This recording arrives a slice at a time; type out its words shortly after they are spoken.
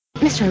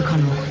Mr.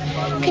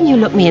 O'Connell, can you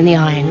look me in the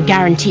eye and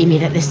guarantee me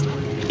that this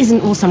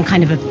isn't all some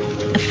kind of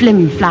a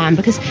flim-flam?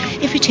 Because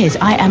if it is,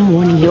 I am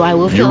warning you, I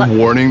will feel... You're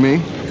warning me?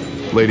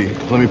 Lady,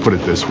 let me put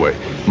it this way.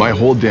 My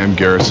whole damn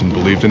garrison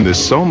believed in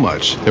this so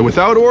much that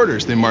without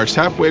orders, they marched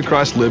halfway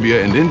across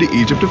Libya and into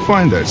Egypt to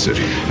find that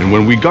city. And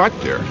when we got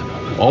there,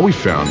 all we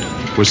found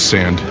was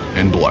sand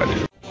and blood.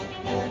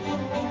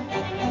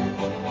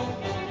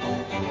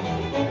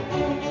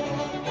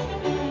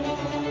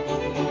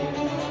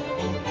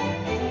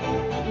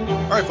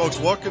 All right, folks,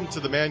 welcome to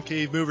the Man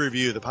Cave Movie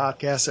Review, the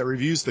podcast that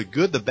reviews the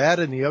good, the bad,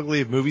 and the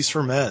ugly of movies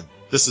for men.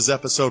 This is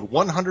episode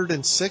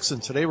 106,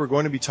 and today we're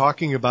going to be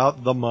talking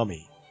about The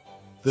Mummy.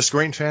 This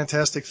great and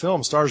fantastic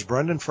film stars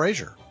Brendan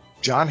Fraser,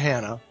 John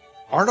Hannah,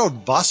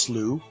 Arnold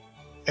Vosloo,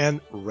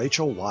 and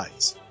Rachel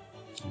Weisz.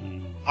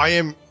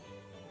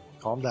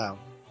 Calm down.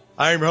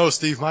 I am your host,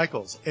 Steve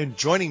Michaels, and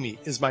joining me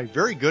is my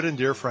very good and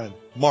dear friend,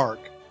 Mark.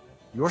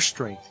 Your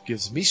strength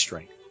gives me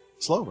strength.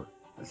 Slover.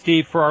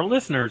 Steve, for our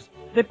listeners,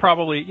 they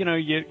probably,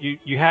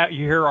 you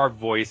hear our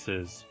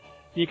voices.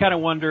 You kind of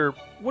wonder,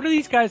 what do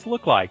these guys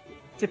look like?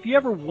 If you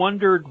ever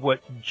wondered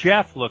what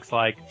Jeff looks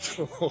like,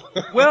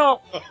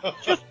 well,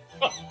 just...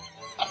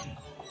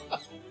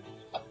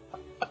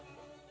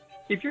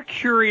 If you're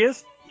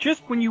curious,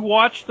 just when you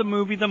watch the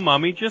movie The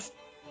Mummy, just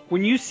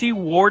when you see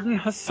Warden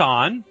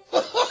Hassan,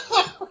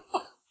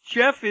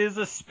 Jeff is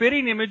a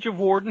spitting image of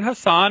Warden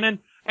Hassan, and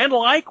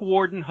like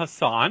Warden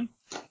Hassan,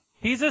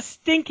 he's a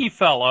stinky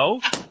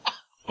fellow,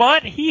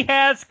 but he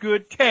has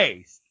good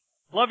taste.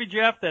 Love you,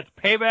 Jeff. That's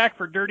payback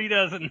for Dirty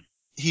Dozen.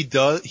 He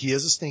does. He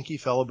is a stinky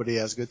fellow, but he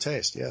has good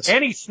taste, yes.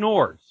 And he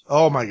snores.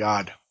 Oh, my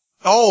God.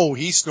 Oh,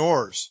 he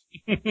snores.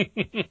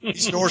 He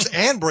snores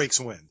and breaks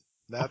wind.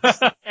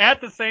 That's...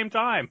 At the same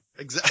time.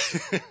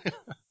 Exactly.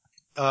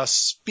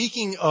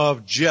 Speaking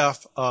of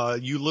Jeff,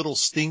 you little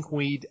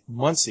stinkweed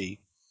Muncie,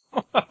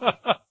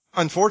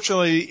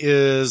 unfortunately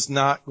is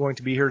not going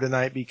to be here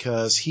tonight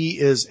because he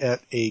is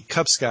at a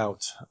Cub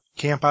Scout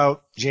camp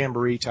out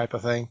jamboree type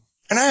of thing.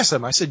 And I asked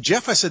him, I said,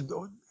 Jeff,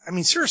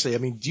 seriously,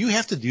 do you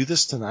have to do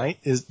this tonight?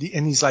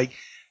 And he's like,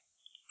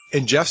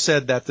 and Jeff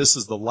said that this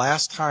is the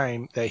last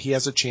time that he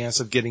has a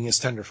chance of getting his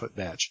tenderfoot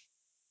badge.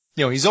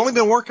 He's only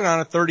been working on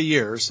it 30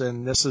 years,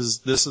 and this is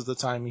the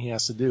time he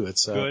has to do it.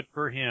 So good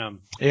for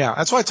him. Yeah,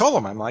 that's why I told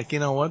him. I'm like, you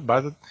know what?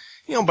 By the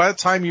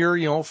time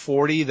you're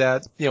 40,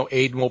 that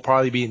Aiden will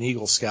probably be an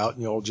Eagle Scout,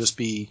 and you'll just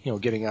be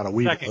getting out of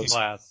Weeblos. Second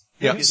class.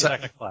 Yeah,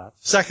 second class.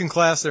 Second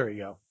class. There you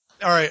go.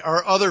 All right,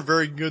 our other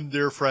very good and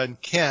dear friend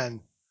Ken.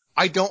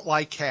 I don't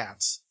like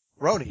cats.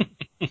 Roni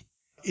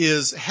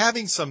is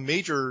having some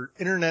major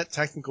internet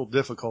technical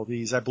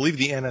difficulties. I believe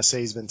the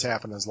NSA has been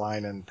tapping his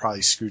line and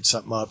probably screwed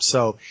something up.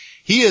 So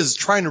he is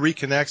trying to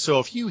reconnect. So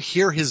if you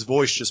hear his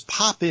voice just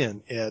pop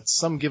in at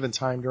some given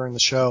time during the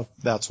show,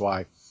 that's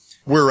why.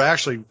 We're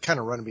actually kind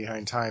of running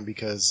behind time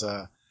because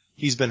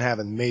he's been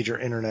having major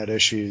internet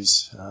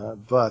issues.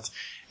 But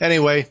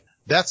anyway,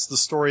 that's the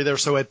story there.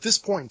 So at this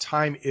point in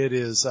time, it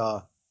is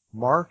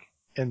Mark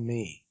and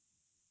me,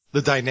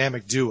 the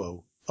dynamic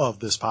duo of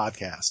this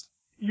podcast.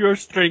 Your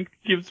strength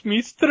gives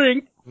me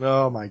strength.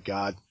 Oh, my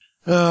God.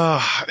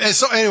 And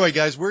so anyway,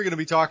 guys, we're going to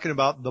be talking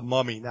about The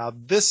Mummy. Now,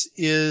 this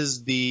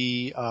is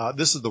the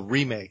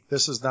remake.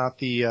 This is not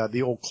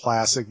the old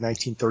classic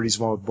 1930s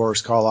one with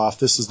Boris Karloff.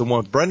 This is the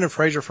one with Brendan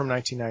Fraser from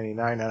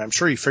 1999, and I'm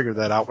sure you figured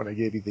that out when I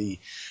gave you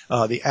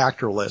the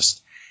actor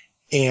list.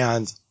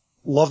 And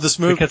love this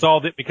movie.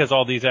 Because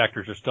all these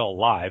actors are still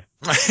alive.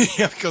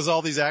 Yeah, because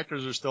all these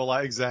actors are still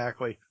alive.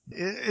 Exactly.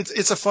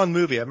 It's a fun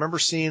movie. I remember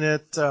seeing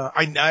it.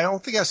 I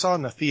don't think I saw it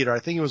in the theater. I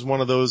think it was one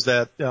of those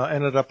that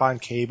ended up on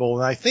cable.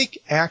 And I think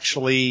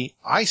actually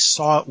I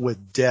saw it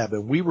with Deb,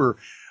 and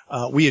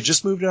we had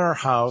just moved in our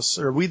house,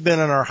 or we'd been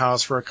in our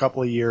house for a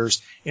couple of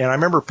years, and I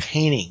remember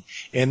painting,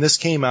 and this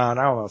came on,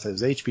 I don't know if it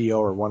was HBO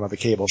or one of the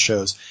cable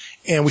shows,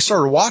 and we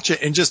started watching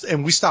it,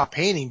 and we stopped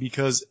painting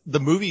because the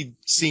movie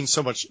seemed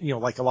so much,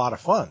 like a lot of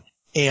fun.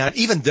 And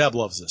even Deb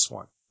loves this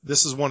one.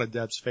 This is one of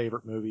Deb's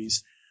favorite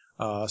movies.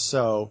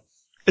 So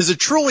is it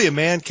truly a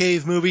man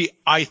cave movie?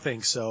 I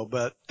think so,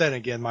 but then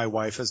again, my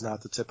wife is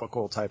not the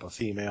typical type of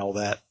female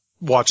that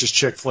watches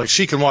chick flicks.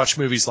 She can watch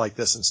movies like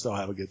this and still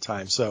have a good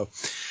time. So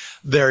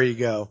there you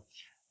go.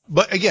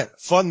 But again,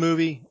 fun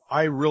movie.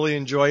 I really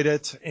enjoyed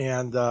it.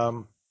 And,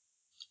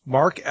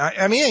 Mark,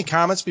 any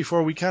comments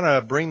before we kind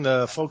of bring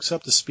the folks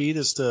up to speed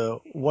as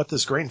to what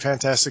this great and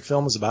fantastic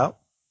film is about?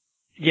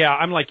 Yeah,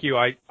 I'm like you.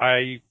 I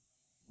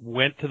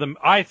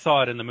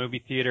saw it in the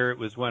movie theater. It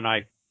was when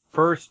I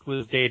first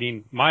was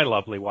dating my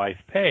lovely wife,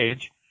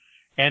 Paige,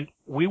 and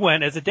we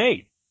went as a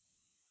date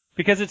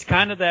because it's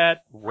kind of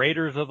that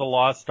Raiders of the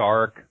Lost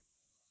Ark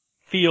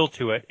feel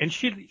to it. And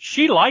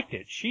she liked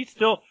it. She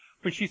still,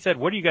 when she said,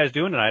 "What are you guys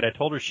doing tonight?" I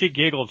told her, she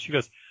giggled. She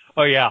goes,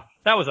 "Oh yeah,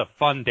 that was a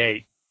fun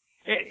date."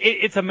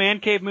 It's a man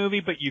cave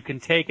movie, but you can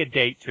take a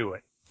date to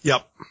it.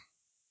 Yep.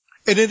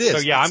 And it is. So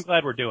yeah, I'm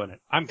glad we're doing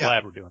it.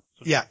 Glad we're doing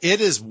it. Yeah,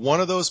 it is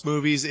one of those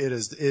movies. It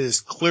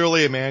is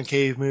clearly a man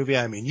cave movie.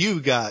 I mean,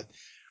 you've got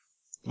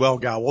Well,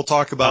 God, we'll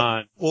talk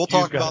about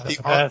the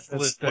best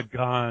list of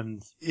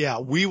guns. Yeah,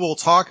 we will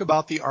talk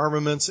about the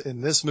armaments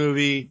in this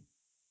movie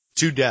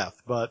to death.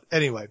 But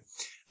anyway,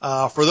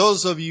 for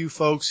those of you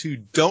folks who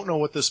don't know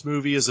what this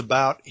movie is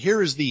about,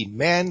 here is the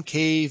Man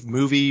Cave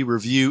movie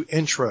review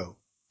intro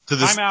to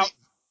this. I'm out.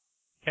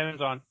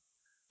 Kennan's on.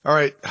 All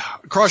right,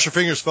 cross your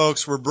fingers,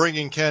 folks. We're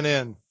bringing Ken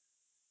in.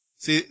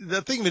 See,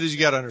 the thing of it is, you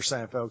got to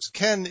understand, folks.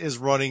 Ken is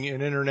running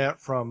an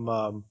internet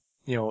from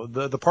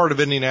the part of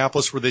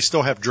Indianapolis where they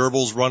still have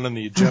gerbils running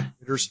the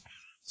generators.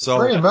 So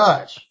pretty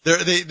much.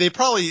 They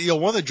probably,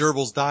 one of the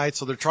gerbils died,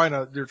 so they're trying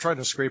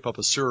to scrape up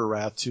a sewer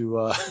rat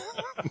to,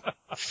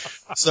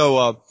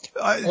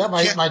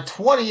 my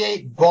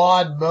 28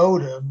 baud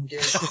modem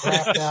gets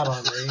crapped out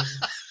on me.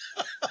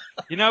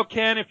 You know,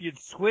 Ken, if you'd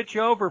switch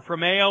over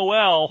from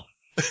AOL.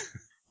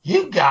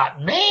 You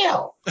got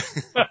mail.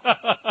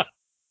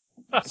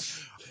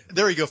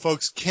 There you go,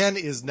 folks. Ken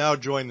is now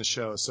joined the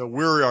show, so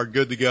we are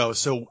good to go.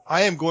 So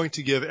I am going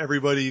to give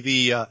everybody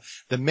the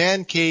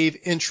Man Cave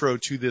intro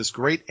to this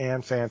great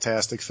and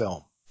fantastic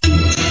film. An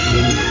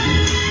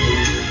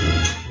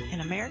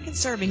American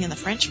serving in the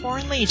French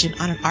Foreign Legion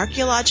on an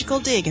archaeological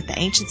dig at the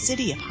ancient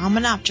city of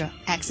Hamunaptra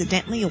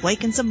accidentally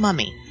awakens a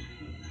mummy.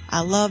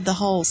 I love the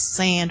whole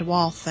sand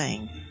wall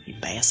thing, you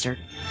bastard.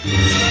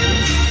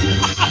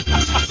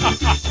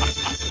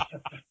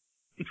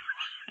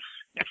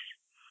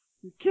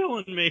 You're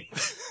killing me.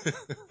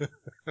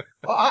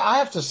 Well, I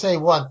have to say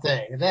one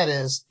thing, and that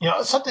is,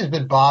 something's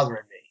been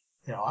bothering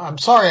me. I'm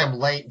sorry I'm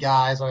late,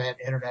 guys. I had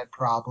internet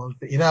problems,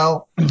 but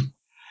I'm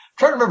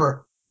trying to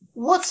remember,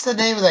 what's the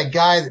name of that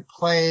guy that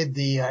played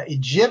the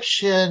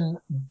Egyptian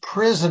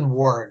prison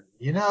warden?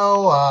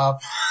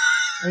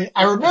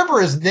 I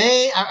remember his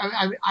name.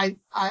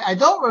 I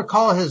don't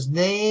recall his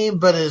name,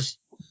 but his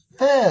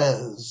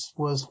fez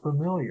was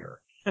familiar.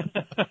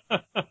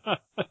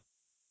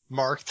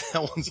 Mark,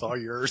 that one's all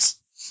yours.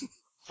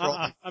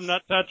 I'm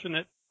not touching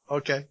it.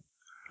 Okay.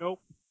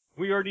 Nope.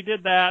 We already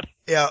did that.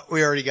 Yeah,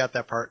 we already got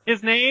that part.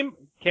 His name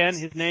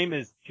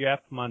is Jeff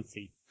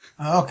Muncie.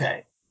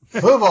 Okay.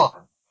 Move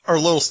on. Or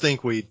little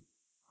stinkweed.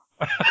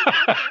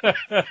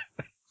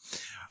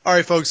 All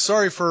right, folks.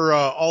 Sorry for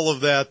all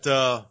of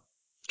that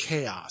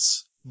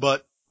chaos,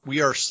 but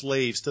we are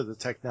slaves to the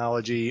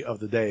technology of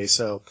the day.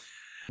 So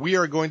we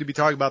are going to be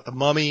talking about The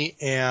Mummy,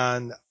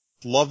 and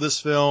love this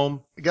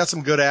film. It got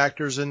some good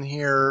actors in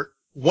here.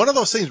 One of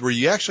those things where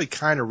you actually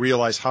kind of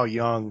realize how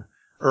old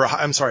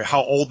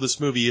this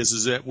movie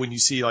is it when you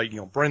see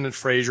Brendan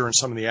Fraser and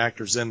some of the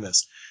actors in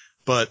this.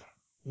 But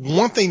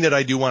one thing that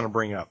I do want to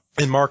bring up,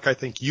 and Mark, I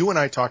think you and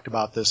I talked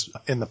about this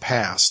in the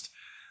past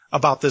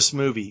about this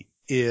movie,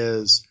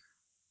 is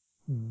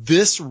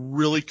this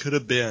really could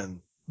have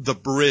been the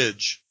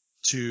bridge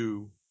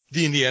to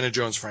the Indiana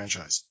Jones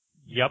franchise.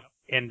 Yep.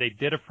 And they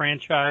did a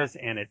franchise,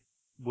 and it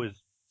was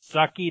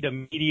sucky to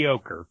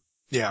mediocre.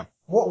 Yeah.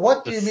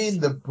 What do you mean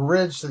the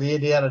bridge to the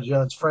Indiana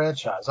Jones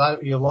franchise?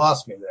 You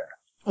lost me there.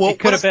 Well, it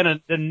could have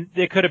been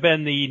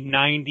the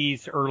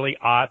 90s, early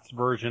aughts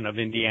version of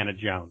Indiana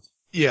Jones.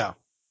 Yeah.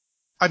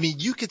 I mean,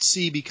 you could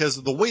see because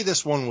of the way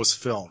this one was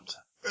filmed.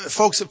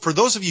 Folks, for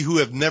those of you who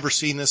have never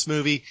seen this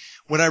movie,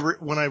 when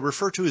I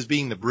refer to as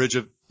being the bridge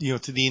of,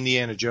 to the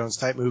Indiana Jones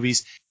type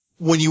movies,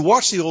 when you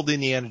watch the old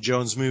Indiana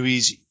Jones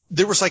movies,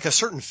 there was like a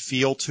certain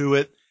feel to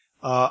it.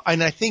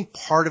 And I think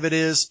part of it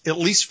is, at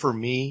least for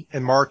me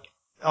and Mark,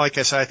 like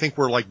I said, I think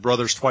we're like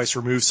brothers twice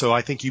removed, so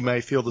I think you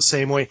may feel the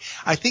same way.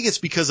 I think it's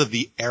because of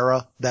the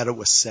era that it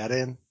was set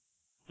in.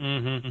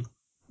 Mm-hmm.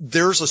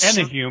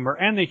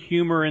 The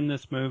humor in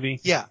this movie.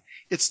 Yeah.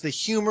 It's the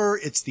humor.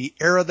 It's the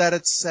era that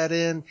it's set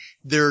in.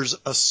 There's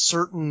a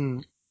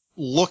certain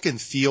look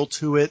and feel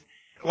to it.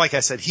 Like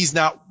I said, he's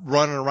not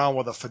running around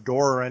with a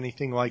fedora or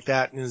anything like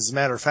that. And as a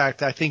matter of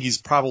fact, I think he's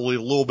probably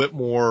a little bit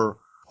more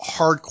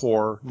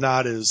hardcore,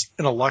 not as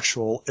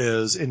intellectual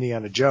as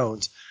Indiana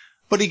Jones,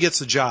 but he gets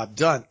the job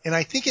done. And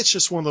I think it's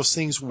just one of those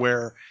things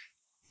where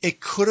it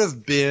could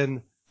have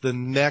been the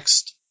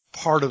next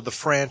part of the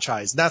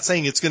franchise. Not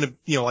saying it's going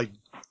to,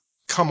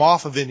 come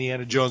off of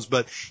Indiana Jones,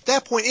 but at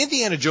that point,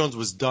 Indiana Jones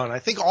was done. I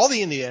think all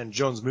the Indiana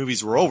Jones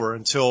movies were over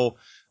until,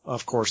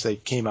 of course, they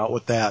came out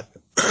with that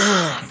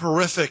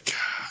horrific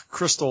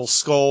Crystal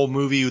Skull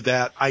movie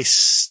that I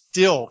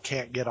still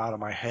can't get out of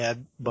my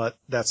head, but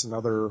that's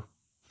another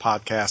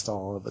podcast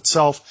all of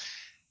itself.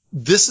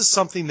 This is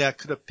something that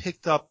could have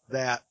picked up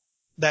that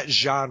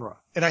genre.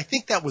 And I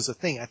think that was the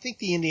thing. I think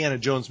the Indiana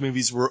Jones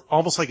movies were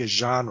almost like a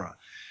genre.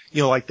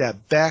 Like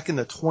that back in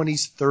the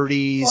 20s,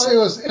 30s. Well, it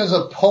was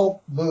a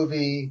pulp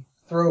movie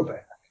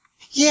throwback.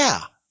 Yeah.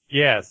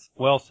 Yes.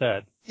 Well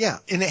said. Yeah.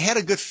 And it had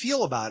a good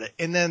feel about it.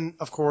 And then,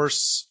 of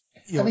course,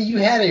 you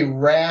had a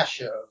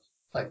rash of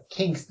like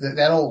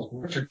that old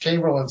Richard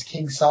Chamberlain's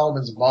King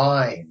Solomon's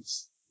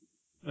Mines.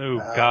 Oh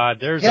God,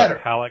 there's a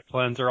palate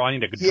cleanser. I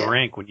need a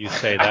drink when you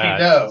say that. I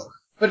know.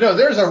 But no,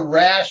 there's a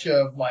rash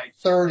of like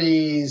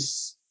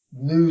 30s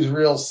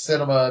newsreel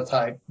cinema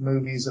type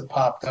movies that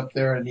popped up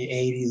there in the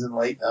 80s and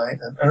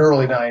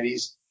early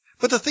 90s.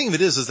 But the thing of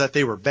it is that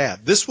they were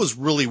bad. This was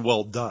really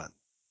well done.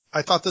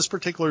 I thought this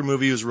particular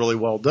movie was really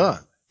well done.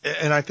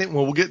 And I think,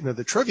 well, we'll get into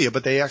the trivia,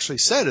 but they actually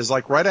said is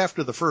like right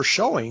after the first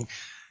showing,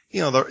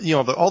 all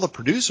the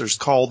producers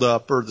called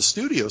up, or the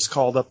studios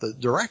called up the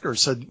director and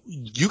said,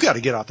 you got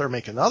to get out there and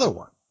make another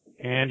one.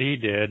 And he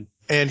did.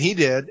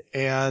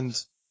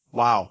 And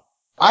wow.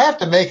 I have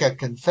to make a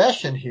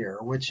confession here,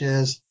 which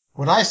is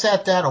when I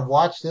sat down and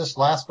watched this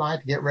last night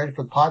to get ready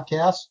for the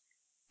podcast,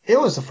 it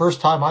was the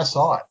first time I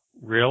saw it.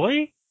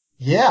 Really?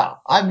 Yeah,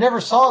 I've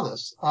never saw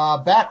this.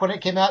 Back when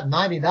it came out in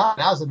 99,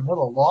 I was in the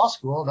middle of law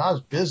school and I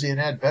was busy and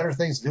had better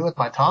things to do with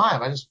my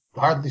time. I just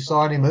hardly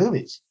saw any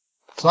movies.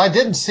 So I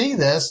didn't see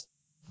this,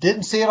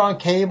 didn't see it on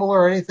cable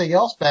or anything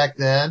else back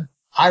then.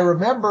 I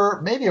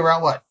remember maybe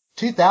around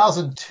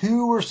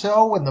 2002 or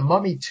so when The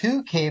Mummy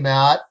 2 came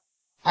out.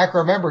 I can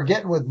remember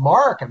getting with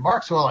Mark, and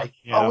Mark's going like,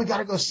 oh, we got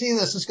to go see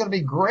this. It's going to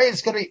be great.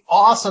 It's going to be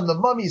awesome. The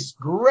Mummy's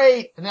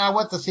great. And then I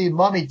went to see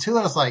Mummy 2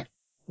 and it's like,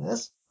 this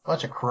is a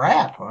bunch of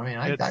crap. I mean,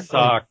 it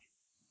sucked.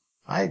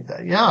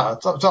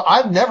 So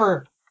I've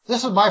never,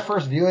 this is my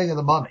first viewing of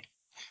The Mummy.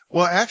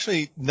 Well,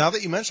 actually, now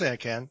that you mention that,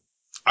 Ken,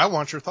 I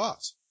want your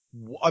thoughts.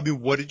 I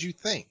mean, what did you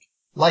think?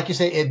 Like you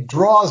say, it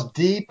draws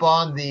deep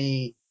on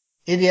the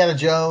Indiana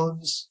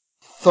Jones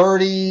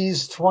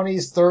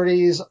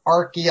 20s,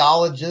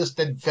 archaeologist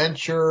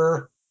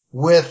adventure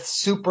with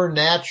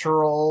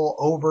supernatural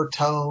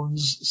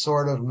overtones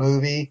sort of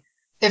movie.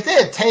 If they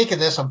had taken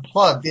this and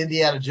plugged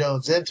Indiana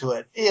Jones into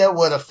it, it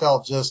would have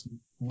felt just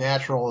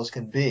natural as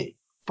can be.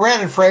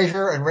 Brandon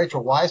Fraser and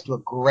Rachel Weisz do a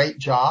great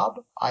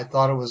job. I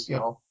thought it was,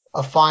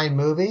 a fine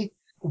movie.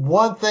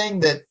 One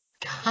thing that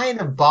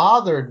kind of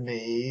bothered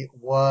me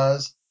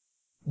was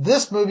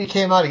this movie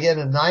came out again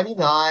in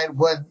 99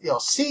 when,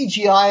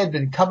 CGI had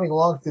been coming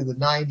along through the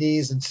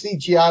 90s and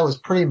CGI was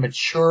pretty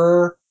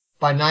mature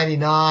by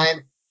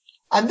 99.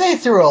 And they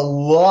threw a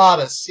lot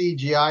of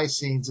CGI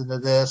scenes into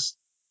this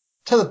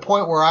to the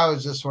point where I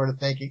was just sort of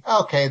thinking,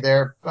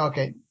 they're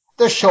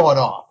showing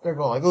off. They're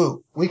going like,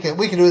 ooh, we can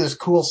do this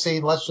cool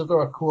scene. Let's just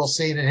throw a cool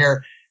scene in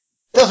here.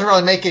 Doesn't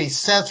really make any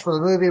sense for the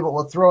movie, but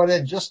we'll throw it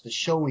in just to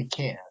show we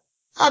can.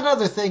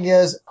 Another thing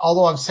is,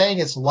 although I'm saying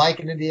it's like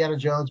an Indiana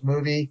Jones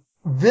movie,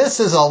 this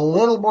is a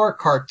little more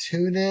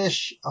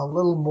cartoonish, a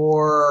little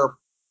more,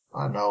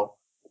 I don't know,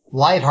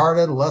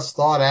 lighthearted, less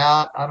thought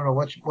out. I don't know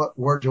what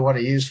word you want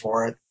to use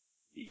for it,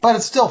 but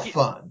it's still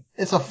fun.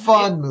 It's a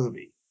fun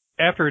movie.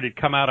 After it had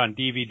come out on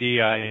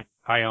DVD,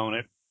 I own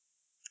it,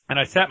 and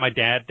I sat my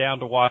dad down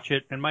to watch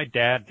it, and my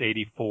dad's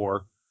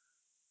 84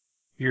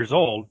 years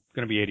old,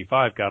 going to be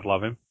 85, God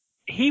love him.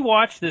 He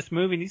watched this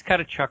movie and he's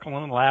kind of chuckling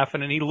and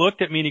laughing, and he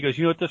looked at me and he goes,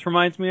 you know what this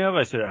reminds me of?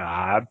 I said,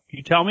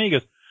 you tell me. He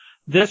goes,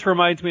 this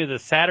reminds me of the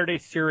Saturday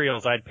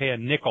serials I'd pay a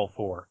nickel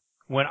for.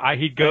 When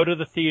he'd go to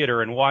the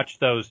theater and watch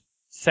those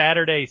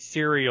Saturday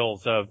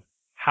serials of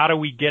how do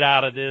we get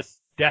out of this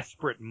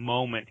desperate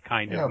moment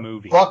kind of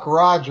movie. Buck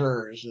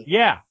Rogers.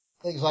 Yeah.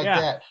 Things like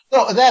that.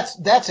 No,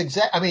 that's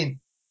exact. I mean,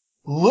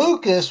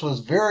 Lucas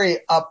was very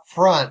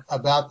upfront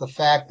about the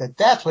fact that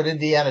that's what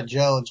Indiana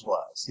Jones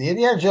was. The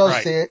Indiana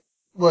Jones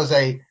was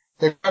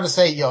they're trying to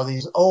say,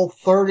 these old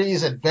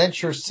 30s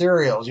adventure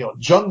serials,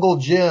 Jungle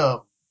Jim,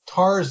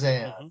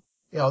 Tarzan.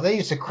 Mm-hmm. They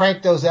used to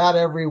crank those out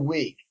every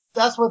week.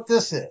 That's what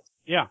this is.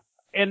 Yeah.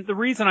 And the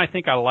reason I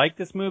think I like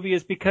this movie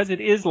is because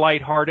it is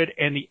lighthearted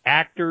and the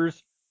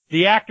actors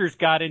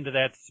got into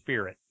that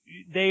spirit.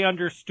 They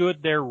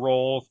understood their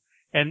roles,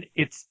 and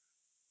it's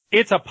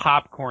a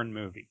popcorn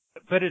movie,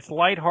 but it's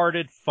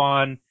lighthearted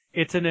fun.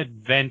 It's an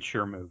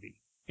adventure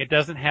movie. It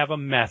doesn't have a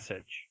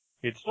message.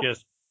 It's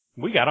just,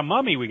 we got a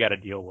mummy we got to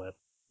deal with.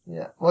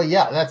 Yeah. Well,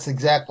 yeah, that's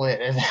exactly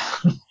it.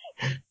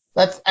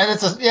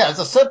 It's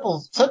a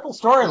simple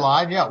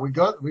storyline. Yeah, we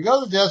go to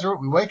the desert,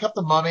 we wake up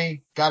the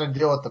mummy, got to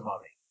deal with the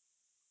mummy.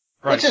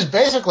 Right. Which is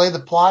basically the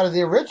plot of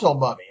the original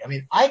Mummy. I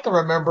mean, I can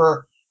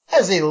remember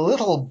as a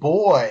little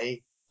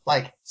boy,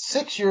 like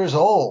 6 years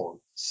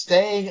old,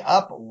 staying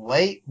up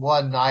late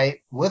one night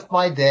with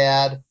my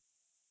dad,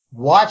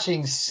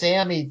 watching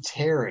Sammy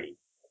Terry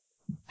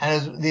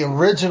as the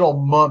original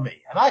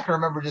Mummy. And I can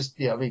remember just,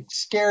 being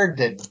scared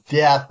to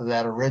death of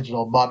that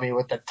original Mummy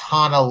with the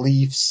Tana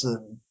leaves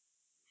and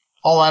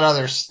all that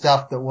other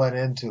stuff that went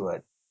into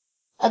it.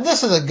 And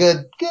this is a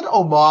good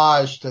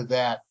homage to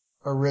that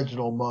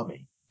original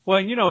Mummy. Well,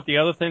 you know what the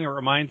other thing it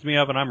reminds me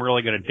of, and I'm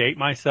really going to date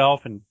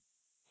myself, and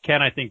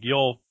Ken, I think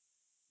you'll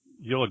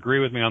agree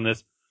with me on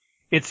this.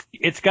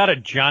 It's got a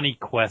Johnny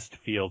Quest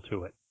feel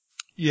to it.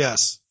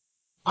 Yes.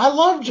 I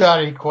love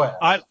Johnny Quest.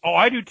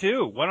 I do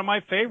too. One of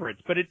my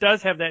favorites, but it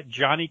does have that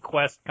Johnny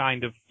Quest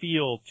kind of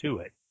feel to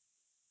it.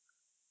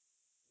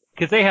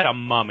 Because they had a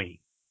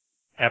Mummy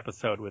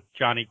episode with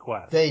Johnny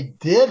Quest. They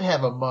did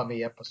have a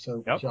Mummy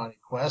episode with Johnny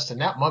Quest, and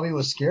that Mummy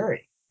was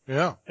scary.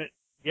 Yeah.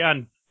 Yeah,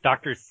 and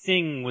Dr.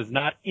 Singh was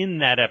not in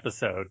that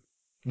episode.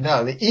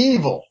 No, that's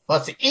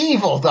the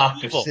evil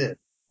Dr. Singh.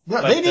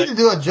 No, they need to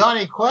do a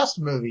Johnny Quest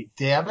movie,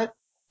 damn it.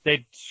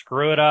 They'd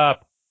screw it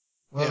up.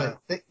 Well,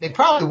 yeah. They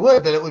probably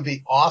would, but it would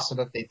be awesome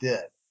if they did.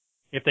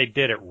 If they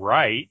did it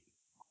right.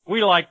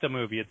 We like the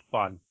movie. It's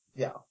fun.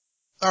 Yeah.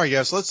 All right,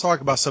 guys, let's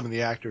talk about some of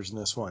the actors in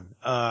this one.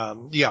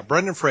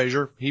 Brendan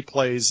Fraser, he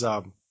plays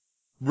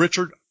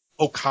Richard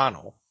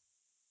O'Connell.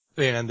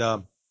 And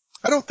I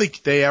don't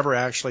think they ever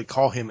actually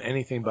call him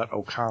anything but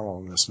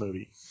O'Connell in this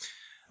movie.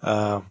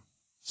 When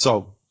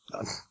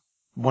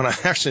I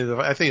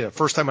think the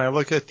first time I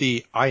looked at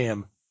the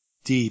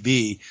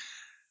IMDb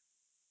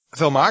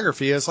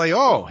filmography, it's like,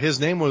 oh, his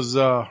name was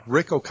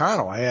Rick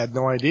O'Connell. I had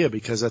no idea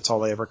because that's all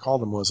they ever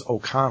called him was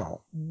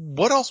O'Connell.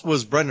 What else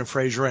was Brendan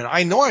Fraser in?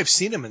 I know I've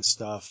seen him in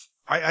stuff.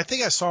 I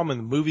think I saw him in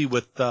the movie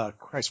with,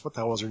 Christ, what the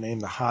hell was her name?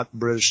 The hot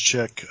British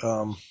chick.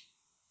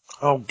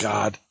 Oh,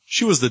 God.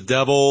 She was the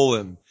devil,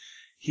 and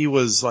he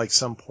was like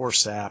some poor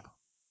sap.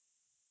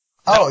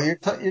 Oh, you're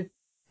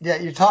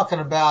talking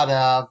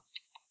about,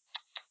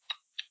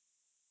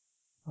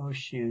 oh,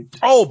 shoot.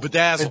 Oh,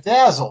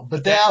 Bedazzled.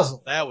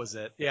 Bedazzled. That was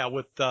it. Yeah,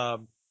 with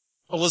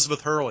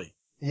Elizabeth Hurley.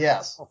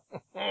 Yes.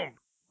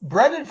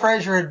 Brendan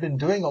Fraser had been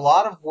doing a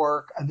lot of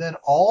work, and then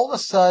all of a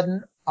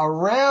sudden,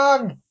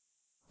 around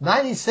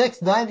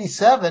 96,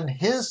 97,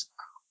 his,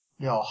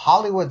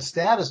 Hollywood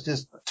status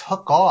just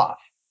took off.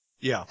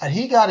 Yeah. And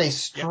he got a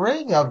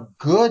string of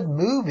good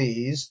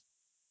movies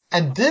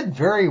and did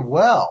very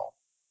well.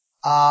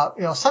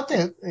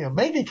 Something,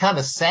 made me kind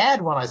of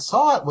sad when I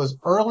saw it was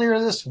earlier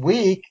this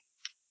week.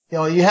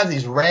 You have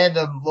these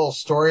random little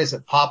stories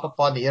that pop up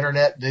on the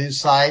internet news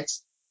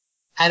sites,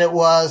 and it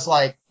was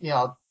like,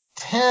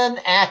 10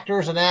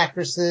 actors and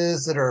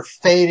actresses that are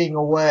fading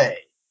away.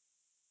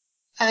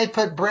 And they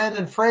put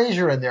Brendan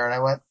Fraser in there, and I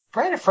went,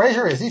 Brendan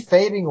Fraser, is he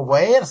fading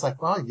away? And it's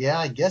like, well, yeah,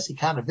 I guess he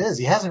kind of is.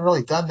 He hasn't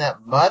really done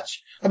that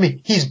much. I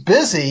mean, he's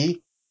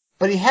busy,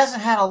 but he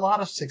hasn't had a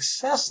lot of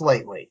success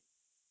lately.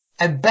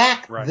 And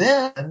back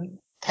then,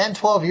 10,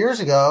 12 years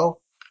ago,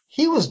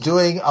 he was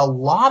doing a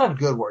lot of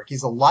good work.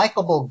 He's a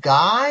likable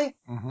guy,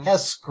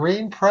 has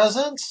screen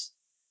presence.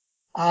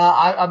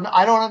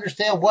 I don't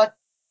understand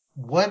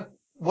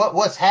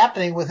what's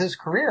happening with his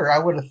career. I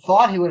would have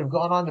thought he would have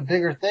gone on to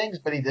bigger things,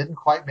 but he didn't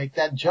quite make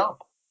that jump.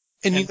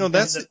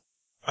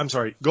 I'm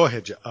sorry. Go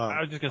ahead, Joe. I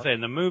was just going to say,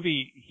 in the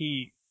movie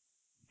he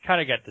kind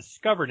of got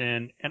discovered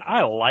in, and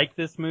I like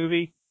this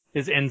movie,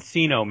 is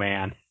Encino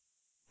Man.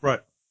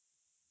 Right.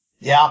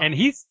 Yeah. And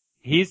he's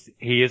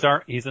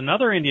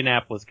another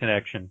Indianapolis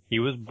connection. He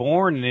was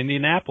born in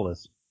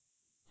Indianapolis.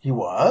 He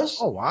was?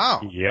 Oh,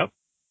 wow. Yep.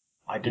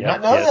 I did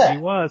not know that. Yes, he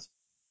was.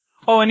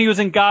 Oh, and he was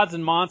in Gods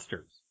and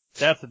Monsters.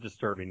 That's a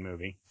disturbing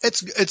movie.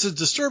 It's a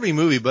disturbing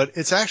movie, but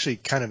it's actually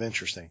kind of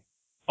interesting.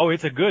 Oh,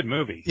 it's a good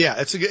movie. Yeah,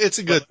 it's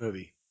a good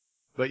movie.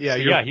 But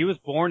he was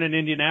born in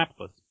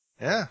Indianapolis.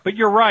 Yeah. But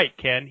you're right,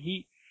 Ken.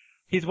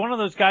 He's one of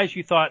those guys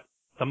you thought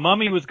the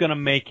Mummy was going to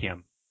make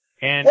him.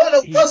 And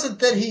it wasn't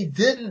that he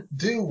didn't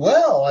do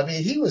well. I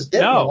mean, he was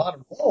getting a lot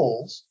of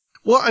roles.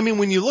 Well, I mean,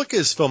 when you look at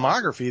his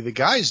filmography, the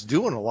guy's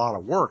doing a lot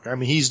of work. I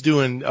mean, he's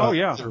doing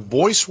either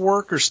voice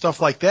work or stuff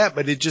like that,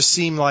 but it just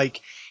seemed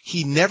like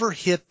he never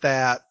hit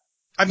that.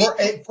 I mean,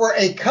 for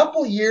a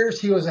couple years,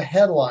 he was a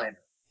headliner.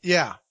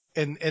 Yeah.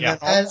 And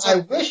I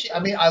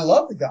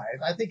love the guy.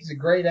 I think he's a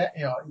great,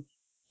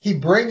 he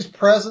brings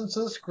presence to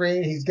the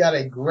screen. He's got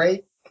a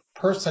great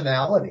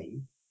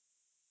personality.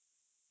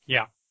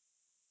 Yeah.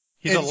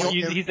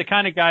 He's the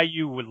kind of guy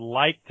you would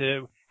like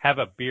to have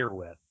a beer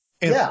with.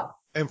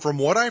 And from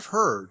what I've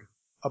heard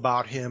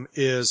about him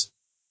is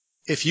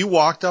if you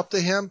walked up to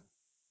him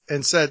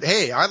and said,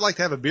 hey, I'd like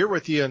to have a beer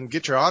with you and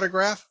get your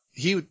autograph,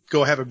 he would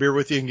go have a beer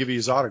with you and give you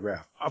his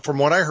autograph. From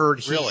what I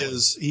heard,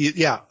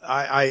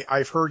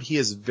 I've heard he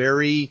is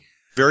very,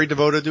 very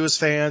devoted to his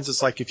fans.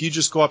 It's like if you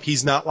just go up,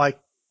 he's not like,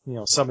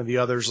 some of the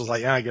others is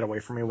like, get away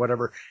from me,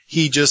 whatever.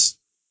 He just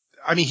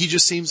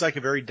seems like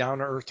a very down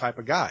to earth type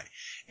of guy.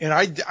 And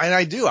I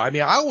do. I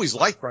mean, I always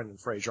liked Brendan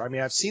Fraser. I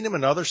mean, I've seen him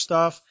in other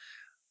stuff.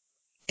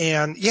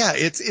 And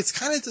it's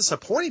kind of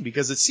disappointing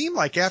because it seemed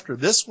like after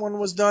this one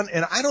was done,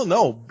 and I don't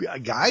know,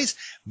 guys,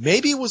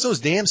 maybe it was those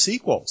damn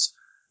sequels.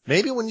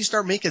 Maybe when you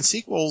start making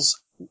sequels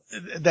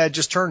that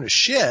just turn to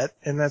shit,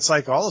 and that's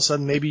like all of a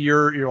sudden maybe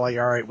you're like,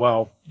 all right,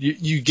 well,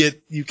 you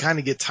kind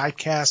of get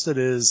typecasted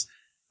as.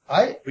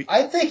 I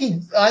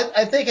think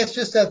it's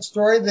just that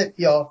story that,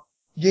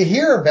 you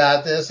hear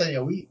about this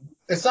and,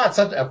 it's not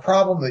a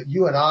problem that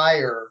you and I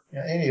or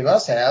any of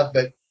us have,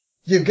 but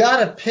you've got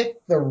to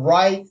pick the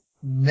right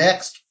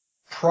next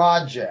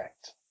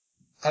project.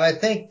 And I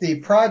think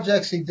the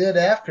projects he did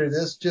after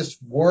this just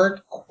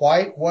weren't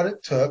quite what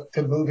it took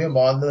to move him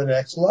on to the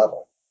next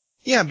level.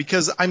 Yeah,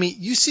 because I mean,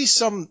 you see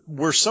some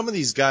of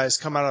these guys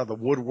come out of the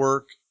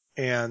woodwork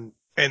and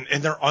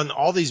they're on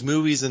all these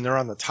movies and they're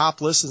on the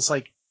top list. And it's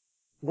like,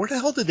 where the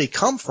hell did they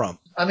come from?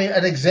 I mean,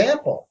 an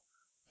example,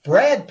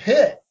 Brad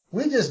Pitt.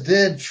 We just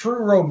did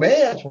True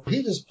Romance where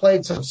he just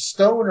played some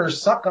stoner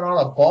sucking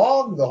on a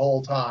bong the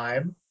whole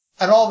time.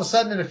 And all of a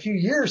sudden in a few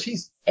years,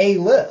 he's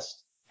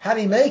A-list. How'd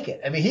he make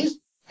it? I mean,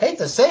 hate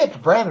to say it,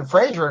 but Brandon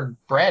Fraser and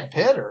Brad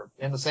Pitt are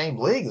in the same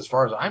league as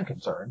far as I'm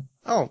concerned.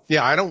 Oh,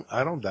 yeah, I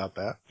don't doubt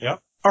that.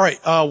 Yep. All right.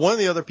 One of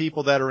the other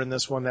people that are in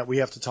this one that we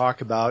have to talk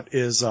about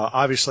is,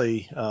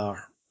 obviously,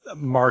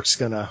 Mark's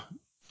gonna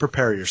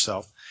prepare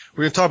yourself.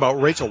 We're going to talk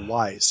about Rachel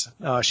Weisz.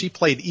 She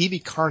played Evie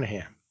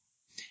Carnahan.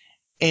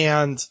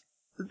 And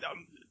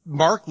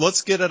Mark,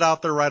 let's get it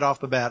out there right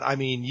off the bat. I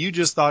mean, you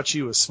just thought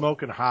she was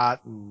smoking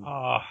hot. And...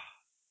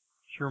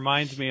 she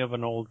reminds me of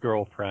an old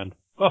girlfriend.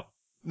 Oh,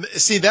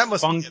 see, that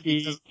must funky, be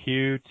because...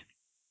 cute.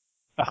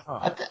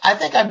 I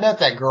think I met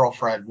that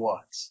girlfriend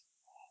once.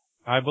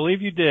 I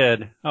believe you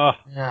did. Oh,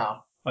 yeah.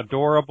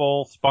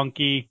 Adorable,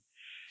 spunky.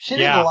 She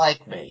didn't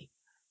like me.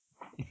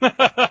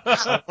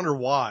 I wonder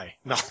why.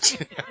 No,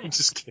 I'm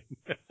just kidding.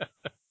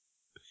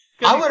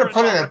 I'm going to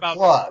put in a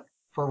plug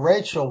for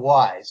Rachel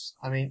Weisz.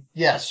 I mean,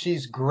 yes,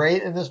 she's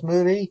great in this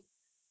movie,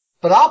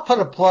 but I'll put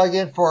a plug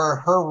in for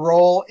her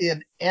role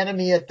in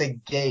Enemy at the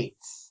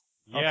Gates.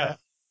 Yeah. Okay.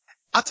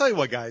 I'll tell you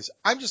what, guys.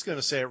 I'm just going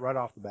to say it right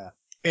off the bat,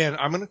 and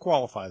I'm going to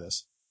qualify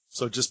this,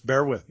 so just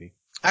bear with me.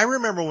 I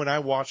remember when I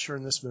watched her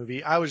in this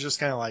movie, I was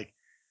just kind of like,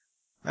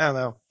 I don't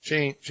know,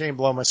 she ain't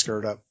blowing my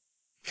skirt up.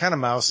 Kind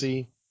of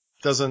mousy.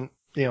 Doesn't,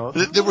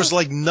 there was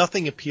like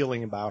nothing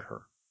appealing about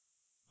her.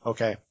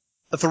 Okay.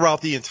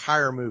 Throughout the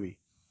entire movie.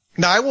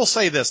 Now I will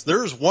say this.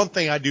 There's one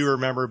thing I do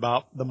remember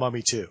about The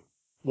Mummy 2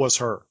 was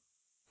her.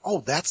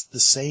 Oh, that's the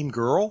same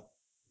girl?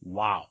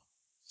 Wow.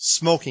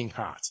 Smoking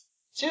hot.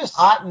 She was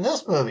hot in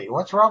this movie.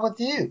 What's wrong with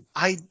you?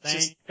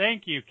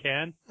 Thank you,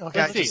 Ken. Okay.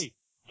 Let's see.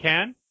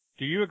 Ken,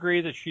 do you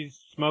agree that she's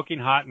smoking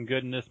hot and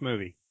good in this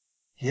movie?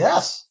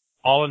 Yes.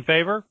 All in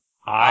favor?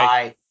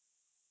 Aye.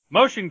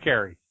 Motion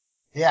carries.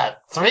 Yeah,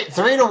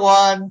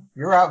 3-1.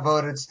 You're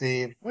outvoted,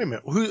 Steve. Wait a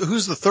minute.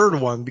 Who's the third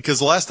one? Because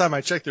the last time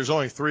I checked, there's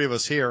only 3 of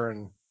us here,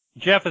 and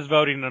Jeff is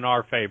voting in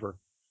our favor.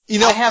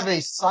 I have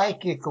a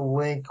psychic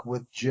link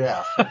with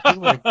Jeff. He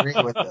would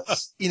agree with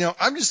this.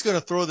 I'm just going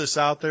to throw this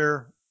out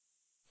there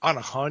on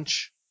a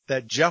hunch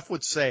that Jeff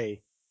would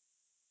say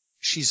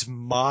she's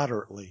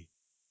moderately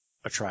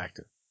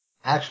attractive.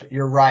 Actually,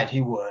 you're right.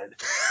 He would.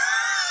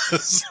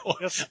 So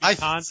I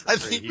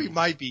think we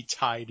might be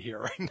tied here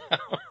right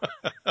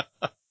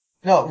now.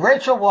 No,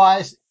 Rachel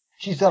Weisz,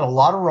 she's done a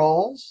lot of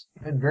roles,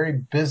 been very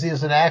busy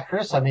as an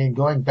actress. I mean,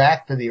 going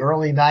back to the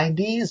early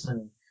 90s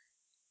and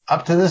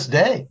up to this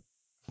day.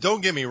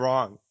 Don't get me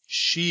wrong.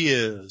 She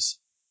is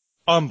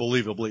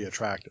unbelievably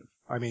attractive.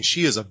 I mean,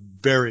 she is a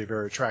very,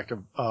 very attractive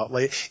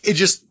lady. It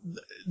just,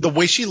 the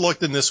way she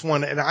looked in this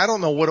one, and I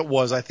don't know what it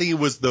was. I think it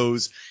was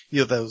those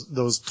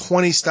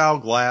 20 style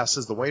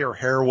glasses, the way her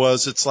hair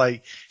was. It's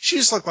like, she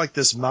just looked like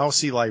this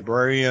mousy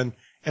librarian.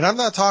 And I'm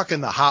not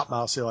talking the hot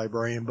mousy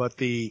librarian, but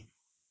the...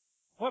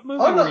 What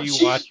movie were you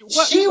watching?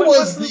 She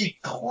was the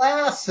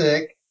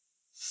classic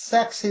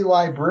sexy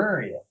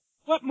librarian.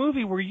 What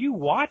movie were you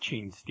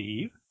watching,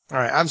 Steve? All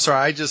right, I'm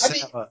sorry.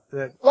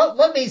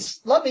 Let me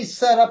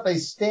set up a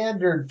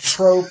standard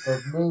trope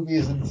of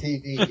movies and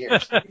TV here,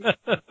 Steve.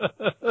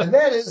 And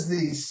that is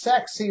the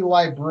sexy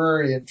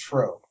librarian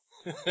trope.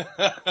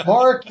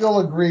 Mark, you'll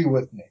agree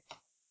with me.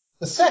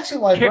 The sexy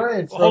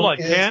librarian trope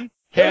is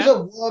there's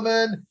a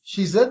woman,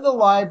 she's in the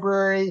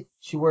library,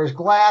 she wears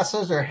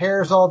glasses, her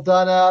hair's all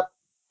done up,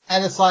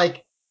 and it's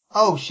like,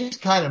 oh, she's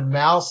kind of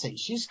mousy.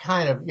 She's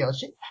kind of,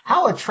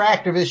 how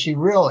attractive is she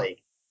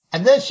really?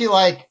 And then she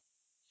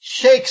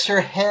shakes her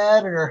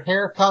head and her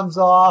hair comes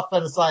off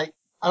and it's like,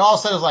 and all of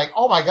a sudden it's like,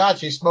 oh my God,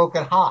 she's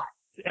smoking hot.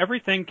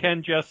 Everything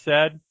Ken just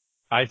said,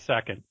 I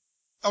second.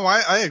 Oh,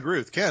 I agree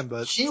with Ken,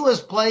 but she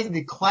was playing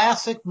the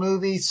classic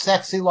movie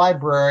sexy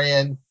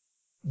librarian.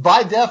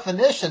 By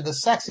definition, the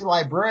sexy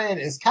librarian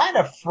is kind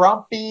of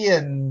frumpy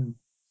and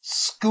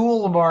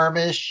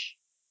schoolmarmish,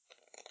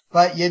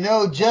 but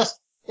it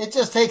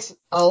just takes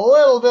a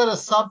little bit of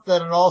something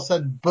and all of a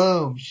sudden,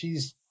 boom,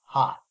 she's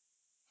hot.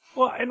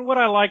 Well, and what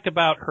I liked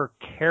about her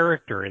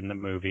character in the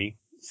movie,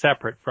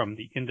 separate from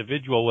the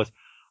individual, was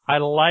I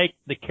liked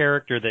the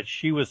character that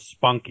she was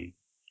spunky.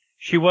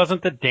 She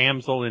wasn't the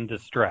damsel in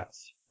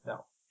distress.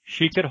 No.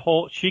 She could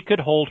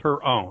hold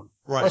her own.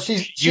 Right. Well,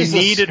 she's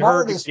needed the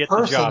her to smartest get the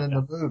person job in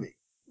done. the movie.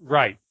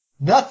 Right.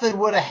 Nothing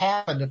would have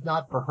happened if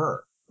not for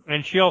her.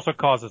 And she also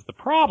causes the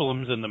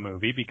problems in the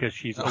movie because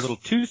she's a little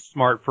too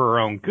smart for her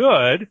own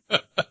good.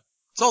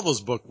 It's all those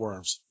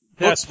bookworms.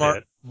 That's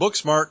Book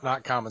smart,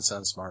 not common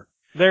sense smart.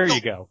 There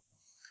you go.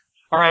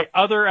 All right,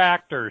 other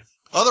actors.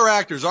 All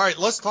right,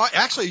 let's talk.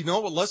 Actually, you know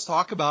what? Let's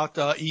talk about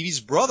Evie's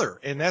brother,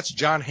 and that's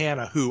John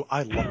Hannah, who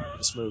I love in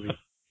this movie.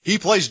 He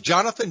plays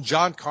Jonathan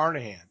John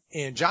Carnahan.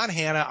 And John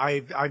Hannah,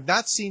 I've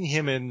not seen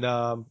him in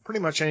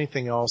pretty much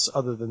anything else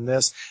other than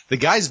this. The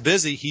guy's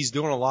busy. He's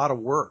doing a lot of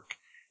work.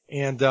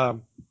 And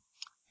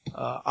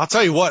I'll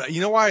tell you what.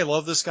 You know why I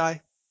love this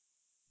guy?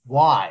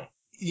 Why?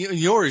 You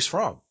know where he's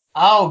from?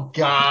 Oh,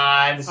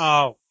 God.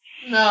 Oh.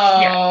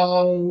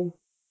 No.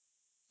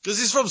 Because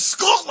he's from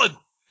Scotland.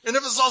 And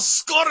if it's all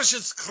Scottish,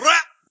 it's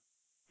crap.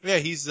 Yeah,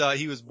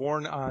 he was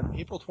born on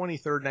April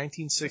 23rd,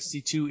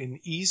 1962 in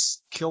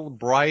East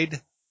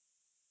Kilbride.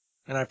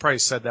 And I probably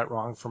said that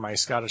wrong for my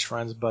Scottish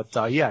friends,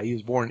 but yeah, he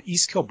was born in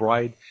East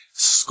Kilbride,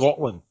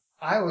 Scotland.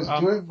 I was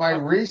doing my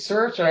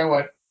research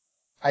and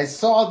I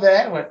saw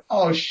that and went,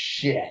 oh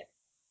shit.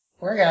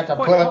 We're gonna have to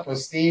put up with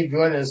Steve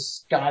doing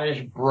his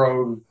Scottish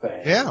brogue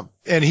thing. Yeah,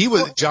 and he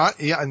was John.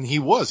 Yeah, and he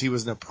was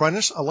an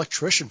apprentice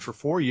electrician for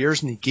 4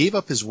 years, and he gave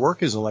up his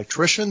work as an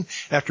electrician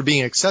after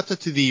being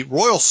accepted to the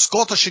Royal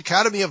Scottish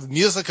Academy of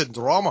Music and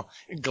Drama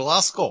in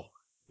Glasgow.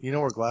 You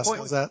know where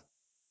Glasgow is at?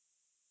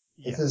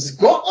 It's in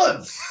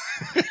Scotland.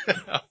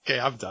 Okay,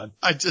 I'm done.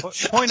 I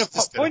just point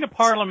of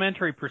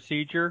parliamentary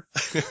procedure.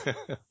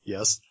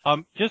 Yes.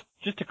 Just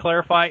to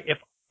clarify,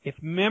 if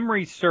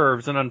memory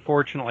serves, and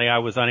unfortunately I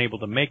was unable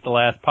to make the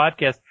last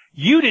podcast,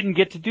 you didn't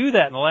get to do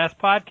that in the last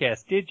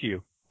podcast, did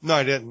you? No,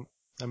 I didn't.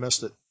 I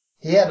missed it.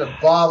 He had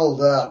it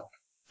bottled up.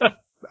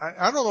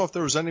 I don't know if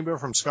there was anybody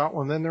from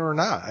Scotland in there or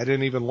not. I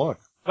didn't even look.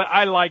 But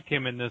I liked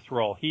him in this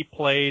role. He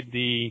played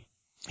He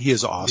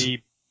is awesome.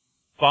 the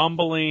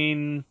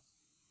bumbling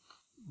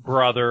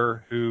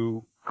brother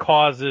who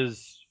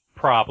causes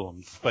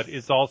problems, but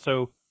is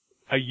also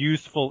a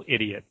useful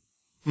idiot.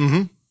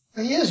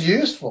 Mm-hmm. He is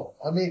useful.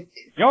 I mean,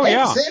 Oh,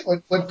 yeah.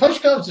 When push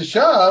comes to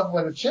shove,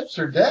 when the chips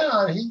are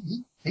down,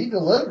 he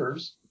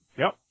delivers.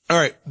 Yep. All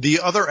right. The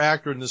other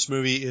actor in this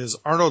movie is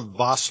Arnold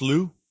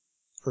Vosloo,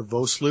 or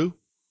Vosloo,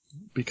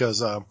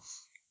 because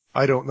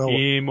I don't know.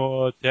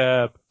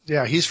 Imhotep.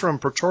 Yeah, he's from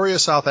Pretoria,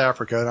 South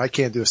Africa, and I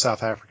can't do a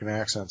South African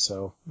accent,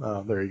 so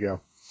there you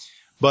go.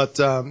 But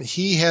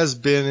he has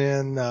been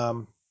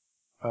in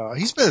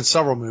he's been in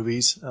several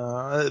movies.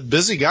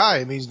 Busy guy.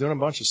 I mean, he's doing a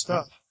bunch of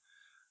stuff.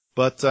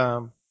 But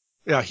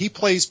yeah, he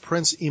plays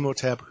Prince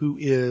Imhotep, who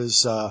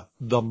is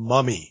the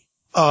Mummy.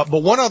 But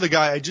one other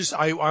guy,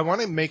 I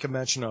want to make a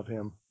mention of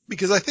him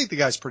because I think the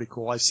guy's pretty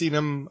cool. I've seen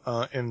him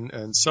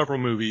in several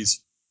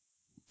movies.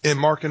 And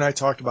Mark and I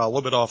talked about a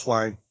little bit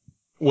offline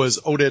was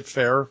Oded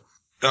Fehr.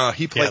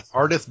 He played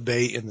Ardith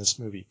Bay in this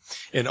movie.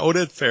 And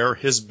Oded Fehr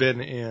has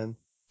been in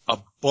a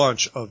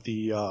bunch of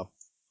the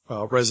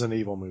Resident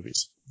Evil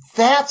movies.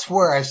 That's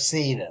where I've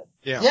seen him.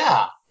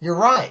 Yeah, you're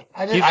right.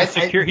 It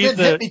didn't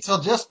hit me till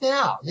just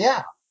now.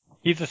 Yeah.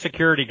 He's a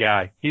security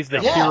guy. He's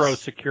the hero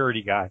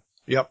security guy.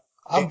 Yep.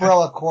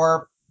 Umbrella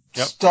Corp.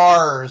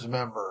 Stars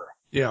member.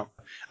 Yeah.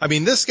 I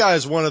mean, this guy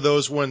is one of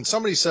those when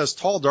somebody says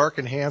tall, dark,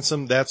 and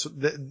handsome, it's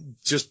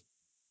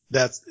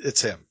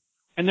him.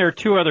 And there are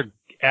two other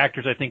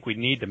actors I think we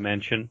need to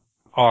mention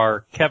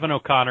are Kevin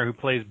O'Connor, who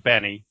plays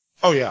Benny.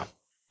 Oh, yeah.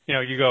 You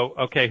know, you go,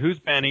 okay, who's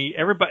Benny?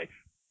 Everybody,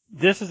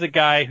 this is a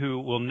guy who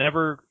will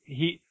never,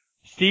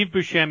 Steve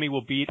Buscemi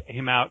will beat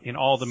him out in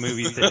all the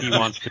movies that he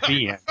wants to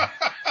be in.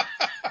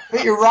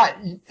 But you're right.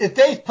 If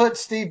they put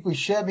Steve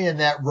Buscemi in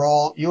that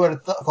role, you would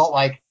have felt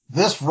like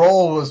this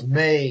role was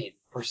made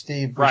for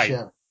Steve Buscemi.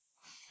 Right.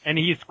 And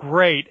he's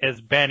great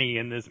as Benny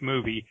in this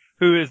movie,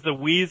 who is the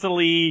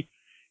weaselly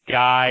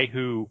guy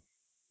who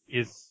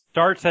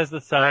starts as the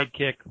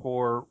sidekick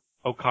for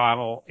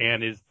O'Connell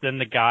and is then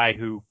the guy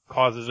who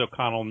causes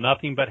O'Connell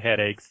nothing but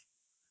headaches.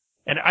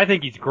 And I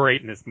think he's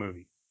great in this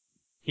movie.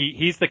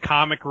 He's the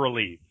comic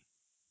relief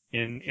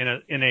in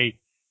a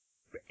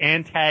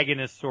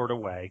antagonist sort of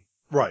way.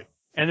 Right.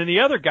 And then the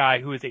other guy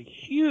who is a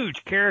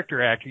huge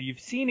character actor, you've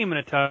seen him in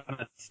a ton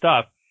of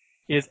stuff,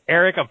 is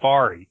Eric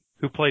Avari,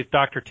 who plays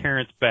Dr.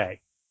 Terrence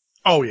Bay.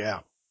 Oh,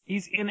 yeah.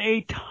 He's in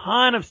a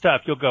ton of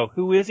stuff. You'll go,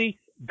 who is he?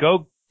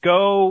 Go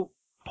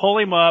pull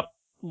him up,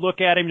 look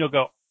at him, you'll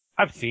go,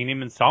 I've seen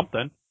him in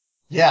something.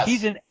 Yes.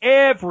 He's in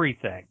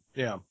everything.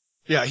 Yeah.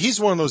 Yeah, he's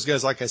one of those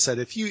guys, like I said,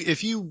 if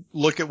you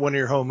look at one of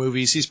your home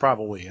movies, he's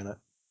probably in it.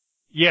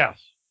 Yes.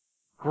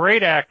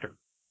 Great actor.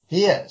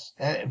 He is.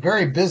 A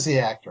very busy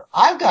actor.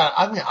 I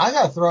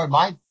got to throw in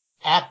my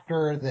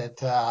actor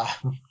that,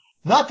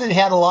 not that he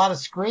had a lot of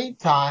screen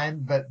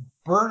time, but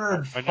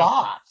Bernard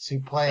Fox, who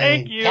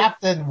played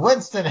Captain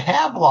Winston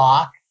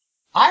Havelock.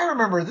 I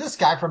remember this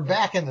guy from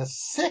back in the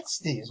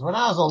 60s when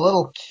I was a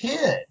little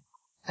kid.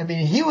 I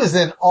mean, he was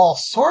in all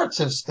sorts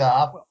of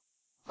stuff,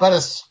 but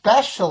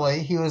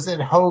especially he was in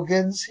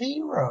Hogan's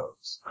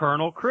Heroes.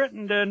 Colonel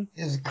Crittenden.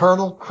 Is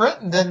Colonel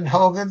Crittenden in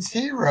Hogan's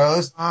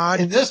Heroes.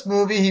 In this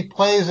movie, he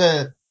plays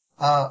a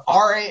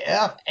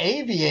RAF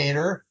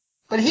aviator,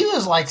 but he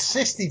was like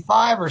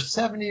 65 or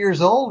 70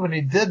 years old when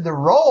he did the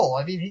role.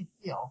 I mean,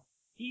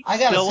 I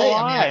gotta say,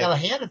 I gotta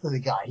hand it to the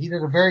guy. He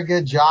did a very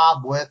good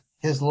job with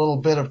his little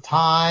bit of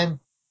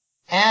time,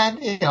 and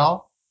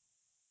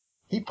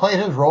he played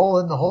his role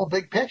in the whole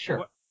big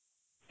picture.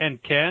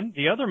 And Ken,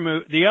 the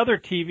other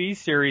TV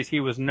series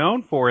he was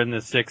known for in the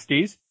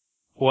 60s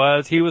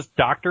he was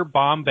Dr.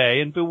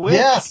 Bombay in Bewitched.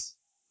 Yes,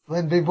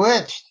 in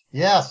Bewitched.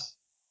 Yes.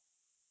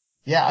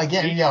 Yeah,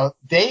 again,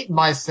 dating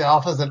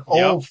myself as an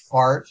old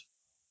fart.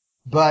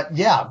 But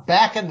yeah,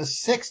 back in the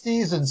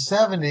 60s and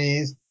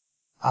 70s,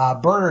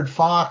 Bernard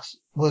Fox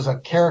was a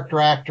character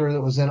actor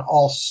that was in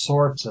all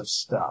sorts of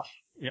stuff.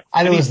 Yeah.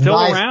 And it was still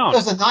nice. around.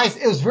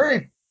 It was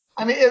very,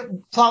 I mean,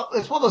 it's one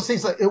of those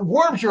things that it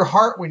warms your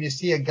heart when you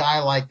see a guy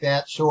like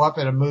that show up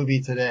in a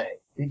movie today.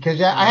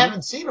 Because I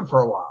haven't seen him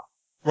for a while.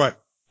 Right.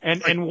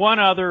 And one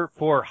other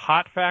for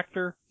Hot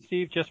Factor,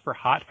 Steve, just for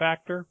Hot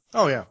Factor.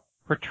 Oh, yeah.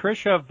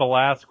 Patricia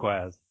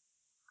Velasquez.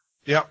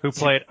 Yeah. Who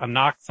played A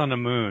Knox on the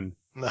Moon.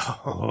 No.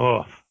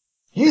 Oh.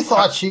 You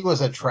thought she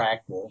was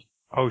attractive.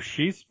 Oh,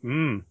 she's,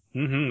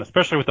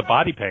 especially with the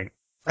body paint.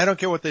 I don't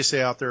care what they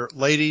say out there.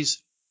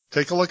 Ladies,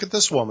 take a look at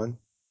this woman.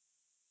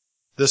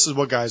 This is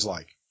what guys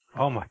like.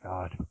 Oh my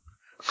God.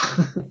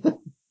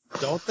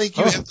 Don't think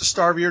you have to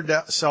starve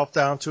yourself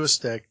down to a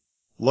stick.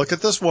 Look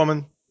at this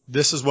woman.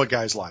 This is what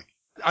guys like.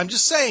 I'm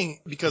just saying,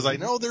 because I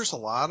know there's a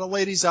lot of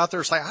ladies out there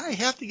who's like, I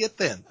have to get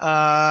thin.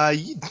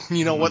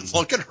 You know what?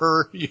 Look at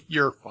her.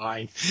 You're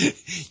fine.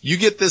 You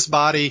get this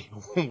body.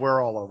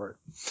 We're all over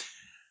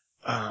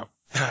it.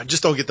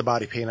 Just don't get the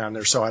body paint on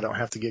there so I don't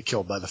have to get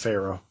killed by the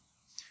Pharaoh.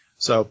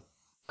 So.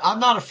 I'm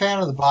not a fan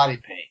of the body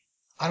paint.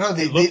 I know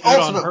the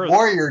Ultimate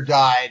Warrior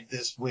died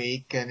this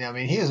week, and I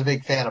mean, he was a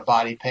big fan of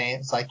body paint.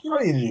 It's like, you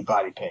don't need to do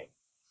body paint.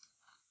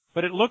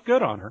 But it looked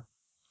good on her.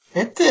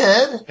 It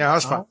did. Yeah, I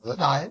was fine with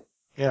it.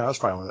 Yeah, I was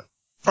fine with it.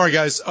 All right,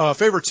 guys,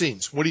 favorite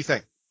scenes. What do you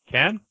think?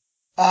 Ken?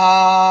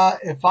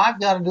 If I've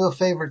got to do a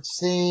favorite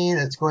scene,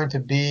 it's going to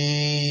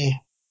be,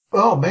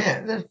 oh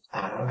man,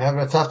 I'm having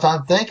a tough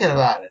time thinking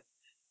about it.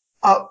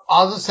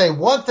 I'll just say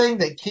one thing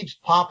that keeps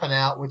popping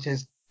out, which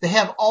is they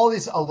have all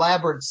these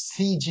elaborate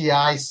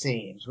CGI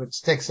scenes, which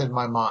sticks in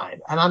my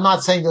mind. And I'm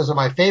not saying those are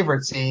my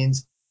favorite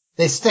scenes.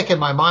 They stick in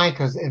my mind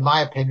because, in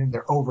my opinion,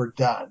 they're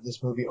overdone.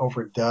 This movie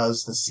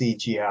overdoes the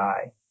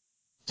CGI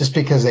just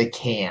because they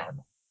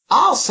can.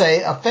 I'll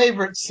say a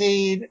favorite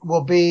scene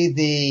will be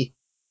the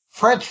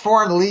French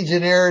Foreign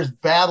Legionnaires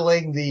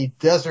battling the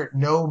desert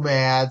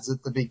nomads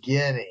at the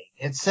beginning.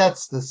 It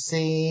sets the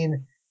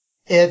scene.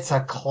 It's a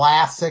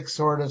classic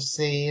sort of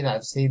scene.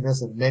 I've seen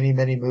this in many,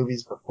 many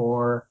movies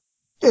before.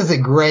 Is it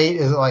great?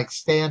 Is it like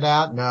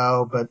standout?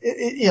 No, but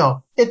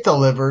it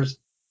delivers.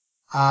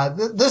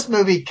 This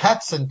movie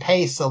cuts and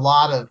pastes a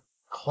lot of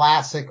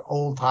classic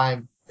old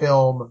time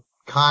film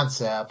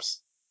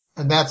concepts.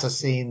 And that's a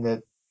scene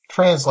that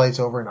translates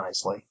over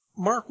nicely.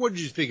 Mark, what did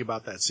you think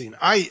about that scene?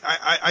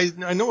 I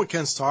know what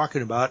Ken's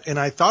talking about, and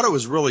I thought it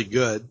was really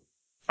good.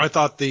 I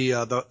thought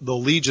the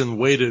Legion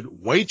waited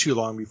way too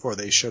long before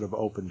they should have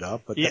opened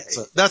up, but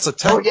that's a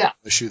technical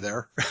issue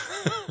there.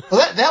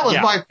 Well, that was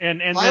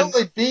my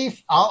only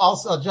beef.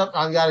 I'll jump.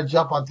 I've got to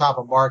jump on top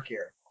of Mark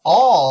here.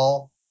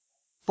 All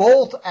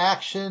bolt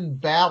action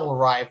battle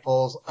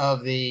rifles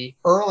of the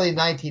early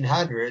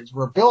 1900s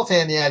were built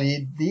on the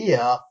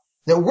idea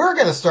that we're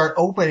going to start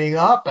opening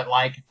up at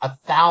like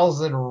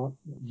 1,000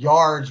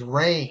 yards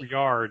range.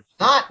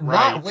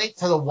 Not wait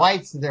till the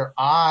whites of their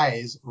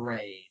eyes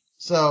range.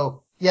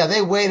 So yeah,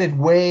 they waited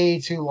way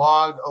too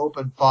long to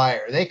open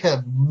fire. They could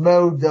have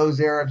mowed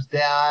those Arabs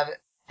down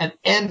and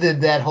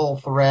ended that whole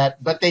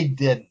threat, but they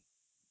didn't.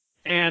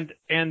 And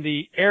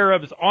the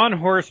Arabs on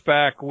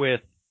horseback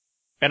with,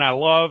 and I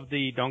love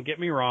don't get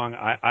me wrong,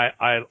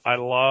 I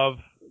love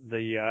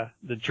the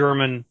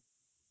German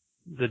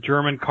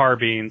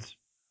carbines,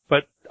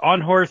 but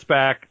on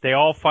horseback, they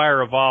all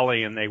fire a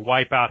volley and they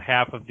wipe out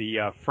half of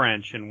the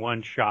French in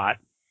one shot.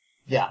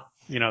 Yeah.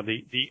 You know,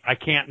 I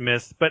can't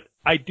miss, but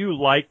I do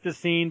like the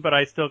scene, but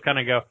I still kind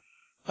of go,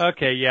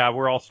 okay, yeah,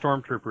 we're all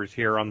stormtroopers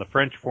here on the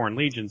French Foreign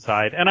Legion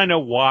side, and I know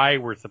why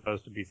we're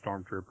supposed to be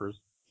stormtroopers.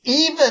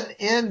 Even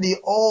in the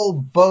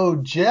old Beau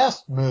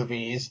Geste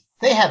movies,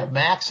 they had a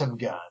Maxim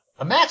gun.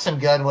 A Maxim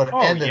gun would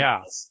have ended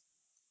this.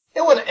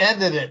 It would have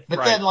ended it,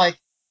 but then, like,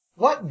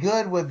 what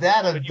good would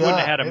that have done? You wouldn't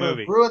have had a movie. It would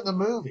have ruined the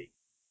movie.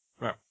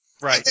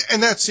 Right.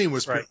 And that scene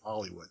was pure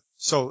Hollywood.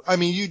 So, I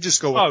mean, you just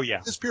go,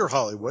 it's pure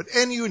Hollywood,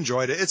 and you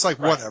enjoyed it. It's like,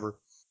 whatever.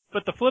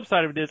 But the flip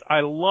side of it is,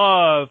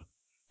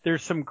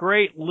 there's some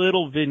great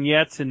little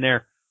vignettes in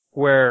there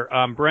where,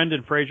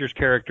 Brendan Fraser's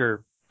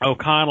character,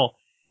 O'Connell,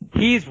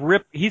 he's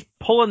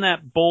pulling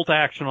that bolt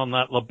action on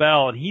that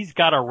lapel, and he's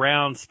got a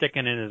round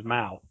sticking in his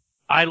mouth.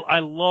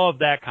 I love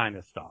that kind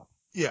of stuff.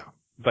 Yeah.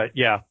 But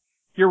yeah,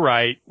 you're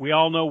right. We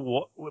all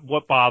know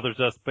what bothers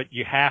us, but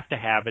you have to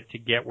have it to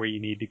get where you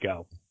need to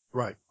go.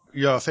 Right.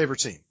 Your favorite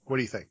scene. What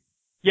do you think?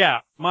 Yeah,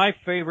 my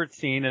favorite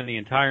scene in the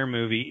entire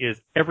movie is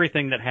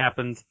everything that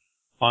happens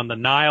on the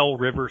Nile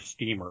River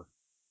steamer.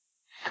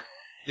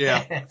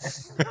 Yeah.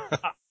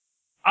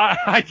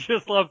 I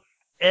just love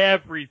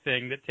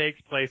everything that takes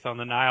place on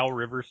the Nile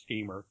River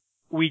steamer.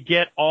 We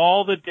get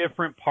all the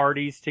different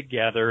parties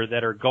together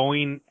that are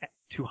going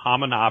to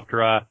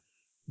Hamunaptra.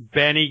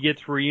 Benny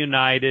gets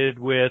reunited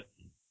with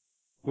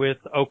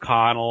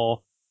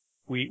O'Connell.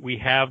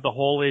 We have the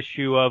whole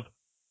issue of,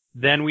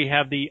 then we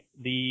have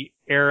the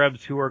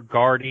Arabs who are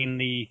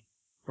guarding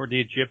or the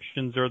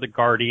Egyptians or the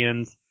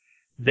Guardians.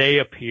 They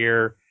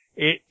appear.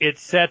 It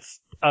sets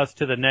us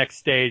to the next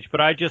stage, but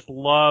I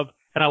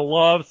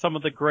love some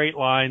of the great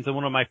lines, and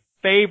one of my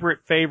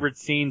favorite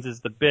scenes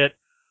is the bit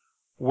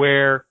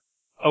where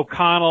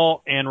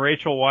O'Connell and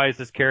Rachel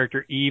Weisz's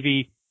character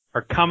Evie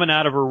are coming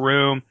out of her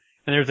room,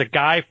 and there's a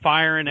guy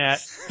firing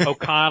at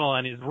O'Connell,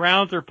 and his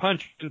rounds are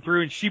punching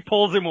through, and she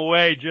pulls him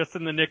away just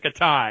in the nick of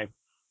time.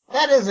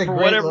 That is a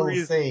great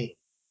little scene.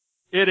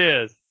 It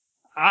is.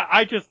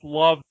 I just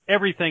love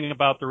everything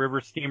about the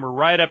river steamer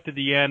right up to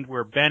the end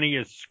where Benny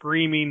is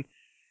screaming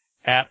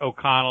at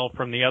O'Connell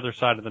from the other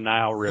side of the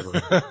Nile River.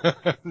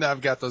 Now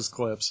I've got those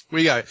clips.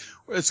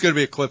 It's going to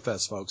be a clip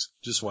fest, folks.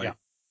 Just wait. Yeah.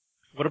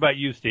 What about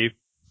you, Steve?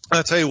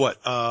 I'll tell you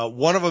what,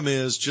 one of them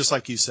is, just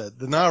like you said,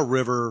 the Nile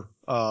River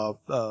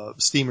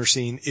steamer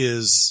scene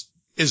is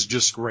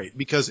just great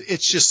because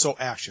it's just so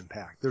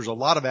action-packed. There's a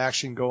lot of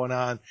action going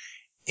on,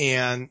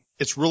 and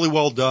it's really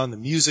well done. The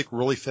music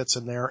really fits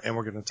in there, and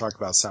we're going to talk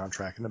about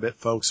soundtrack in a bit,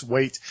 folks.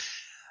 Wait.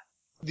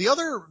 The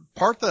other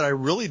part that I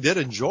really did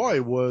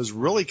enjoy was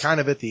really kind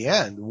of at the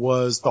end,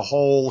 was the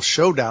whole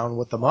showdown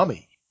with the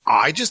mummy.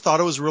 I just thought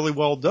it was really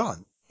well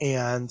done.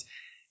 And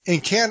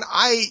Ken,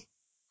 I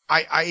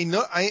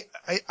know,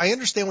 I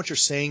understand what you're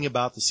saying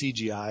about the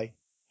CGI.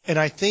 And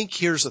I think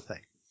here's the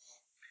thing.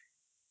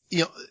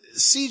 You know,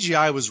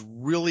 CGI was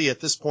really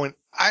at this point,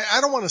 I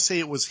don't want to say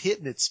it was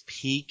hitting its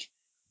peak,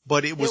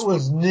 but it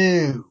was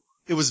new.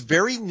 It was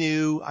very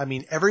new. I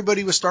mean,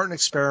 everybody was starting to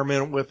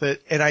experiment with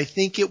it. And I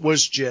think it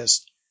was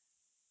just,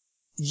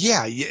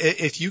 yeah,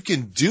 if you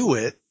can do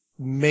it,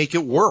 make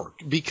it work.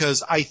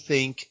 Because I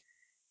think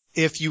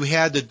if you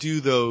had to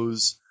do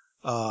those,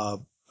 those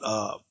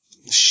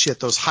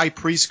high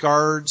priest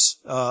guards,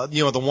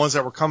 the ones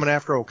that were coming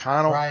after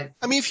O'Connell. Right.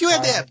 I mean, if you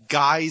had to have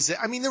guys,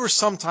 I mean, there were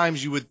some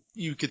times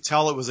you could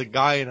tell it was a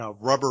guy in a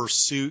rubber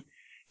suit.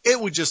 It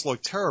would just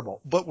look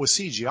terrible. But with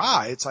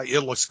CGI, it's like,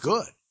 it looks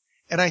good.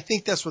 And I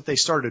think that's what they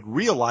started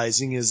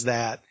realizing, is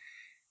that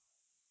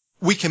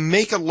we can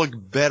make it look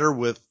better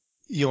with,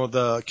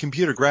 the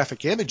computer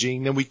graphic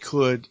imaging than we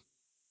could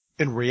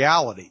in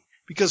reality.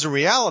 Because in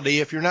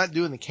reality, if you're not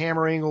doing the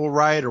camera angle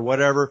right or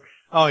whatever,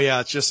 oh yeah,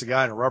 it's just a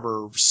guy in a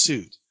rubber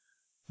suit.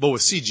 But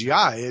with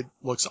CGI, it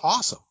looks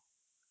awesome.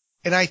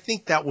 And I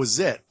think that was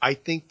it. I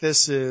think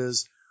this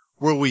is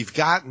where we've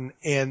gotten,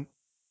 and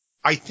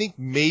I think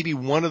maybe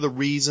one of the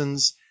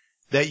reasons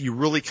that you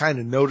really kind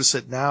of notice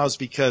it now is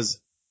because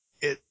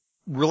it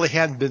really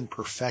hadn't been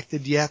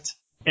perfected yet.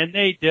 And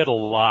they did a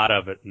lot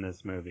of it in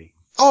this movie.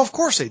 Oh, of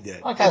course they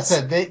did. Like I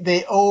said,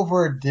 they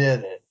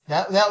overdid it.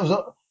 That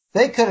was,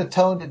 they could have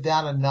toned it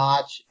down a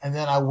notch, and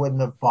then it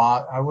wouldn't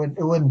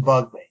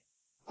bug me.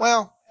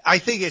 Well, I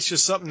think it's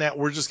just something that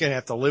we're just going to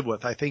have to live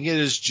with. I think it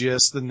is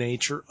just the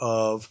nature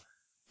of,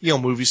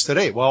 movies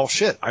today. Well,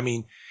 shit. I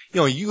mean,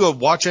 you go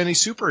watch any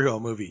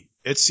superhero movie.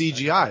 It's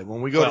CGI.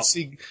 When we go to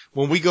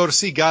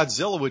see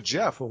Godzilla with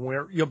Jeff,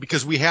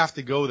 because we have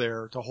to go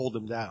there to hold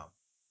him down.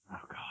 Oh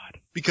God.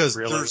 Because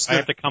really? I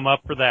have to come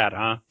up for that,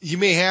 huh? You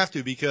may have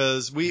to,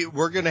 because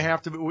we're going to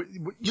have to,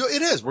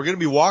 it is. We're going to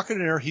be walking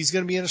in there. He's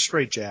going to be in a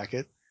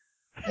straitjacket.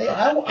 Hey,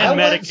 I went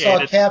and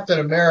saw Captain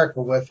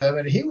America with him,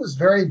 and he was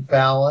very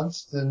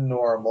balanced and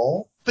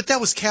normal. But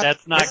that was Captain.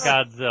 That's not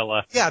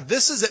Godzilla. Yeah,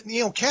 this is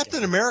it.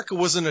 Captain America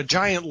wasn't a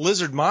giant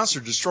lizard monster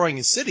destroying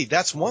his city.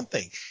 That's one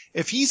thing.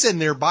 If he's in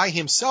there by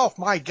himself,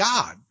 my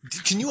God,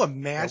 can you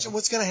imagine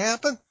what's going to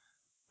happen?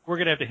 We're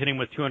going to have to hit him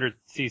with 200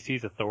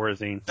 cc's of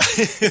Thorazine.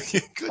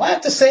 Well, I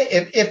have to say,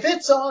 if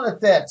it's on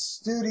at that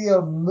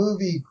studio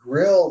movie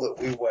grill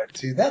that we went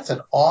to, that's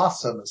an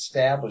awesome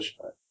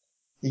establishment.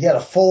 You got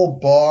a full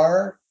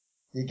bar.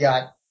 You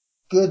got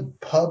good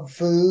pub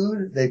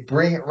food. They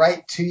bring it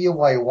right to you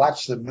while you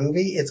watch the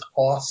movie. It's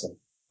awesome.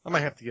 I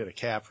might have to get a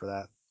cab for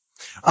that.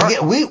 Okay,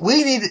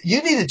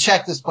 you need to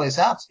check this place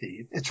out,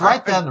 Steve. It's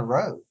right down the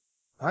road.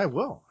 I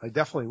will. I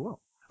definitely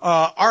will.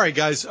 All right,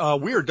 guys,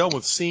 we are done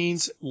with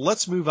scenes.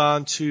 Let's move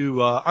on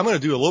to, I'm going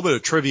to do a little bit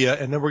of trivia,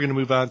 and then we're going to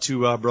move on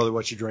to, Brother,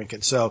 What You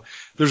Drinking? So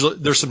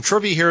there's some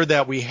trivia here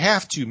that we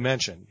have to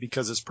mention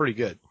because it's pretty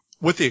good.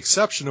 With the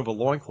exception of a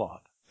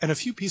loincloth and a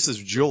few pieces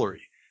of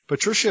jewelry,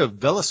 Patricia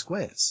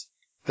Velasquez.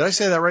 Did I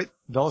say that right?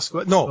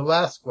 Velasquez? No.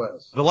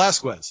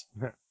 Velasquez.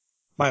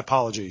 My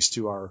apologies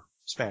to our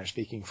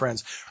Spanish-speaking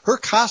friends. Her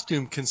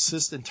costume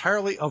consists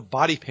entirely of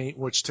body paint,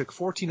 which took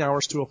 14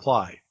 hours to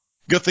apply.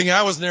 Good thing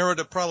I was there. It would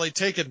have probably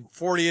taken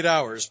 48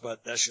 hours,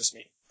 but that's just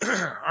me.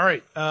 All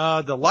right.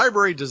 The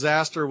library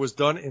disaster was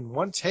done in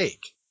one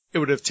take. It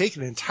would have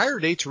taken an entire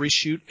day to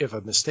reshoot if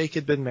a mistake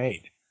had been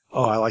made.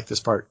 Oh, I like this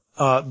part.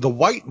 The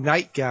white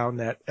nightgown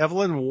that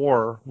Evelyn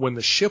wore when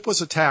the ship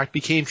was attacked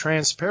became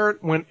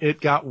transparent when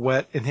it got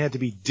wet and had to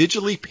be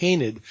digitally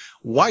painted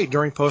white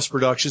during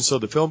post-production so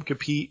the film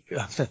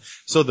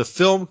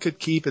could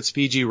keep its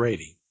PG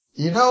rating.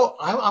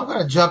 I'm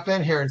going to jump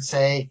in here and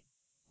say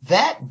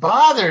that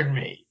bothered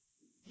me.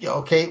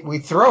 Okay, we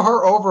throw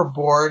her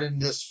overboard in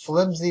this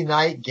flimsy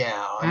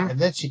nightgown, and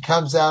then she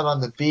comes out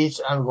on the beach.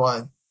 I'm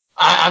going,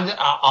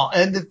 I'll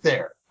end it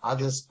there. I'll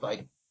just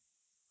like,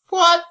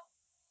 what?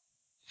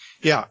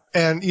 Yeah,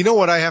 and you know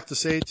what I have to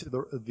say to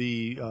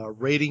the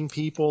rating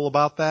people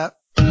about that?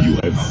 You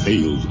have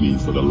failed me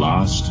for the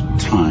last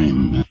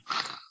time.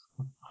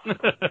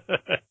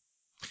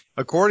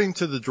 According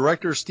to the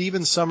director,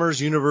 Stephen Sommers,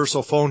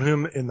 Universal phoned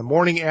him in the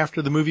morning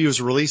after the movie was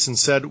released and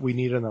said, we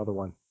need another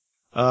one.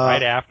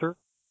 Right after?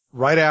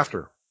 Right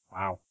after.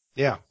 Wow.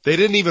 Yeah, they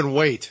didn't even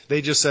wait.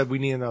 They just said, we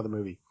need another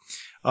movie.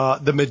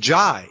 The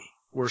Magi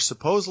were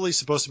supposedly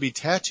supposed to be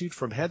tattooed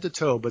from head to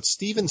toe, but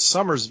Stephen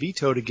Sommers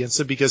vetoed against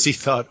it because he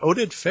thought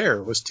Oded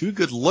Fehr was too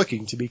good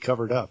looking to be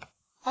covered up.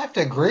 I have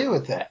to agree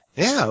with that.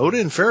 Yeah,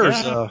 Odin Fehr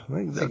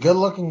is a good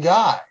looking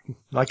guy.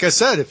 Like I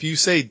said, if you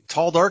say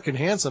tall, dark, and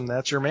handsome,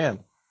 that's your man.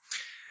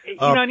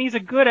 and he's a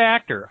good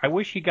actor. I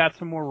wish he got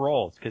some more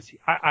roles because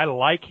I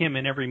like him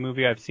in every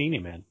movie I've seen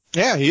him in.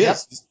 Yeah, he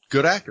is. He's a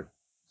good actor.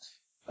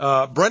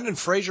 Brendan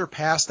Fraser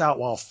passed out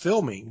while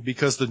filming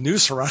because the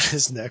noose around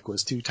his neck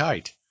was too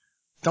tight.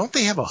 Don't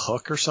they have a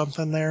hook or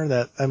something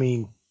there?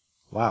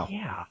 Wow.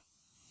 Yeah.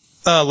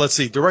 Let's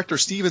see. Director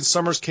Steven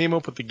Summers came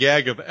up with the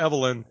gag of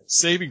Evelyn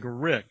saving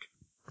Rick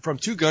from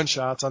 2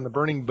 gunshots on the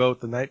burning boat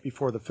the night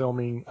before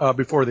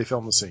before they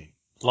filmed the scene.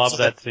 Love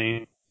that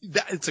scene.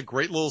 It's a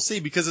great little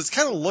scene because it's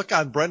kind of look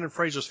on Brendan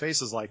Fraser's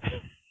face is like,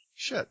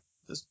 shit,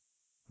 this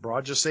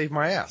broad just saved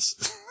my ass.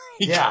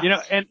 Yeah.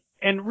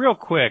 And real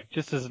quick,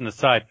 just as an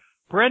aside,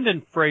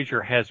 Brendan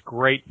Fraser has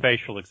great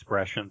facial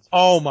expressions.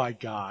 Oh my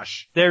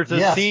gosh. There's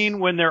a scene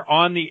when they're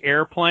on the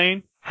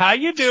airplane. How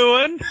you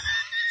doing?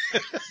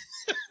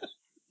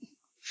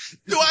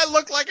 Do I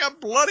look like I'm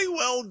bloody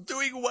well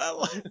doing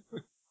well?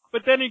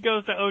 But then he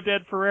goes to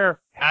Oded Ferrer.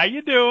 How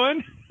you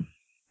doing?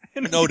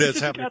 And Oded's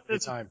having a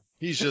good time.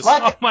 He's just,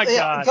 oh my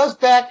God. It goes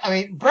back. I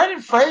mean,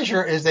 Brendan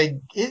Fraser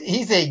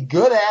he's a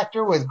good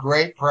actor with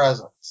great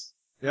presence.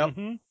 Yep.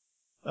 Mm-hmm.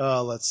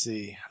 Let's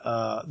see.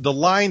 The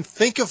line,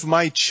 "Think of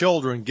my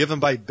children," given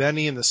by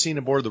Benny in the scene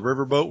aboard the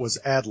riverboat was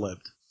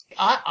ad-libbed.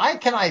 I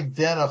can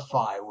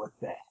identify with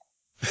that.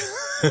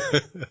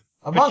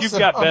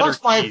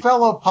 Amongst my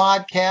fellow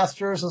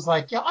podcasters, it's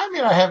like, I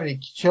may not have any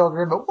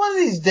children, but one of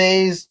these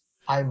days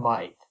I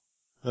might.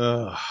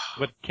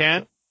 But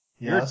Ken,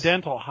 your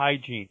dental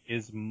hygiene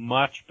is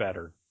much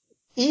better.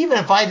 Even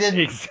if I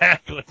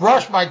didn't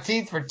brush my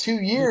teeth for 2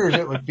 years,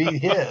 it would be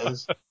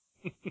his.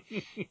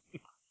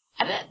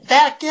 And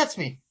that gets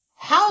me.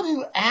 How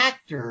do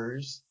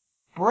actors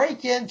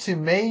break into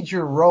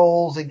major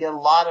roles and get a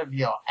lot of,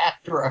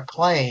 actor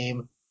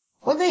acclaim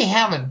when they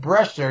haven't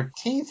brushed their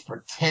teeth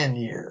for 10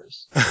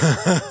 years?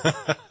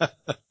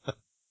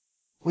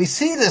 We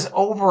see this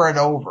over and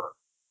over.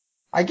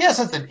 I guess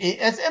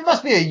it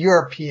must be a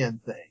European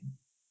thing.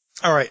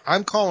 All right.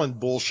 I'm calling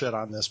bullshit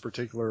on this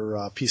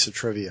particular piece of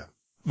trivia.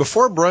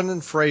 Before Brendan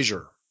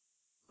Fraser,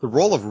 the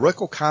role of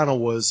Rick O'Connell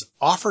was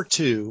offered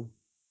to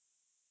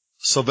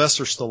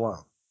Sylvester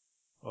Stallone.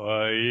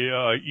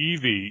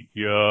 Evie,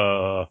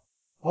 yeah.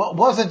 Well, it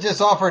wasn't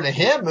just offered to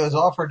him. It was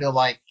offered to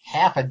like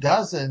half a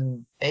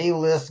dozen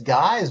A-list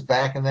guys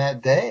back in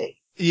that day.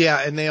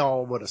 Yeah, and they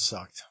all would have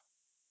sucked.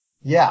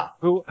 Yeah.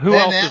 Who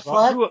Ben else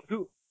Affleck?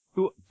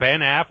 Who? Ben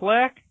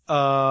Affleck?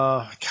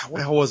 God, what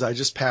the hell was it? I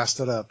just passed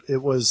it up.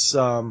 It was,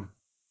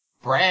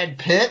 Brad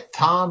Pitt,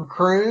 Tom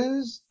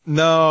Cruise.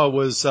 No, it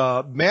was,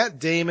 Matt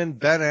Damon,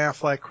 Ben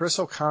Affleck, Chris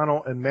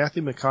O'Connell, and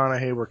Matthew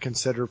McConaughey were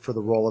considered for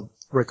the role of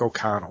Rick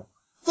O'Connell.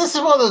 This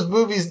is one of those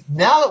movies,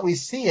 now that we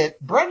see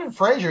it, Brendan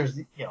Fraser's,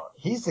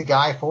 he's the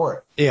guy for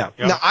it. Yeah.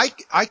 Yep. Now,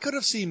 I could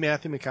have seen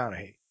Matthew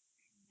McConaughey.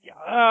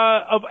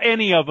 Of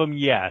any of them,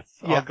 yes.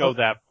 I'll go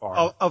that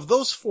far. Of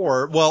those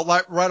 4, well,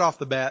 right off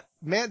the bat,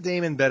 Matt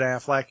Damon, Ben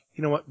Affleck,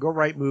 you know what, go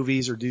write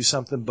movies or do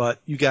something, but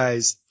you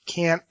guys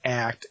can't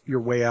act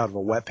your way out of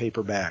a wet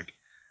paper bag.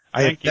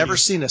 I have never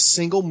seen a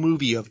single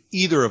movie of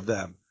either of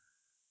them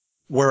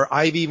where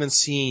I've even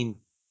seen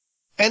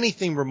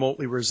anything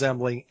remotely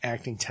resembling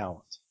acting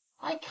talent.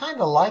 I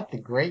kind of like The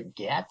Great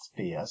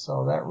Gatsby. I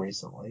saw that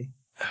recently.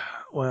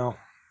 Well,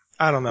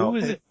 I don't know. Who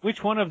was it?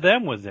 Which one of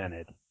them was in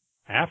it?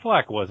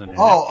 Affleck wasn't in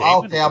it.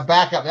 Oh, okay, I'll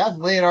back up. That's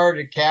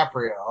Leonardo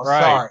DiCaprio.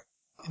 Right. Sorry.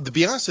 To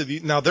be honest with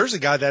you, now there's a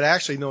guy that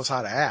actually knows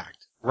how to act.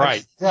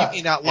 Right. He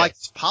may not like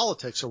his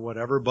politics or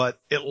whatever, but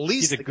at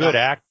least he's a good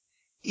actor.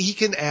 He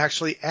can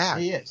actually act.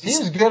 He is. He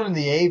was good in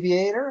The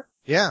Aviator.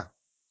 Yeah.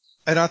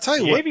 And I'll tell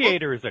you what. The what.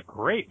 Aviator is a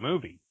great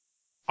movie.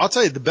 I'll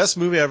tell you, the best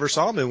movie I ever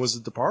saw him in was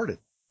The Departed.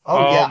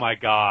 Oh yeah. My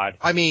God.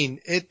 I mean,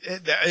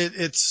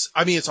 it's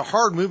a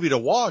hard movie to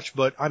watch,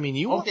 but I mean,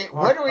 Okay,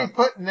 when are we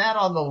putting that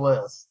on the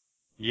list?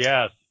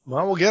 Yes.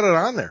 Well, we'll get it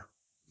on there.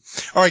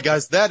 All right,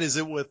 guys, that is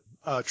it with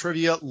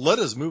trivia. Let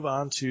us move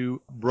on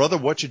to Brother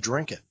What You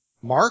Drinking.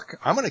 Mark,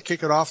 I'm going to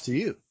kick it off to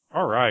you.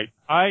 All right.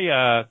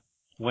 I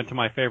went to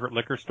my favorite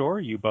liquor store.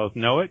 You both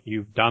know it.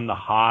 You've done the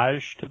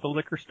Hajj to the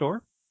liquor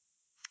store.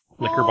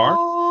 Liquor bar.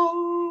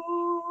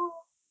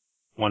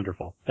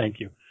 Wonderful. Thank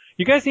you.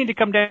 You guys need to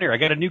come down here. I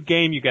got a new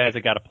game you guys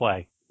have got to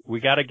play. We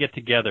got to get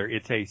together.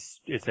 It's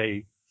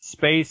a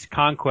space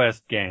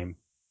conquest game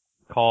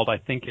called, I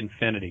think,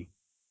 Infinity.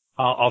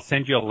 I'll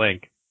send you a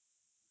link.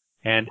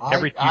 And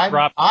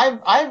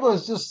I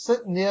was just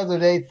sitting the other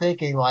day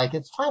thinking, like,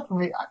 it's time for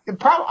me.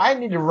 I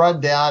need to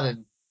run down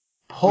and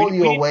pull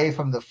you away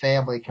from the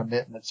family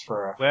commitments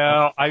for.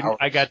 Well,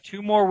 I got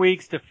 2 more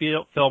weeks to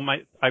film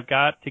I've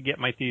got to get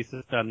my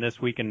thesis done this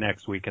week and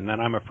next week, and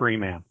then I'm a free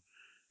man.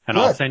 And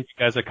Good. I'll send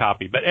you guys a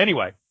copy. But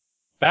anyway,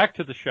 back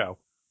to the show.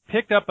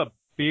 Picked up a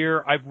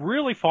beer. I've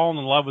really fallen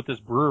in love with this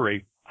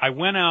brewery. I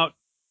went out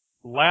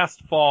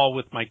last fall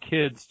with my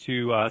kids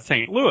to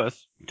St.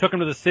 Louis, took them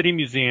to the City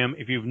Museum.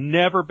 If you've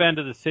never been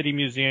to the City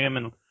Museum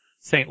in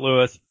St.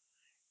 Louis,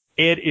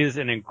 it is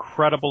an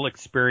incredible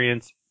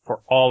experience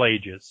for all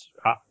ages.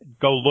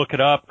 Go look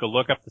it up. Go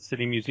look up the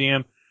City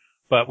Museum.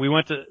 But we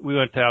went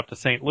out to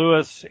St.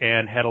 Louis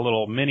and had a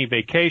little mini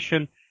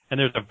vacation. And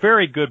there's a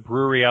very good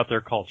brewery out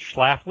there called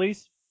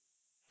Schlafly's.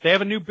 They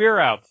have a new beer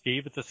out,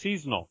 Steve. It's a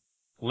seasonal,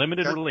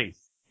 limited release.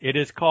 It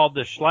is called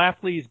the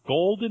Schlafly's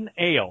Golden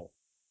Ale.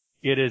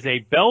 It is a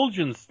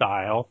Belgian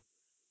style,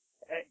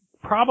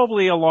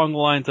 probably along the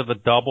lines of a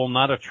double,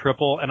 not a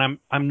triple. And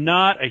I'm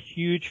not a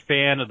huge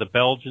fan of the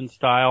Belgian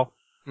style,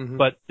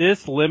 but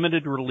this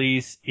limited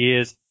release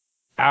is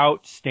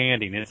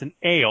outstanding. It's an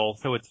ale,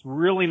 so it's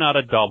really not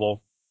a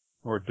double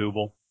or a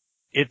double.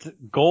 It's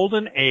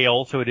golden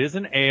ale, so it is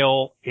an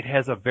ale. It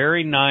has a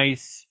very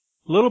nice,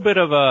 little bit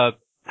of a,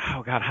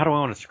 oh God, how do I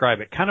want to describe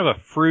it? Kind of a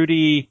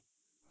fruity,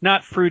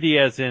 not fruity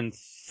as in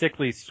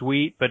sickly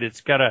sweet, but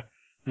it's got a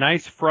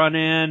nice front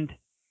end,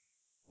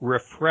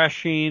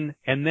 refreshing,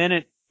 and then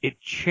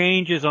it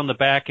changes on the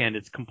back end.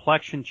 Its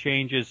complexion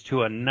changes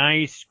to a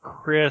nice,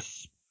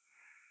 crisp,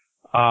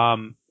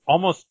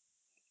 almost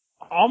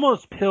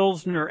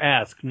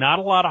Pilsner-esque. Not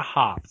a lot of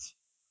hops,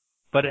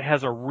 but it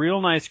has a real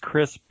nice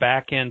crisp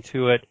back end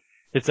to it.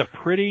 It's a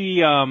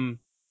pretty,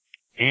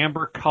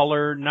 amber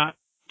color, not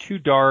too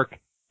dark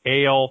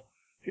ale,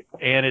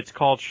 and it's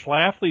called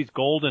Schlafly's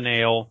Golden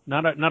Ale.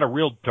 Not a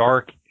real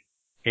dark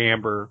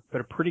amber,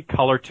 but a pretty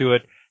color to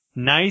it.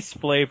 Nice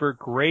flavor,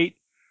 great,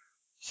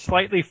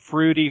 slightly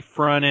fruity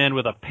front end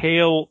with a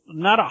pale,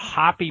 not a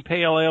hoppy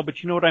pale ale,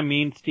 but you know what I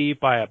mean, Steve,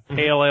 by a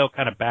pale ale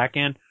kind of back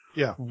end.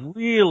 Yeah.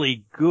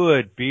 Really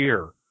good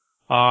beer.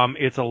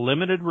 It's a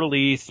limited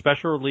release,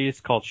 special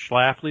release called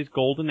Schlafly's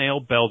Golden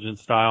Ale Belgian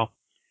style.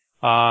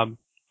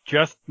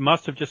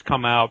 Must have just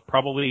come out,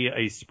 probably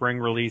a spring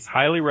release.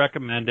 Highly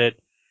recommend it.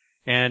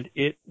 And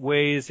it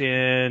weighs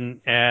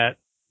in at,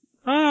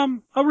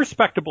 a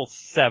respectable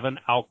 7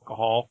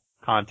 alcohol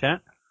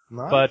content.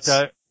 Nice.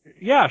 But,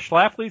 yeah,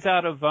 Schlafly's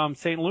out of,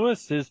 St.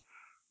 Louis is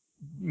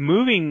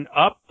moving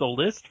up the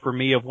list for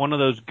me of one of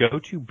those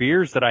go-to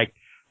beers that I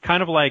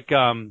kind of like,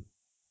 Bell's,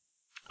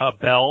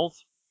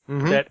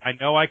 that I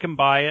know I can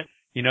buy it.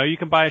 You know, you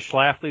can buy a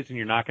Schlafly's and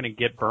you're not going to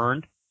get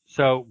burned.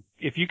 So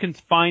if you can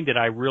find it,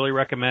 I really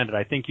recommend it.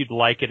 I think you'd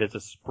like it as a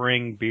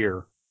spring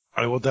beer.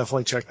 I will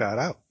definitely check that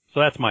out.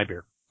 So that's my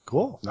beer.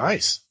 Cool.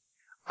 Nice.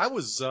 I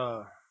was,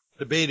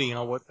 debating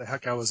on what the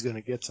heck I was going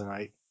to get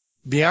tonight.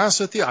 Be honest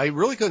with you, I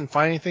really couldn't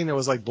find anything that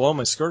was like blowing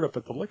my skirt up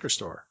at the liquor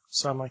store.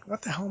 So I'm like,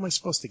 what the hell am I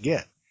supposed to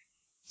get?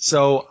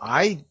 So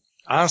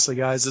honestly,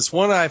 guys, it's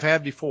one I've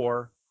had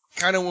before.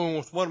 Kind of went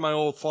with one of my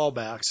old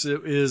fallbacks.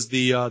 It is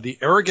the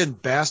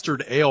Arrogant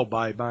Bastard Ale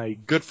by my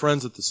good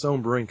friends at the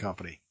Stone Brewing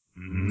Company.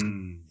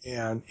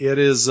 And it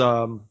is,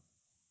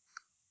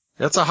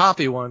 that's a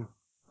hoppy one.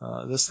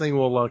 This thing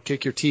will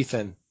kick your teeth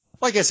in.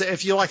 Like I said,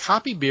 if you like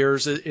hoppy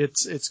beers,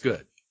 it's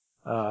good.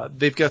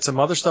 They've got some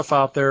other stuff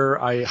out there.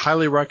 I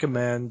highly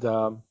recommend, be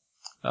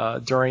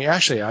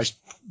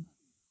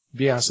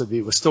honest with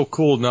you, it was still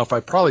cool enough.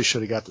 I probably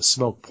should have got the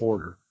smoked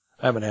porter.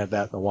 I haven't had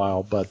that in a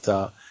while, but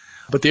the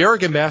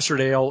Arrogant Bastard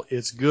Ale,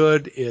 it's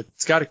good.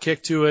 It's got a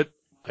kick to it.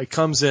 It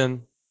comes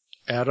in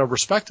at a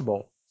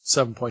respectable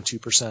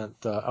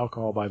 7.2%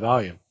 alcohol by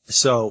volume.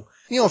 So,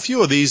 a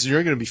few of these,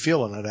 you're going to be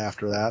feeling it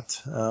after that.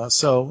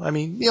 So, I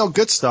mean,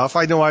 good stuff.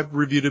 I know I've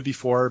reviewed it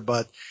before,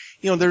 but,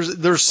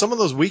 there's some of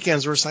those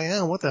weekends where it's like,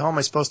 what the hell am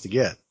I supposed to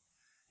get?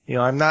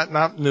 I'm not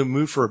in the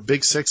mood for a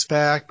big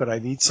 6-pack, but I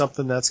need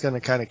something that's going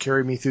to kind of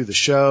carry me through the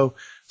show.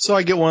 So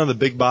I get one of the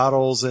big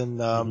bottles,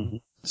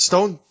 and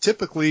Stone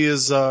typically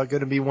is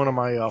going to be one of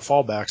my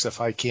fallbacks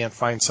if I can't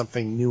find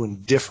something new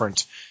and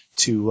different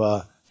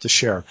to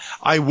share.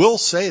 I will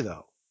say,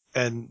 though,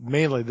 and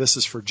mainly this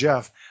is for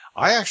Jeff,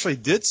 I actually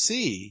did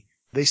see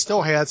they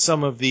still had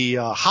some of the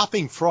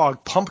Hopping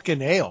Frog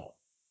Pumpkin Ale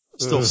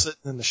still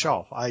sitting in the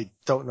shelf. I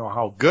don't know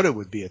how good it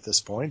would be at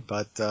this point,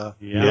 but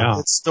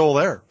it's still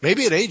there.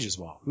 Maybe it ages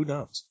well. Who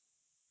knows?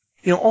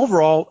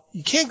 Overall,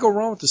 you can't go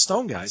wrong with the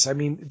Stone guys. I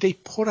mean, they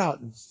put out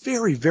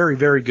very, very,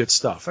 very good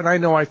stuff. And I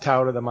know I've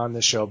touted them on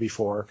this show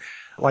before.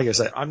 Like I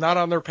said, I'm not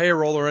on their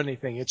payroll or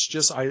anything. It's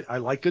just I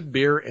like good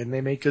beer, and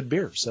they make good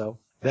beer. So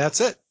that's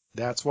it.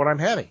 That's what I'm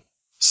having.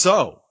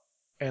 So,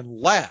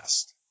 and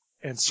last,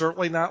 and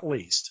certainly not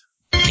least,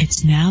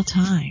 it's now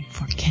time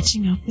for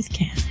Catching Up with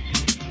Ken.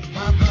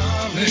 My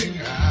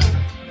darling, I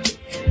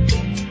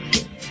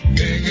can't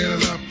get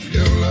enough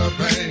your love,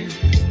 babe.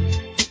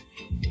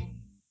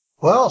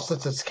 Well,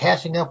 since it's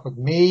catching up with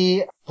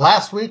me,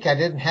 last week I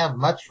didn't have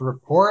much to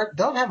report.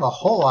 Don't have a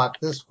whole lot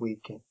this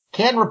week.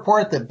 Can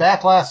report that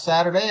back last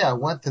Saturday I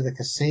went to the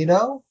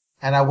casino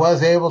and I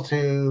was able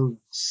to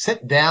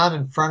sit down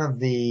in front of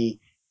the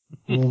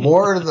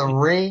Lord of the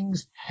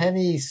Rings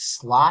penny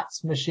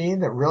slots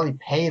machine that really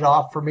paid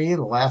off for me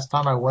the last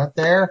time I went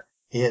there.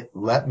 It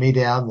let me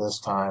down this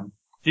time.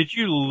 Did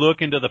you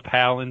look into the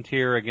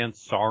Palantir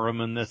against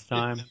Saruman this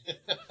time?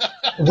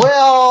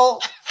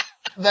 Well,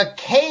 the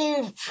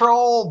Cave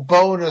Troll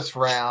bonus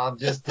round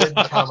just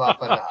didn't come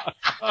up enough.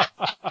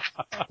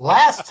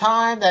 Last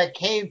time that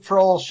Cave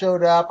Troll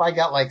showed up, I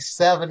got like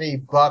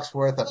 $70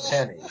 worth of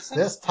pennies.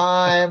 This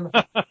time,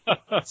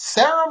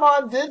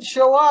 Saruman did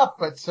show up,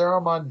 but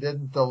Saruman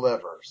didn't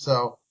deliver.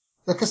 So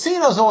the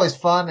casino's always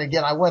fun.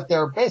 Again, I went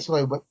there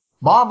basically with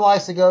Mom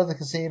likes to go to the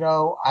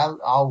casino.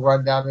 I'll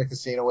run down to the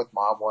casino with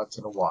Mom once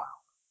in a while.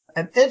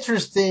 An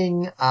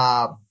interesting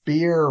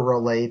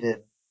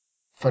beer-related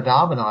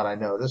phenomenon I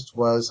noticed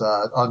was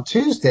on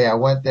Tuesday I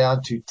went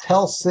down to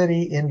Tell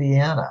City,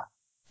 Indiana,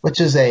 which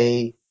is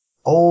a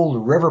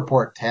old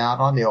riverport town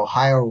on the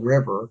Ohio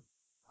River.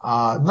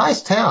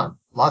 Nice town,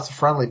 lots of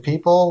friendly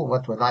people.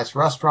 Went to a nice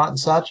restaurant and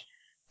such,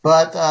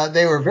 but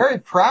they were very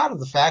proud of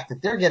the fact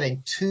that they're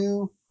getting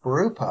 2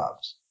 brew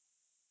pubs.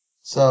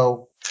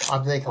 So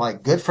I'm thinking,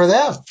 like, good for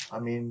them. I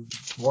mean,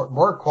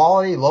 more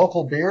quality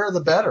local beer, the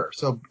better.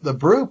 So the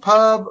brew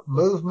pub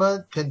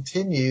movement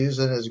continues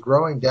and is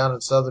growing down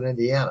in southern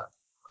Indiana.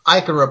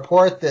 I can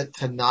report that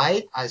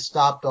tonight I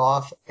stopped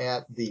off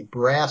at the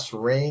Brass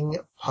Ring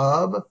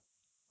Pub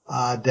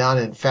down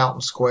in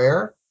Fountain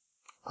Square.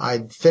 I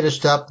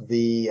finished up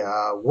the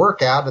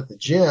workout at the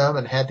gym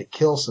and had to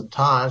kill some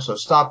time, so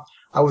stopped.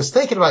 I was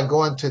thinking about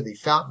going to the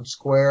Fountain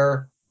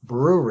Square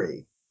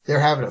Brewery. They're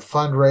having a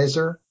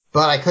fundraiser,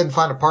 but I couldn't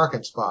find a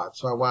parking spot,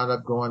 so I wound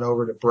up going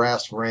over to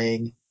Brass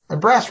Ring. And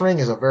Brass Ring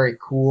is a very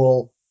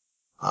cool,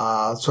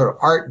 sort of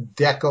Art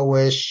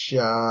Deco-ish,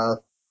 30s,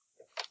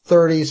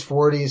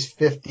 40s,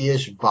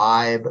 50-ish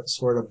vibe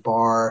sort of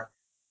bar.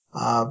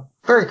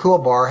 Very cool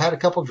bar. Had a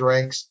couple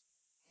drinks.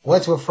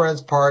 Went to a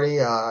friend's party,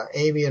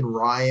 Amy and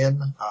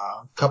Ryan,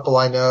 a couple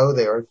I know.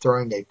 They were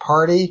throwing a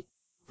party.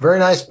 Very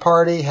nice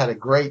party. Had a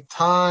great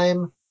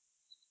time.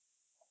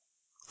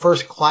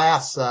 First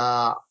class,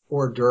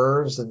 hors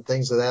d'oeuvres and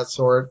things of that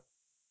sort.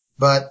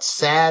 But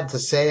sad to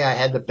say I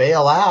had to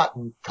bail out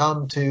and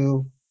come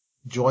to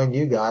join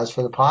you guys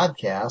for the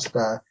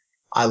podcast.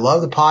 I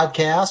love the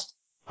podcast.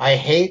 I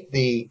hate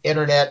the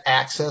internet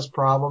access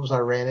problems I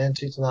ran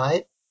into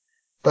tonight.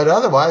 But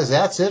otherwise,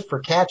 that's it for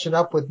catching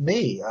up with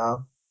me.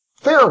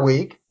 Fair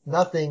week.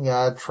 Nothing,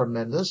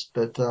 tremendous,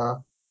 but,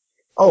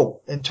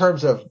 in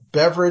terms of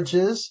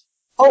beverages.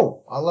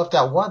 Oh, I left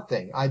out one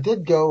thing. I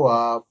did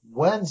go,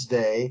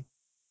 Wednesday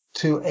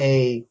to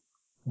a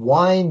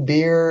wine,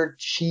 beer,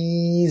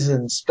 cheese,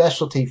 and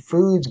specialty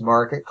foods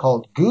market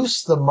called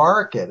Goose the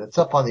Market. It's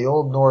up on the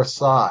Old North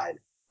Side.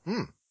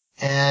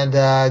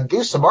 And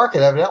Goose the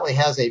Market evidently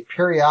has a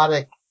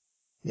periodic,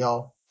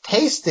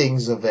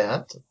 tastings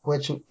event,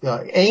 which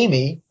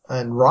Amy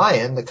and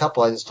Ryan, the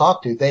couple I just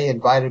talked to, they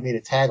invited me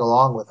to tag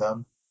along with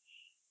them.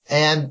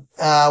 And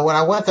when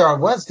I went there on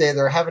Wednesday,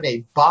 they're having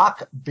a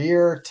Bock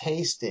beer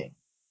tasting.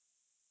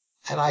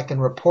 And I can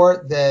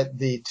report that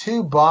the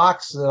 2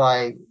 Bocks that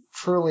I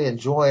truly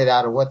enjoyed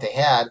out of what they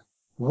had,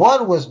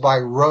 one was by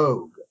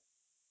Rogue.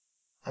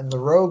 And the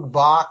Rogue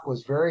Bock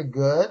was very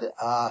good,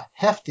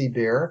 hefty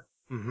beer.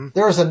 Mm-hmm.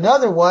 There was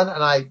another one,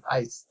 and I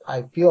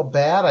feel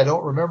bad. I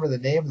don't remember the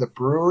name of the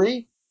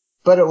brewery,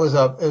 but it was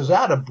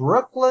out of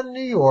Brooklyn,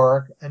 New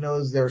York, and it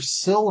was their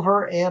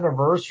silver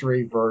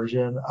anniversary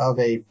version of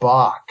a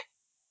Bock.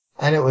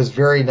 And it was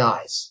very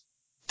nice.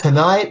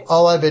 Tonight,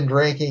 all I've been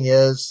drinking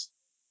is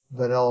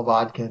vanilla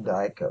vodka and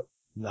Diet Coke.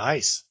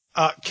 Nice.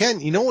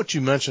 Ken, you know what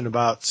you mentioned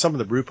about some of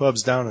the brew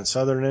pubs down in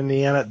southern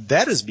Indiana?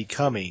 That is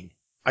becoming,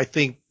 I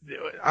think,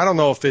 I don't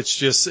know if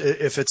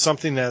it's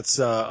something that's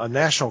a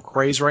national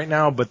craze right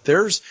now, but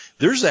there's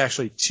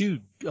actually 2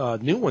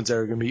 new ones that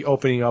are going to be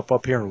opening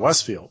up here in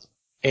Westfield.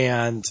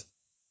 And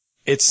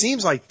it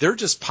seems like they're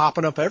just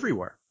popping up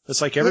everywhere.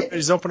 It's like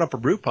everybody's opening up a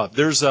brew pub.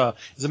 As a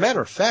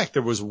matter of fact,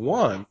 there was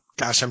one.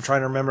 Gosh, I'm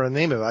trying to remember the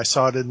name of it. I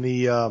saw it in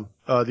the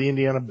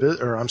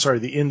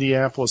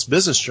Indianapolis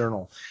Business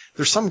Journal.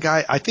 There's some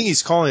guy, I think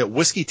he's calling it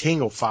Whiskey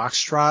Tango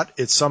Foxtrot.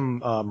 It's some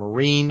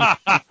Marine.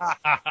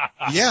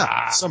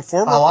 Yeah, some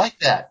former. I like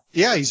that.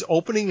 Yeah, he's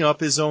opening up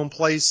his own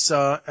place,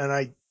 and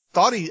I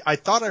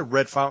thought I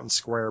read Fountain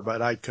Square,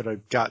 but I could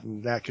have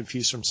gotten that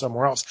confused from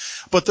somewhere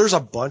else. But there's a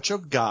bunch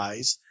of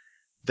guys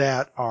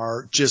that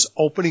are just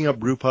opening up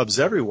brew pubs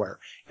everywhere.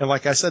 And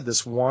like I said,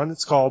 this one,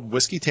 it's called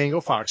Whiskey Tango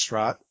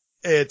Foxtrot.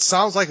 It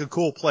sounds like a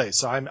cool place.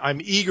 So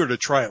I'm eager to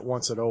try it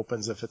once it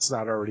opens, if it's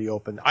not already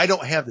open. I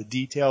don't have the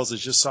details.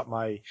 It's just something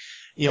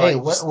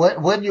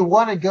when you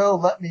want to go,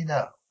 let me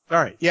know. All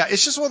right. Yeah.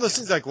 It's just one of those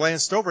things I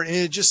glanced over, and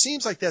it just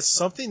seems like that's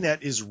something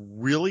that is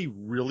really,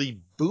 really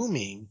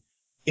booming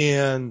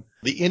in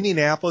the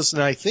Indianapolis,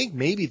 and I think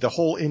maybe the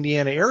whole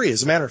Indiana area.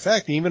 As a matter of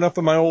fact, even up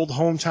in my old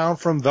hometown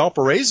from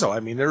Valparaiso, I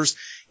mean, there's,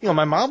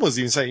 my mom was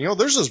even saying,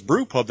 there's this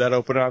brew pub that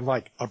opened. I'm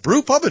like, a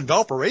brew pub in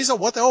Valparaiso?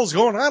 What the hell's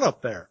going on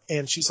up there?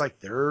 And she's like,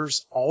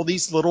 there's all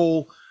these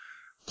little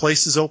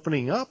places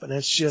opening up, and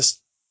it's just,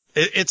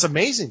 it's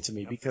amazing to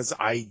me because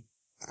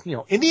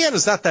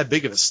Indiana's not that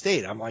big of a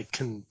state. I'm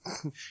like, I'm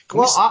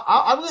going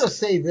to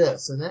say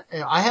this, and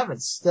I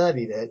haven't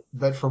studied it,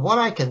 but from what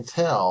I can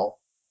tell,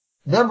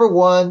 number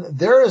one,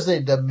 there is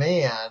a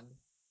demand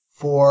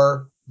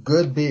for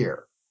good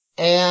beer.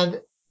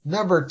 And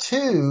number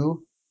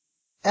two,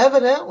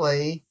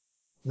 evidently,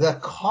 the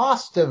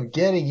cost of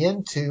getting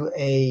into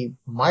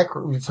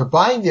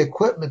buying the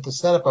equipment to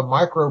set up a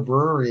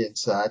microbrewery and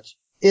such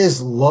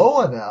is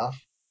low enough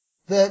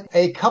that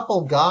a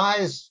couple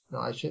guys,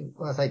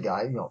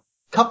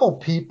 couple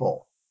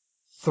people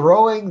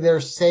throwing their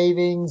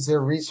savings,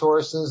 their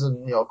resources,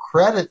 and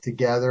credit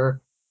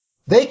together,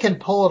 they can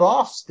pull it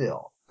off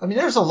still. I mean,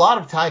 there's a lot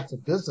of types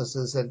of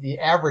businesses that the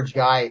average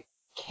guy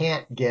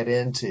can't get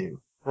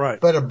into. Right.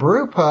 But a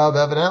brew pub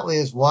evidently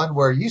is one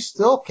where you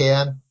still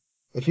can,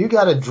 if you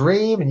got a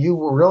dream and you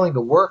were willing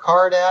to work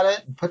hard at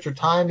it and put your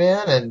time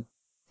in and,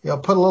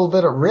 put a little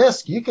bit at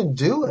risk, you can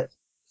do it.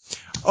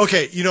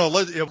 Okay,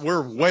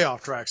 we're way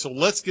off track, so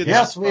let's get.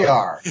 Yes, we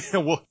are.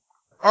 Well,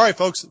 all right,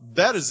 folks,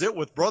 that is it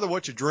with Brother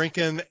What You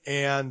Drinking,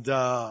 and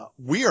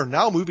we are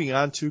now moving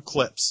on to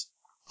clips.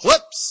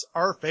 Clips,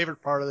 our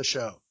favorite part of the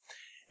show.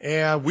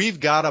 And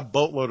we've got a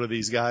boatload of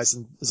these guys,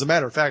 and as a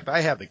matter of fact,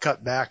 I had to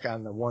cut back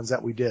on the ones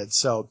that we did.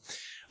 So,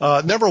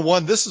 number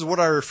one, this is what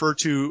I refer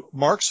to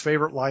Mark's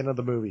favorite line of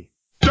the movie.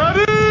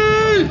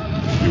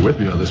 Daddy! You're with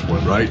me on this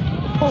one, right?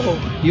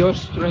 Oh, your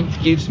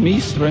strength gives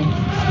me strength.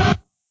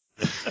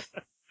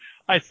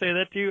 I say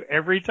that to you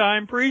every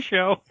time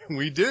pre-show.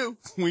 We do.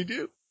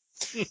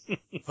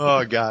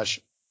 Oh,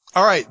 gosh.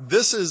 All right,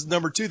 this is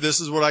number two.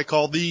 This is what I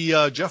call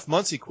the Jeff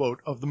Muncie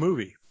quote of the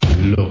movie.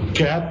 Look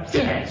at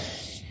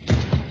this.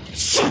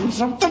 Sons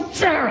of the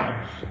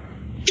Pharaoh.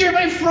 Give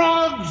me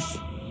frogs,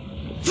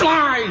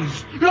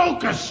 flies,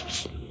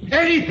 locusts,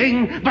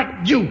 anything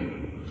but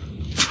you.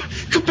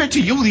 Compared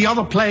to you, the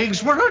other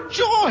plagues were a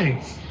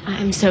joy.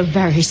 I'm so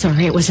very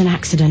sorry it was an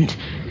accident.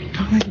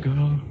 Darling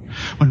girl,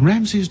 when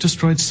Ramses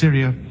destroyed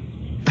Syria,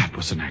 that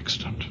was an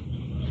accident.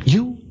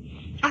 You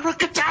are a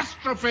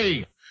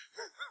catastrophe.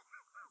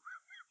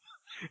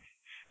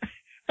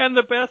 And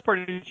the best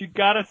part is you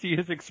gotta see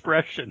his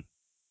expression.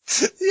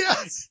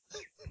 Yes.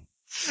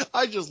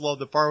 I just love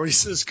the part where he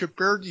says,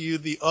 compared to you,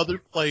 the other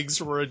plagues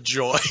were a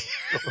joy.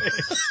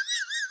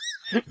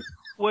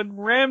 When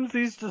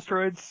Ramses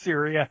destroyed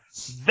Syria,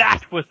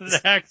 that was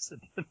an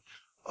accident.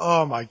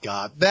 Oh my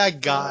God.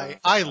 That guy,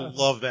 I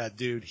love that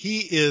dude. He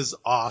is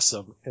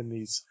awesome in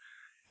these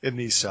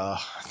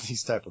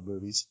type of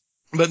movies.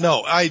 But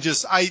no, I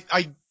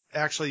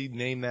actually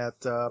named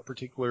that,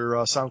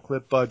 particular, sound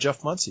clip,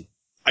 Jeff Muncie.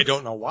 I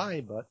don't know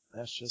why, but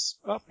that's just.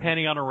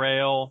 Penny on a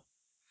Rail,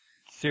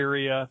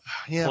 Syria,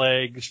 yeah.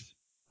 plagues.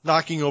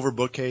 Knocking over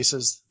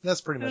bookcases.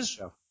 That's pretty much the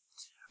show.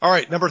 All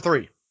right, number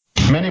three.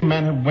 Many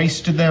men have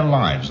wasted their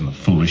lives in the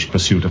foolish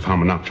pursuit of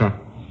Hamunaptra.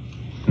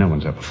 No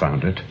one's ever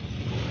found it.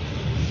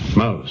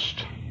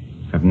 Most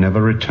have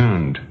never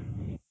returned.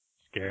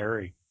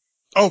 Scary.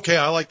 Okay,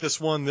 I like this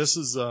one. This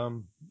is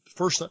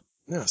first.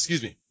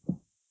 Excuse me.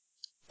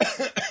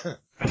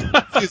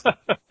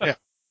 Yeah,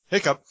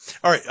 hiccup.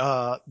 All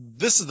right.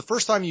 This is the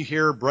first time you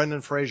hear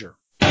Brendan Fraser.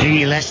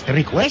 Any last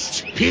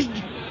requests, pig?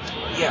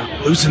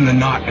 Yeah, loosen the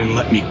knot and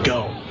let me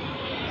go.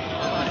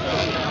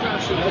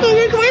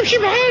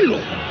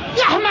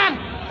 Yeah, man.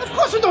 Of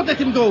course we don't let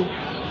him go.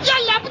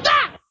 Yalla,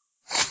 bada!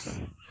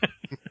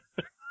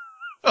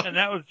 And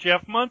that was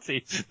Jeff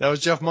Muncie. That was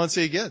Jeff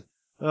Muncie again.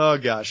 Oh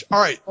gosh. All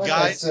right, like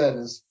guys. I said,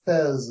 his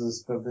fez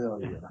is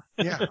familiar.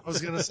 Yeah, I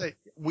was gonna say,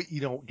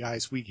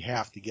 guys, we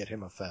have to get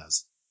him a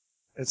fez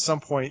at some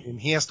point, and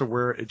he has to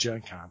wear it at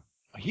Gen Con.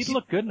 He'd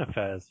look good in a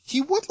fez.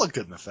 He would look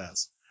good in a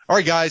fez. All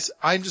right, guys,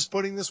 I'm just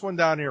putting this one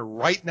down here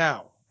right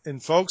now.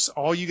 And folks,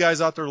 all you guys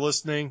out there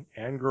listening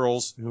and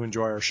girls who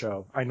enjoy our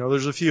show, I know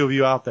there's a few of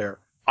you out there.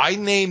 I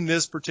named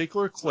this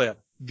particular clip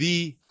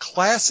the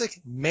classic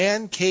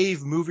man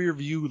cave movie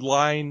review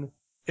line,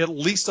 at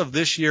least of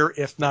this year,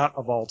 if not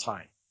of all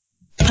time.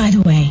 By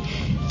the way,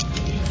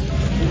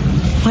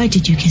 why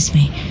did you kiss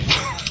me?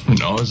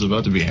 No, I was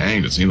about to be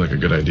hanged. It seemed like a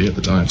good idea at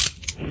the time.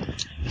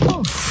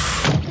 Oh.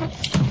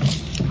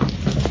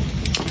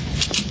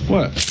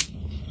 What?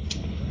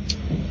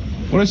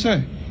 What'd I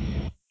say?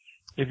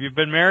 If you've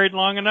been married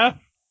long enough,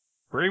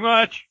 pretty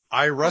much.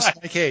 I rest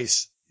my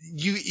case.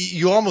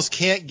 You almost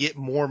can't get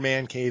more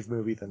man cave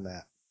movie than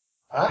that.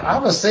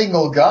 I'm a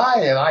single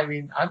guy, and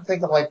I'm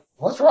thinking like,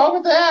 what's wrong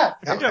with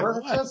that? Makes Yeah,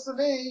 perfect sense to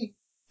me.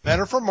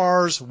 Men are from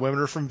Mars, women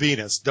are from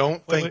Venus.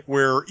 Don't think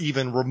we're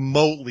even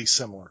remotely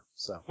similar.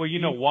 So. Well, you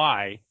know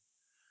why?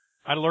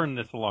 I learned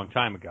this a long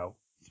time ago.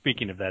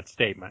 Speaking of that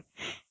statement,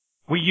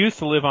 we used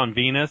to live on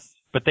Venus,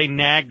 but they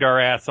nagged our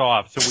ass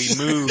off, so we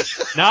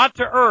moved not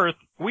to Earth.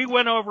 We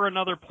went over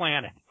another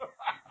planet.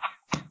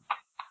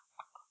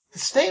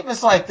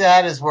 Statements like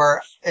that is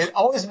where it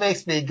always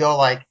makes me go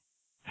like,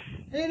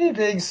 maybe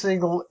being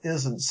single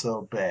isn't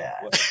so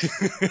bad.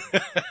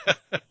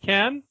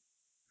 Ken,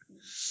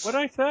 what'd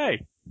I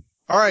say?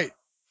 All right,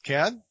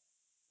 Ken,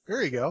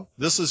 here you go.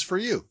 This is for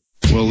you.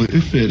 Well,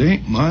 if it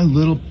ain't my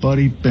little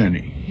buddy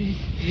Benny,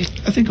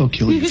 I think I'll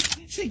kill you.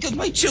 Think of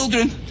my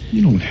children.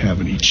 You don't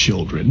have any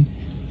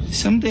children.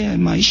 Someday I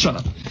might. Shut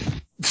up.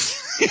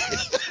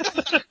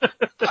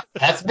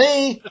 That's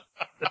me.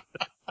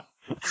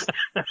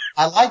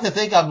 I like to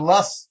think I'm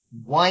less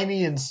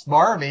whiny and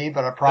smarmy,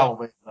 but I'm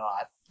probably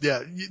not.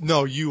 Yeah,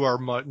 no, you are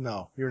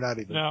no, you're not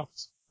even.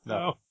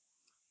 No.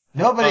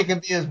 Nobody can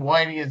be as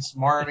whiny and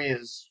smarmy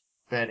as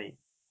Benny.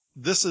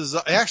 This is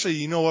actually,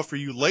 you know what, for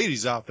you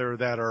ladies out there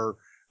that are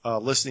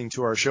listening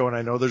to our show, and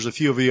I know there's a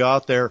few of you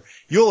out there,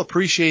 you'll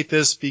appreciate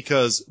this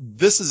because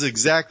this is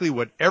exactly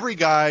what every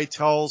guy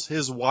tells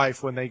his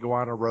wife when they go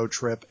on a road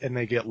trip and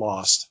they get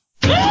lost.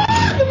 The map!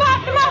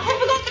 I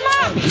forgot the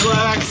map!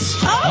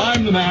 Relax.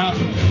 I'm the map.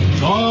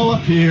 It's all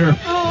up here.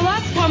 Oh,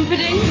 that's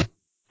comforting.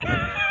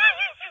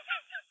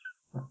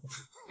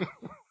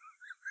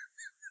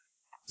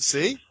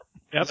 See?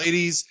 Yep.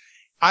 Ladies,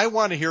 I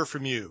want to hear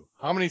from you.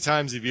 How many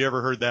times have you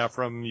ever heard that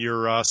from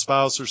your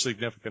spouse or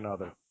significant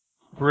other?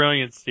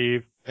 Brilliant,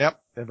 Steve.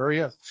 Yep, there he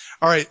is.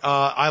 All right,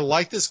 I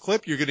like this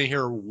clip. You're going to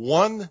hear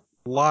one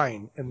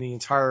line in the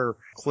entire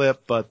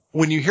clip, but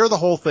when you hear the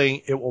whole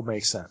thing, it will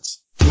make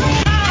sense.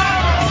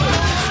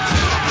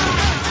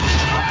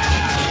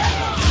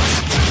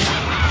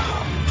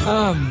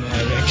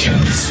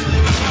 Americans.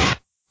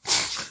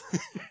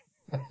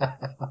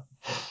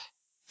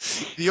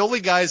 The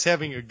only guys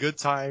having a good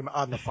time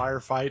on the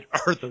firefight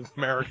are the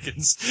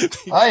Americans.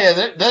 Oh, yeah,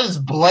 they're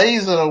just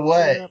blazing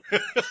away.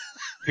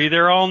 Be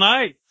there all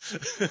night.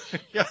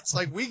 Yeah, it's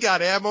like we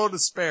got ammo to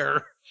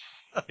spare.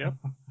 Yep.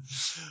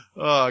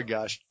 Oh,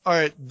 gosh. All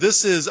right,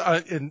 this is,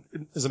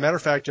 as a matter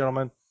of fact,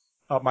 gentlemen,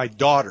 my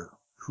daughter,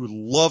 who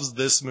loves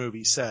this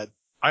movie, said,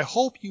 I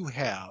hope you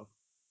have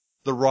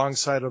the wrong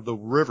side of the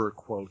river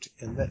quote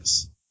in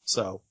this.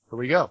 So, here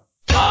we go.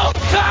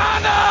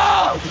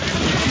 O'Connell!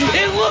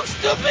 It looks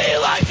to me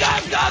like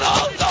I've got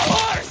all the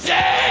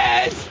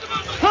horses!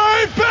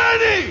 Hey,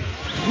 Benny!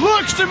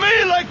 Looks to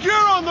me like you're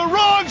on the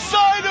wrong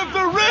side of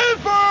the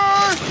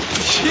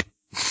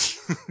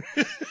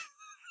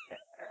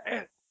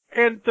river!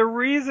 And the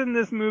reason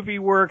this movie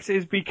works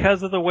is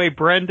because of the way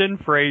Brendan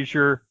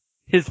Fraser,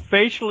 his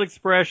facial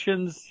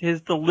expressions,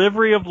 his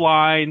delivery of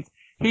lines,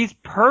 he's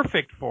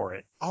perfect for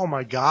it. Oh,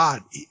 my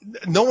God.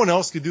 No one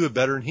else could do it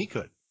better than he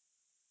could.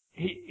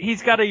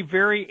 He's got a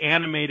very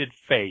animated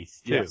face,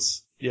 too.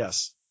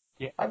 Yes.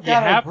 I've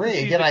got to agree.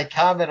 Again, I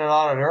commented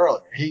on it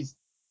earlier. He's,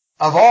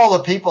 of all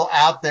the people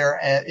out there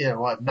at,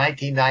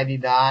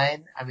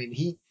 1999, I mean,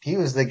 he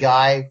was the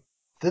guy,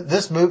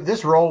 this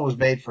role was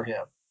made for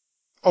him.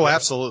 Oh,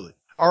 absolutely.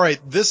 All right.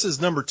 This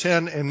is number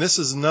 10, and this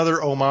is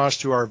another homage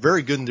to our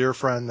very good and dear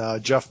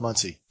friend, Jeff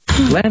Muncie.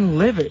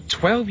 Glenlivet,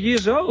 12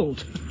 years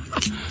old.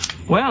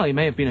 Well, he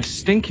may have been a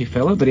stinky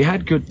fella, but he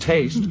had good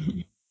taste.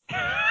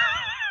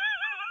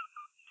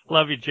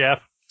 Love you, Jeff.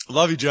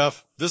 Love you,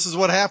 Jeff. This is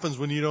what happens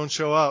when you don't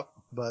show up,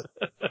 but.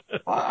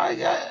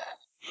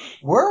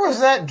 Where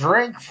was that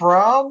drink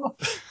from?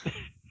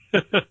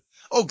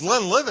 Oh,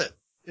 Glenlivet.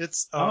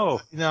 It's,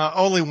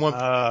 only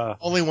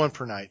one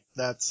per night.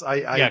 That's,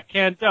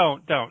 Ken,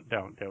 don't.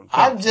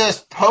 I'm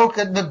just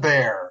poking the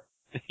bear.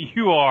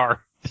 You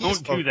are.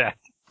 Don't do that.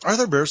 Are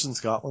there bears in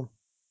Scotland?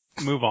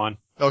 Move on.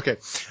 Okay.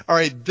 All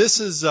right. This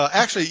is,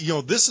 actually,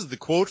 this is the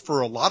quote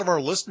for a lot of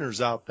our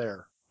listeners out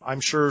there. I'm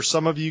sure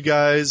some of you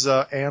guys,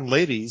 and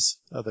ladies,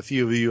 the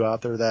few of you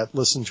out there that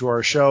listen to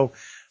our show,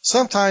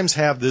 sometimes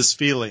have this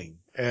feeling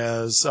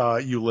as,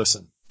 you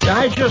listen.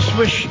 I just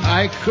wish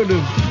I could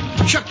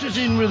have chucked it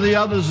in with the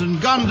others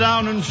and gone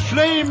down and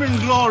flame in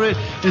glory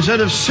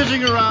instead of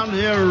sitting around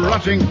here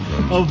rotting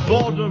of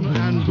boredom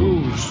and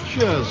booze.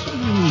 Cheers.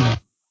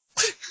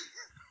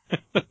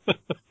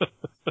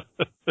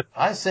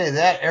 I say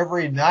that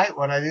every night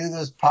when I do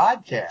this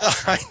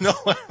podcast. I know.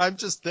 I'm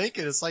just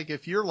thinking, it's like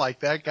if you're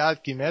like that,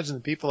 God, can you imagine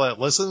the people that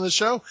listen to the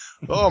show?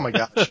 Oh my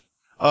gosh.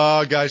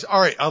 Guys.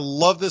 All right. I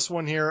love this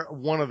one here.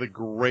 One of the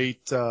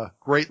great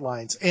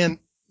lines. And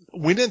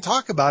we didn't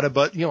talk about it,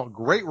 but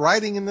great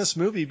writing in this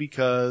movie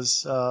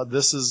because,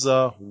 this is,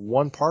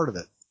 one part of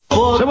it.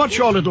 So what's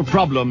your little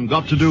problem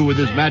got to do with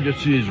His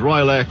Majesty's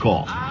Royal Air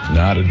Corps?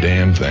 Not a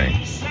damn thing.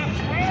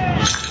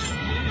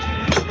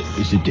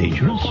 Is it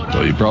dangerous?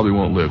 So you probably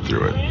won't live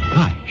through it.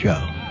 Hi,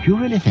 Joe. Do you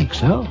really think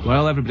so?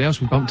 Well, everybody else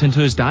we bumped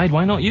into has died.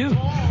 Why not you?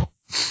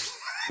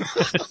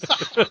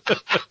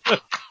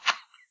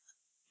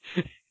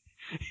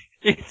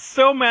 It's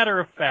so matter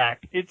of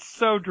fact. It's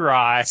so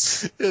dry.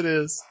 It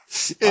is.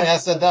 Like I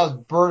said, that was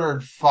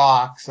Bernard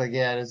Fox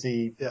again as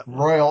the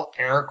Royal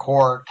Air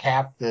Corps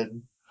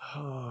captain.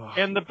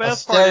 And the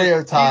best part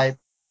is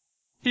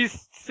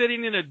he's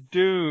sitting in a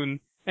dune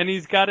and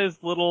he's got his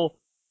little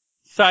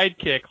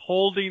sidekick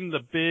holding the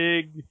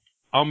big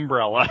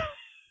umbrella.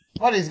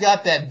 But he's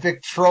got that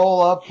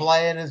Victrola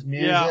playing his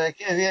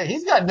music. Yeah,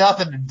 he's got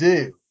nothing to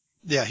do.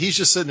 Yeah, he's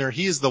just sitting there.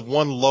 He is the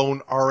one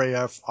lone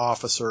RAF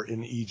officer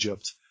in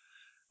Egypt.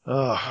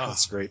 Oh,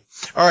 that's great.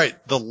 All right,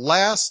 the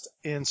last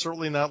and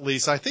certainly not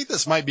least, I think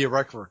this might be a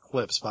record for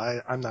clips,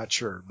 but I'm not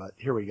sure, but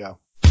here we go.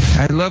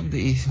 I loved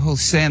the whole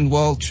sand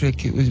wall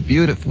trick. It was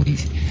beautiful,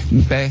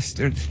 you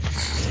bastard.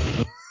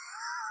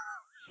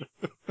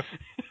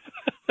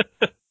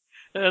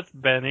 That's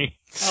Benny.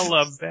 I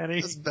love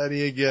Benny. That's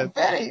Benny again.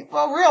 Benny,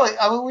 well, really,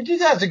 I mean, would you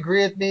guys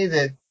agree with me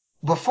that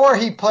before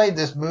he played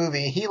this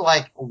movie, he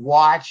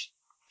watched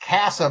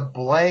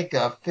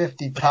Casablanca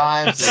 50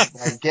 times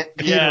to get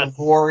Peter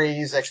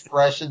Lorre's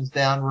expressions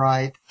down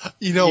right?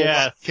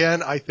 What,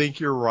 Ken, I think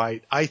you're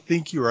right. I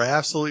think you are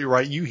absolutely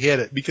right. You hit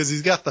it because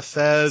he's got the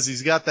fez.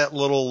 He's got that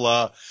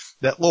little,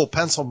 that little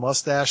pencil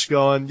mustache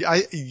going.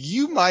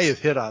 You might have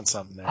hit on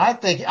something there. I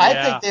think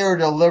they were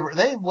deliberate.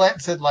 They went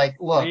and said, like,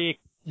 look,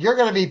 you're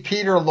going to be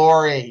Peter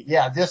Lorre.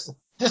 Yeah, just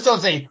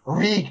don't say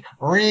Reek.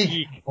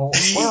 Where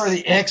are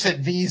the exit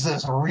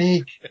visas,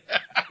 Reek?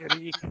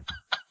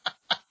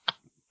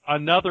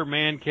 Another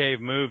man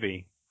cave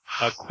movie.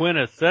 A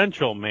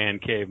quintessential man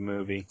cave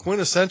movie.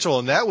 Quintessential,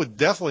 and that would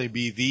definitely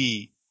be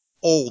the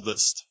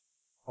oldest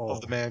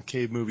of the man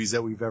cave movies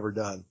that we've ever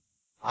done.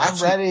 I'm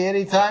ready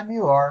anytime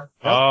you are.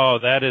 Oh,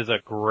 that is a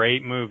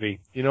great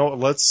movie. You know,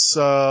 let's,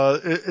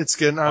 it's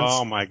getting on.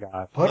 Oh my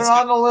God. Put it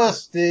on the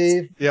list,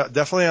 Steve. Yeah,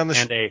 definitely on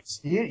the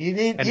You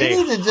need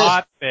a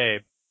hot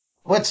babe.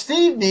 What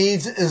Steve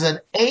needs is an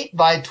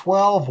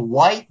 8x12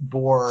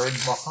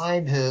 whiteboard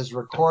behind his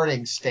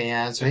recording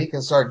stand so he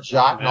can start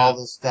jotting all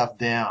this stuff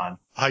down.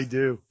 I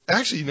do.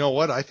 Actually, you know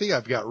what? I think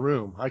I've got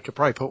room. I could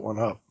probably put one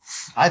up.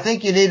 I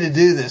think you need to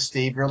do this,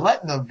 Steve. You're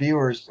letting the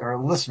viewers or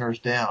listeners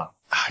down.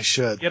 I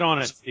should. Get on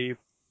it, Steve.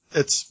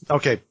 It's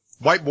okay.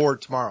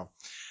 Whiteboard tomorrow.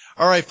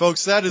 All right,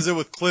 folks, that is it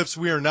with clips.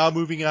 We are now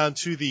moving on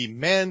to the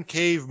Man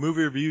Cave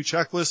movie review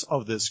checklist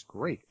of this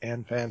great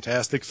and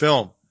fantastic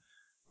film.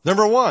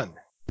 Number 1.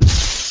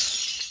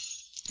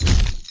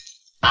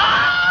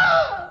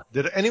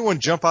 Did anyone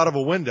jump out of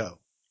a window?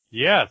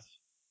 Yes.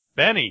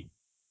 Benny.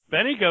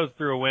 Benny goes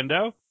through a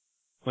window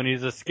when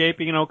he's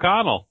escaping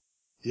O'Connell.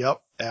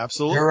 Yep,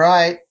 absolutely. You're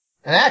right.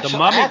 And actually, the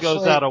mummy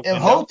goes out a window.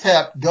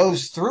 Imhotep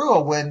goes through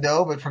a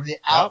window, but from the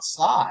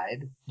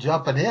outside,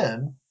 jumping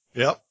in.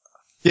 Yep.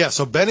 Yeah,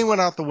 so Benny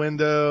went out the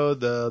window.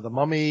 The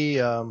mummy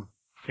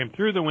came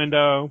through the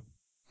window.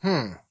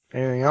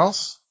 Anything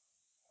else?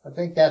 I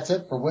think that's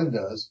it for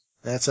windows.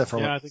 That's it for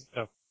windows. I think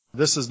so.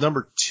 This is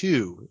number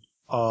 2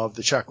 of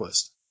the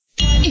checklist.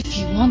 If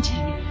you want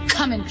him,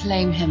 come and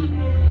claim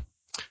him.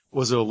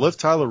 Was it a Liv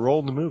Tyler role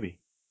in the movie?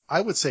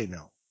 I would say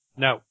no.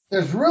 No.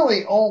 There's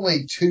really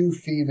only 2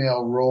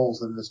 female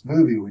roles in this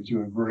movie, would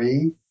you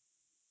agree?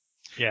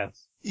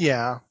 Yes.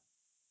 Yeah.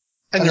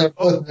 And they're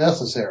both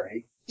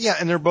necessary. Yeah,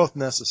 and they're both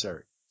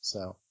necessary.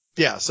 So,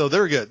 yeah, so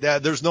they're good. Yeah,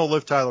 there's no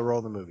Liv Tyler role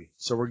in the movie.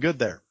 So we're good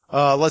there.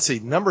 Let's see,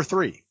 number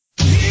 3.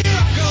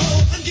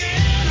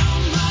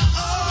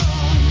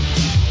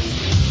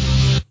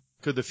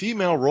 Could the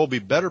female role be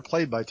better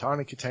played by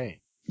Tawny Kitaen?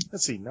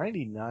 Let's see,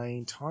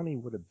 99, Tawny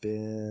would have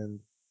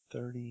been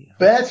 30.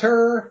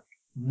 Better?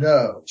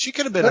 No. She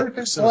could have been. Could have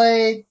been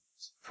played?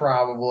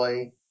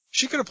 Probably.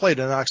 She could have played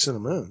an Ox in the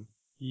Moon.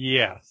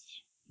 Yes.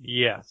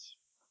 Yes.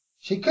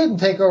 She couldn't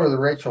take over the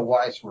Rachel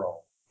Weisz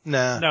role.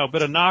 Nah. No,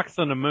 but a Nox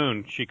on the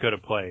Moon she could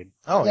have played.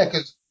 Oh. Yeah,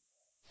 because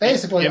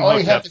basically all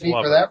you have to be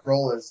for that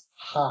role is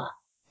hot.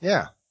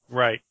 Yeah.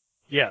 Right.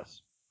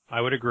 Yes. I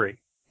would agree.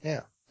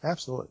 Yeah,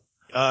 absolutely.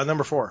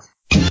 Number 4.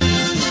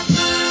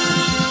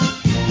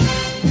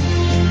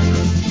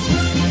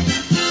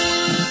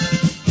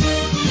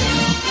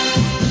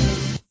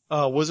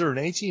 Was there an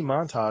AT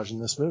montage in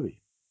this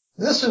movie?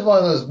 This is one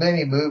of those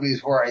many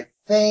movies where I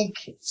think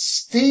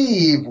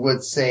Steve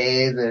would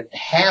say that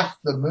half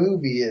the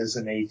movie is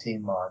an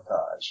 18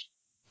 montage.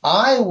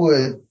 I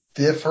would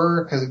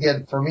differ because,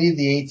 again, for me,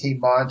 the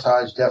 18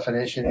 montage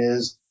definition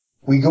is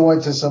we go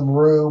into some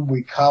room,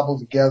 we cobble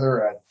together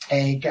a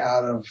tank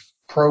out of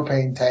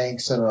propane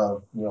tanks and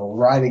a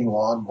riding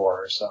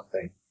lawnmower or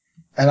something.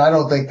 And I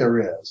don't think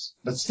there is.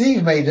 But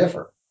Steve may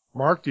differ.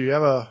 Mark, do you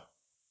have a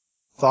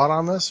thought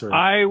on this? Or?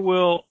 I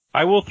will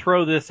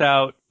throw this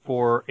out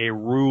for a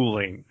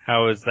ruling.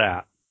 How is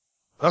that?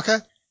 Okay.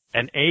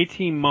 An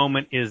 18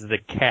 moment is the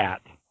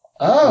cat.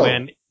 Oh.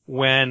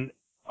 When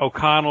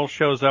O'Connell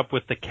shows up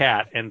with the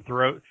cat and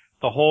throw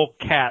the whole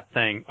cat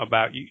thing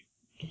about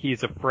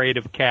he's afraid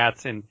of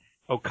cats, and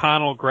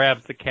O'Connell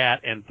grabs the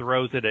cat and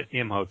throws it at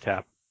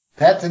Imhotep.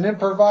 That's an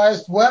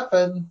improvised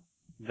weapon.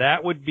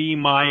 That would be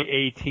my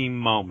 18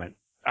 moment.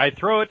 I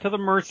throw it to the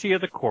mercy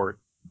of the court.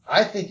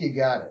 I think you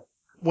got it.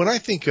 When I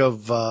think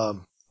of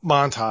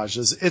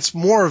montages, it's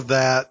more of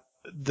that,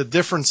 the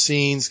different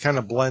scenes kind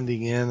of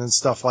blending in and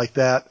stuff like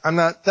that.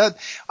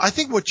 I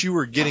think what you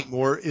were getting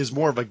more is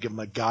more of a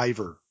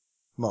MacGyver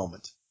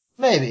moment.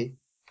 Maybe.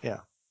 Yeah.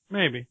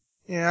 Maybe.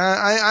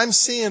 Yeah, I'm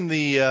seeing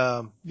the,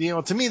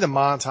 to me the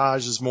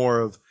montage is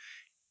more of,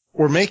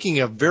 we're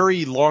making a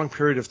very long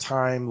period of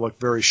time look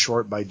very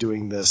short by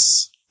doing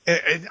this.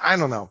 I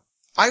don't know.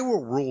 I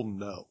will rule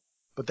no,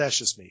 but that's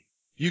just me.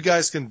 You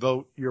guys can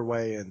vote your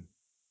way in.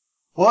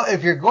 Well,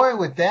 if you're going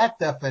with that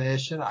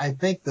definition, I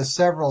think the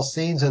several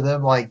scenes of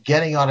them like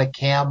getting on a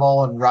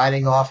camel and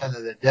riding off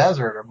into the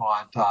desert are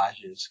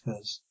montages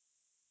because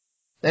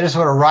they just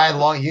want to ride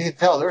along. You can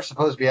tell they're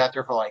supposed to be out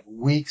there for like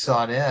weeks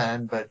on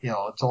end, but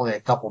it's only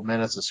a couple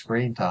minutes of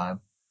screen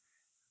time.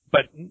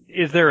 But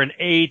is there an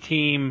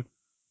A-team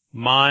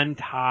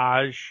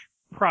montage?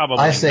 Probably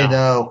I say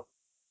no.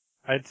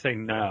 I'd say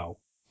no.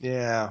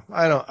 Yeah,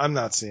 I'm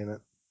not seeing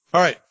it.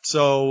 All right,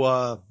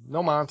 so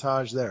no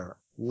montage there.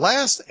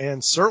 Last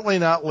and certainly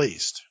not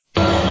least.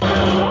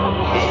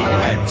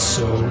 And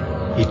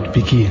so it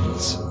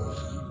begins.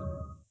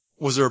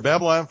 Was there a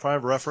Babylon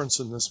 5 reference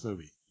in this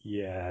movie?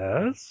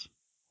 Yes.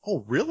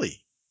 Oh,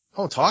 really?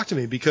 Oh, talk to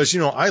me, because,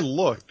 I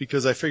looked,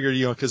 because I figured,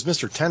 because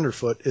Mr.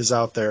 Tenderfoot is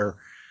out there,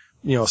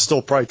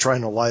 still probably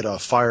trying to light a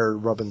fire,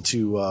 rubbing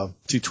two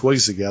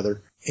twigs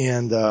together.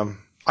 And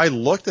I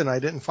looked and I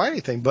didn't find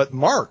anything. But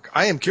Mark,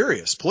 I am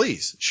curious.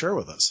 Please share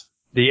with us.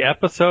 The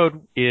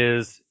episode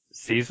is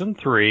season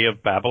 3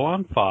 of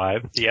Babylon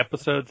 5. The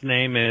episode's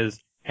name is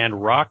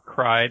And Rock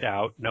Cried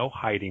Out No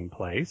Hiding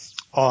Place.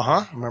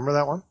 Remember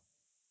that one?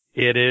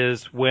 It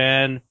is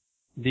when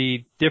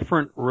the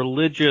different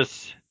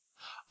religious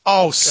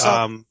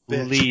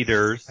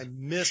leaders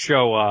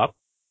show up.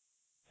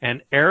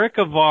 And Eric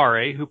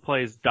Avare, who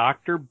plays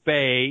Dr.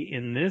 Bay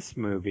in this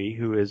movie,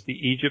 who is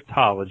the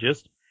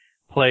Egyptologist,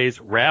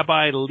 plays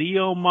Rabbi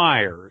Leo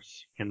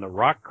Myers in The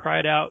Rock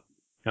Cried Out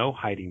No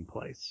Hiding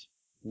Place.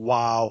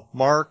 Wow.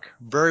 Mark,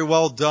 very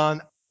well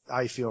done.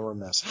 I feel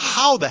remiss.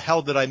 How the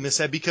hell did I miss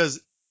that?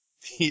 Because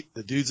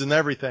the dude's in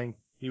everything.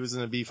 He was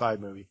in a B5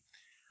 movie.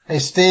 Hey,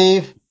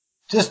 Steve,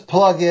 just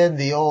plug in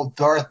the old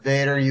Darth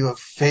Vader "You Have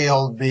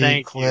Failed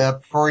Me"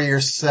 clip for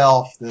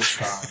yourself this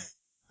time.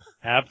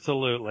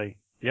 Absolutely.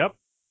 Yep.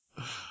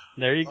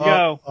 There you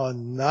go. Oh,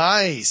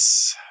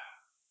 nice.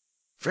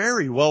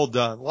 Very well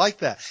done. Like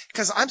that.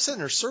 Because I'm sitting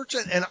there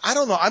searching, and I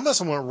don't know, I must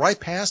have went right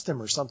past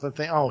him or something,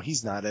 thinking, oh,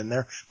 he's not in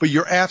there. But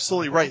you're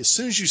absolutely right. As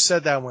soon as you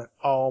said that, I went,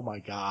 oh my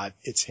God,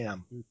 it's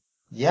him.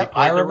 Yep,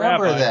 I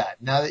remember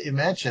that, now that you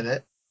mention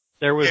it.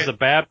 There was the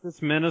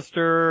Baptist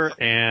minister,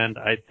 and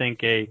I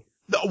think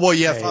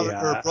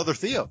Brother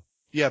Theo.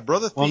 Yeah,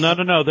 Brother Theo. Well,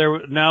 no.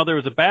 There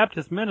was a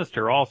Baptist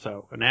minister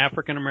also, an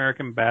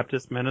African-American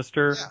Baptist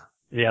minister.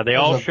 Yeah, they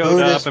all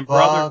showed up, and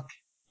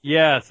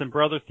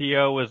Brother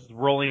Theo was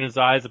rolling his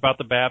eyes about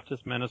the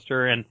Baptist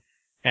minister, and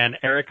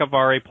Eric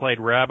Avare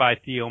played Rabbi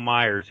Theo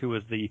Myers, who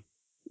was the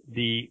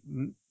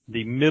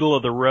middle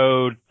of the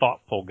road,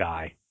 thoughtful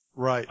guy.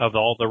 Right. Of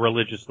all the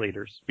religious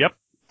leaders. Yep.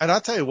 And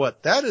I'll tell you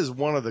what, that is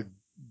one of the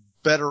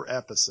better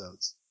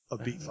episodes of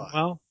B5.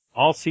 Well,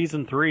 all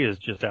season 3 is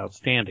just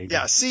outstanding.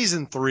 Yeah,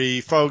 season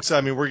 3, folks.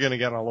 I mean, we're going to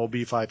get on a little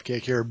B5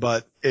 kick here,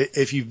 but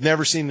if you've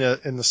never seen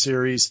in the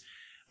series,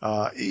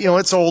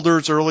 it's older.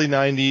 It's early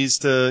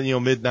 90s to,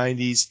 mid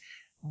 90s,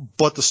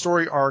 but the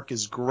story arc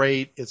is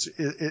great. It's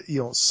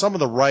some of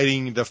the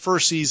writing, the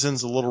first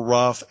season's a little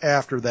rough.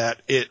 After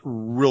that, it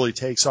really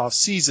takes off.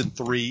 Season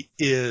 3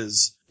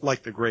 is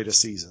like the greatest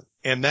season.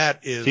 And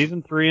that is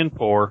season 3 and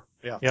 4.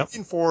 Yeah. Yep. 3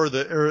 and 4,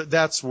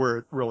 that's where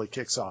it really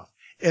kicks off.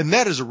 And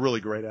that is a really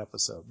great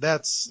episode.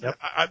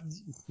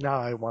 Now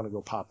I want to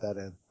go pop that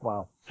in.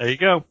 Wow. There you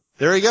go.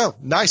 There you go.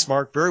 Nice,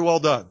 Mark. Very well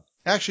done.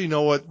 Actually, you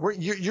know what?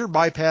 You're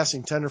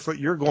bypassing Tenderfoot.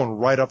 You're going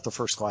right up the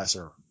first class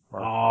era.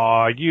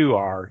 Oh, you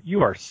are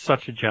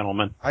such a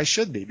gentleman. I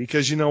should be,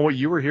 because you know what?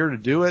 You were here to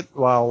do it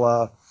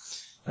while,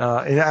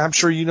 and I'm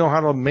sure you know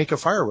how to make a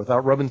fire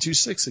without rubbing 2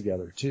 sticks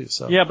together too.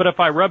 So. Yeah, but if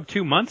I rub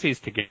 2 munchies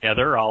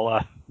together,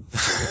 I'll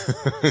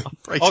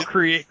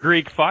create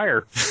Greek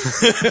fire.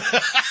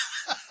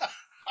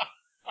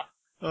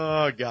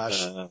 Oh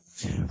gosh. All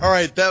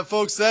right,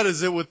 folks, that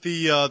is it with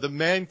the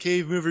Man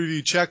Cave movie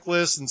review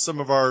checklist and some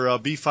of our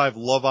B5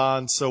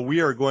 love-on. So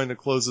we are going to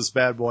close this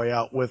bad boy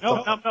out with.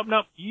 No.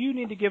 You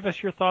need to give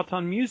us your thoughts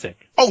on music.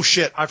 Oh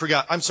shit, I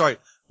forgot. I'm sorry.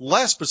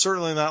 Last but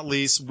certainly not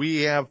least,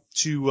 we have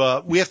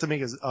to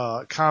make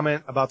a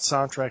comment about the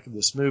soundtrack of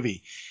this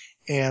movie.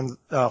 And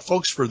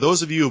folks, for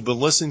those of you who've been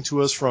listening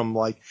to us from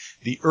like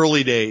the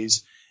early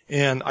days.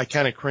 And I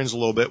kind of cringe a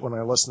little bit when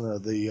I listen to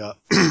the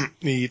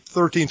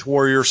 13th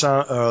Warrior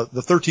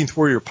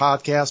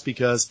podcast,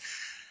 because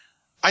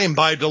I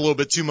imbibed a little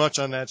bit too much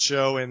on that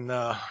show and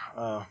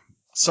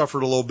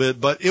suffered a little bit,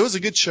 but it was a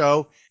good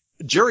show.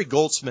 Jerry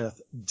Goldsmith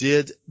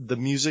did the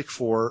music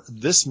for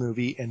this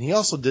movie, and he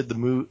also did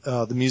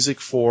the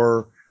music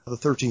for the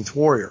 13th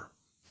Warrior.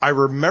 I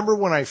remember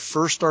when I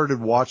first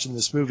started watching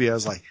this movie, I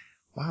was like,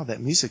 wow,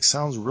 that music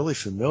sounds really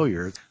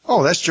familiar.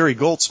 Oh, that's Jerry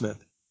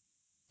Goldsmith.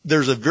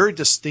 There's a very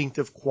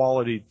distinctive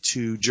quality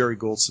to Jerry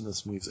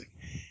Goldsmith's music.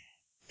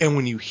 And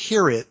when you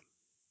hear it,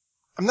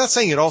 I'm not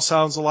saying it all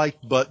sounds alike,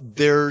 but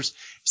as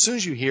soon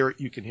as you hear it,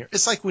 you can hear it.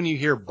 It's like when you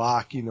hear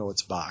Bach, you know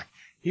it's Bach.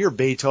 You hear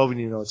Beethoven,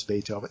 you know it's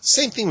Beethoven.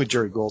 Same thing with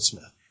Jerry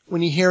Goldsmith.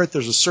 When you hear it,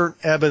 there's a certain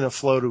ebb and a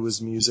flow to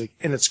his music,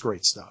 and it's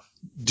great stuff.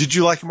 Did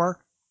you like it, Mark?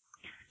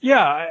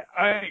 Yeah,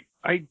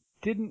 I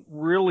didn't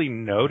really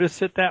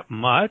notice it that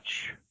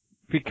much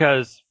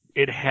because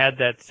it had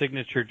that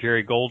signature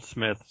Jerry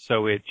Goldsmith,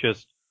 so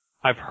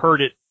I've heard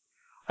it.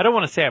 I don't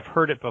want to say I've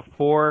heard it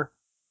before,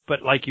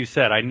 but like you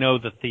said, I know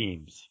the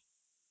themes.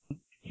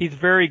 He's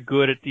very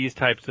good at these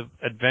types of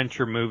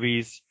adventure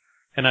movies.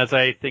 And as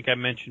I think I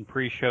mentioned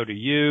pre-show to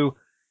you,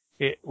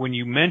 when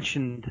you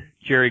mentioned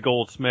Jerry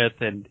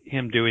Goldsmith and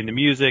him doing the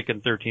music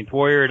and 13th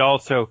Warrior, it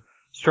also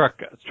struck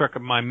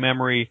my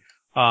memory.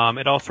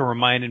 It also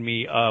reminded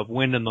me of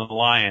Wind and the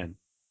Lion,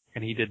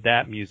 and he did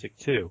that music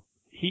too.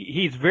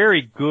 He's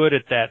very good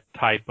at that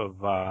type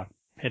of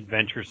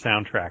adventure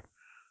soundtrack.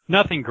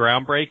 Nothing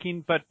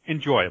groundbreaking, but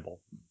enjoyable.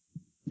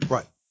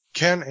 Right.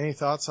 Ken, any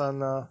thoughts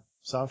on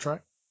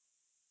soundtrack?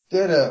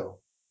 Ditto.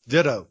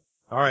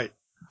 All right.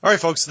 All right,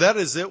 folks. That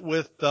is it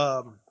with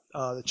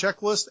the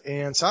checklist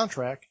and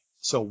soundtrack.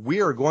 So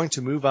we are going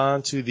to move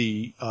on to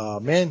the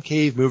Man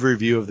Cave movie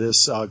review of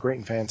this great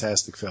and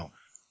fantastic film.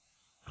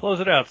 Close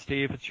it out,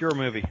 Steve. It's your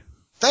movie.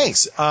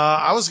 Thanks.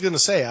 I was going to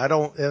say,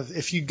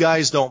 if you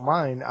guys don't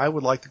mind, I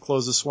would like to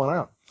close this one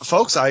out.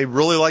 Folks, I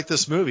really like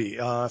this movie.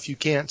 If you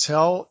can't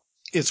tell,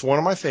 it's one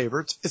of my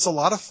favorites. It's a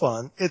lot of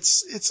fun.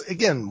 It's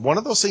again, one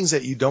of those things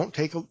that you don't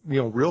take,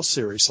 real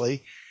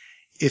seriously.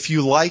 If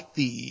you like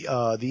the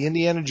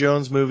Indiana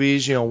Jones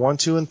movies, 1,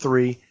 2, and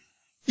 3,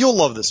 you'll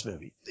love this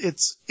movie.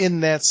 It's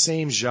in that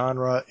same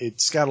genre.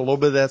 It's got a little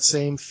bit of that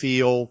same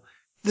feel.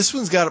 This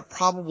one's got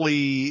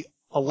probably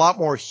a lot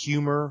more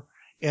humor.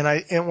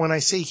 And when I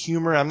say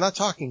humor, I'm not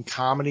talking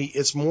comedy.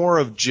 It's more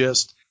of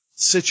just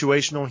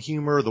situational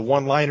humor, the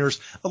one-liners.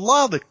 A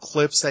lot of the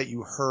clips that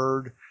you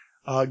heard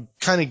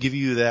kind of give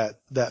you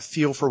that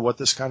feel for what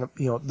this kind of,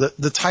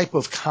 the type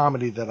of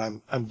comedy that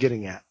I'm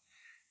getting at.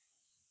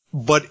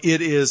 But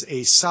it is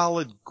a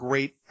solid,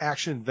 great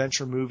action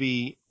adventure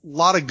movie. A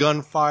lot of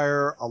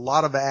gunfire, a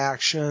lot of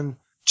action,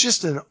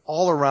 just an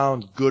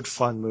all-around good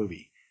fun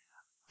movie.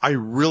 I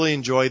really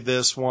enjoyed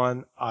this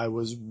one. I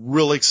was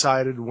really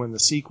excited when the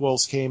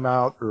sequels came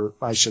out, or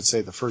I should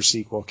say the first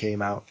sequel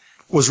came out.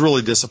 Was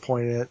really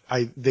disappointed.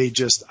 I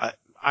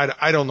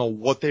don't know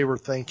what they were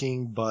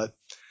thinking, but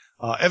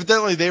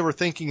evidently they were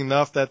thinking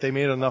enough that they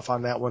made enough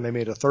on that one. They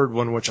made a third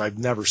one, which I've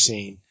never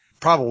seen.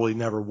 Probably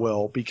never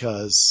will,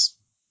 because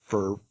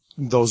for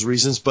those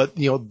reasons. But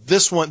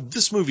this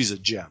movie's a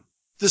gem.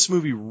 This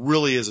movie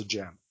really is a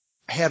gem.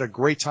 I had a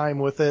great time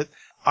with it.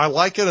 I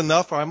like it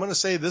enough. I'm going to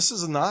say this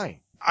is a 9.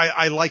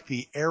 I like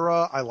the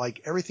era. I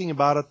like everything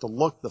about it, the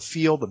look, the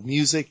feel, the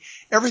music.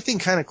 Everything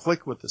kind of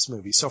clicked with this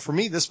movie. So for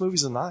me, this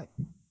movie's a 9.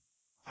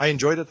 I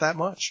enjoyed it that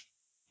much.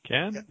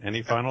 Ken,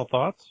 any final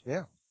thoughts?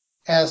 Yeah.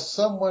 As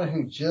someone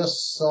who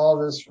just saw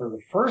this for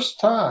the first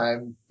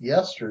time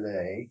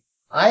yesterday,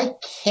 I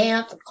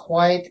can't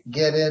quite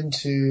get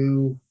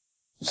into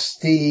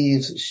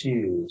Steve's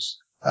shoes.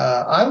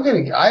 I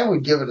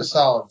would give it a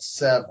solid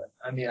 7.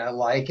 I mean, I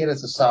like it.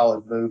 It's a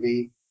solid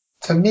movie.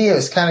 To me, it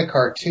was kind of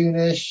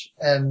cartoonish,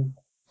 and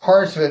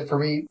parts of it for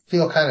me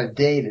feel kind of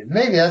dated.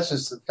 Maybe that's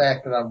just the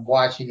fact that I'm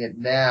watching it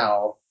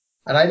now,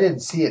 and I didn't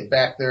see it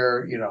back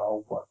there,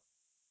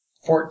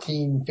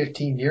 14,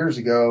 15 years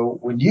ago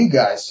when you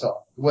guys saw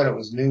it, when it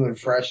was new and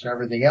fresh and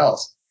everything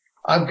else.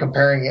 I'm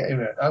comparing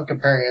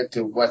it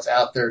to what's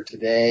out there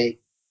today,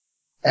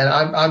 and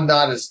I'm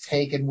not as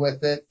taken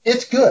with it.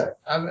 It's good.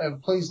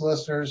 And please,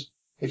 listeners,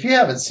 if you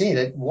haven't seen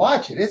it,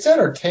 watch it. It's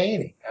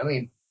entertaining. I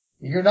mean,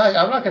 I'm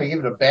not going to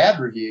give it a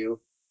bad review,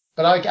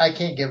 but I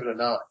can't give it a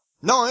 9.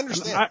 No, I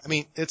understand. I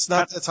mean, it's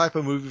not that type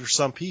of movie for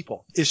some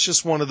people. It's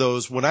just one of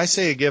those, when I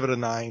say I give it a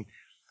 9,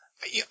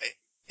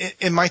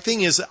 and my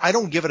thing is, I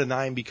don't give it a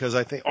 9 because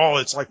I think,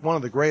 it's like one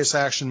of the greatest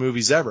action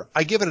movies ever.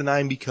 I give it a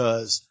 9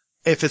 because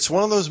if it's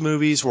one of those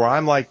movies where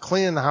I'm like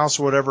cleaning the house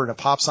or whatever and it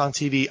pops on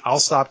TV, I'll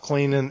stop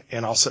cleaning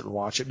and I'll sit and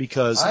watch it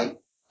because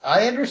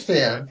I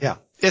understand. Yeah.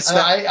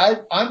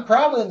 I'm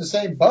probably in the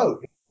same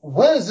boat.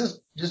 When has this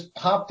just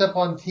popped up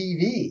on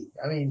TV?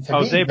 I mean,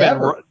 to me,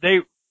 never.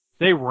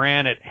 They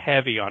ran it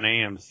heavy on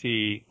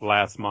AMC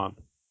last month.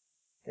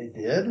 They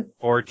did?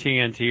 Or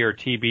TNT or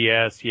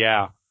TBS,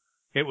 yeah.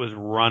 It was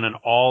running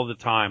all the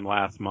time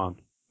last month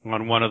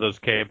on one of those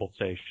cable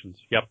stations.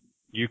 Yep.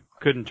 You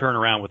couldn't turn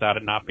around without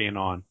it not being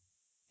on.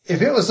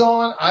 If it was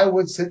on, I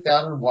would sit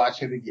down and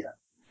watch it again.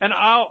 And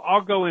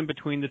I'll go in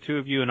between the two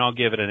of you and I'll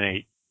give it an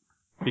 8.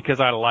 Because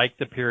I like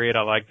the period,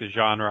 I like the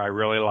genre, I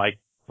really like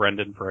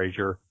Brendan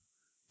Fraser.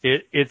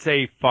 It's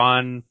a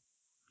fun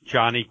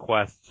Johnny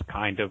Quest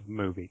kind of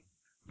movie.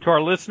 To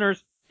our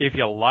listeners, if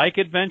you like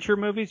adventure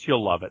movies,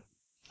 you'll love it.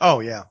 Oh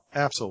yeah,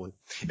 absolutely.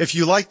 If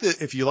you like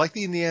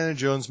the Indiana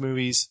Jones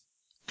movies,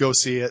 go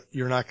see it.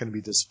 You're not going to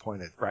be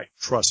disappointed. Right.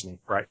 Trust me.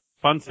 Right.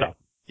 Fun stuff.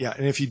 Yeah.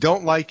 And if you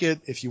don't like it,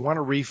 if you want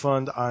a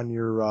refund on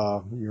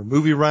your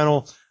movie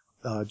rental,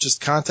 just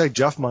contact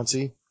Jeff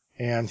Muncie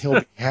and he'll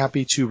be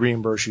happy to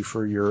reimburse you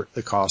for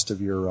the cost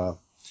of your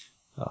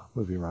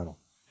movie rental.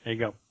 There you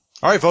go.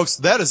 All right, folks,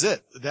 that is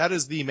it. That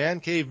is the Man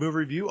Cave movie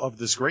review of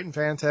this great and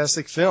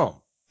fantastic film.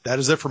 That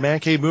is it for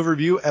Man Cave Movie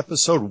Review,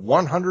 episode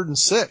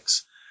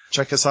 106.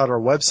 Check us out on our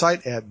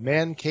website at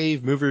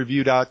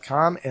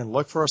mancavemoviereview.com and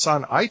look for us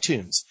on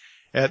iTunes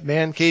at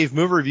Man Cave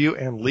Movie Review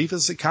and leave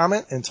us a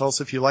comment and tell us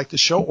if you liked the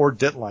show or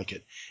didn't like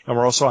it. And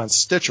we're also on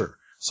Stitcher.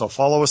 So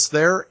follow us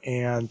there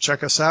and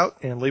check us out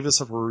and leave us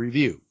a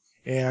review.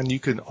 And you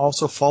can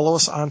also follow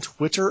us on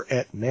Twitter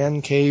at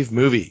Man Cave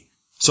Movie.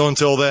 So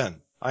until then,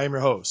 I am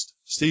your host,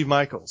 Steve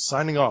Michaels,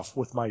 signing off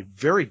with my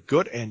very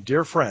good and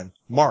dear friend,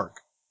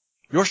 Mark.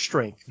 Your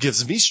strength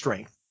gives me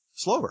strength.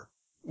 Slower.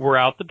 We're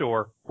out the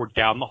door, we're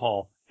down the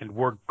hall, and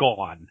we're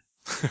gone.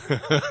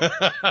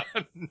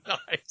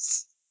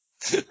 Nice.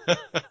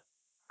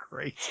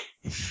 Great.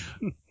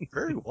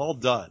 Very well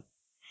done.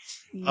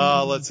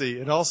 Let's see.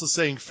 And also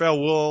saying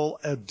farewell,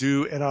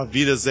 adieu, and auf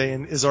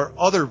Wiedersehen is our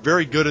other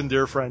very good and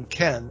dear friend,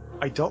 Ken.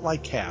 I don't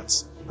like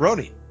cats.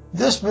 Roni.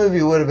 This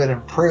movie would have been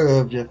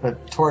improved if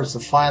towards the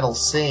final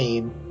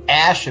scene,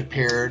 Ash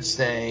appeared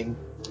saying,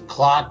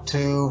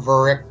 Klaatu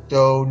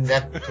Vericto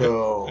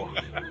Necto.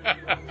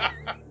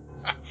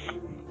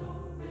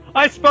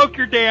 I spoke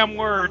your damn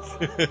words.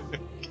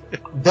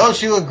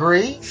 Don't you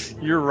agree?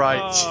 You're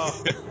right.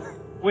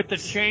 With the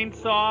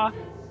chainsaw,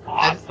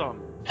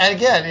 awesome. And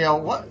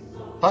again, what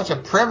bunch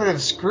of primitive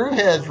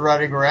screwheads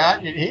running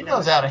around. He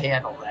knows how to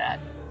handle that.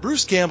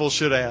 Bruce Campbell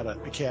should have had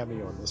a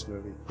cameo in this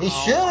movie. He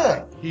should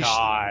have.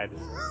 God.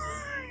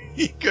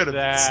 He could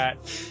have.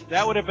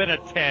 That would have been a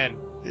 10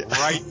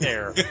 right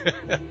there.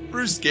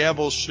 Bruce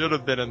Campbell should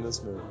have been in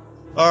this movie.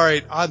 All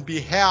right, on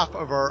behalf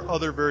of our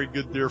other very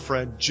good dear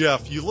friend,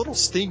 Jeff, you little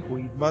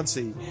stinkweed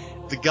Muncie,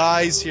 the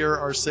guys here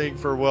are saying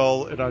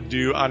farewell and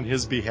adieu on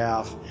his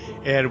behalf,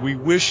 and we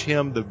wish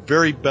him the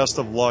very best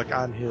of luck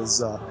on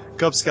his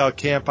Cub Scout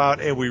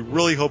campout, and we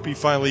really hope he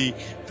finally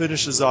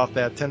finishes off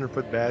that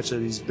tenderfoot badge that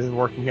he's been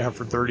working on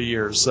for 30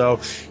 years. So,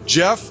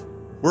 Jeff,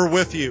 we're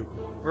with you.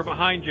 We're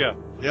behind you.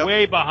 Yep.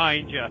 Way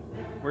behind you.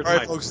 All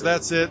right, folks,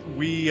 that's it.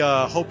 We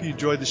hope you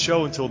enjoyed the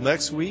show. Until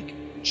next week,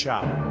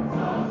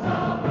 ciao.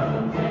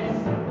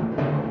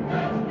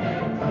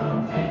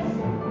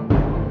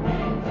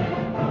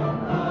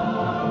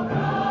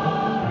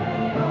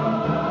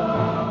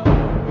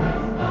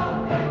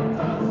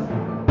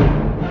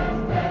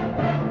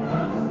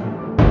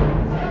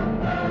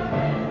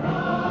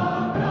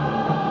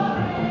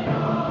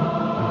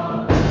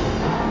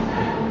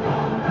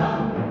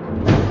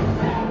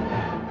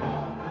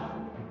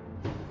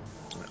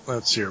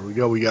 Let's see, here we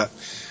go.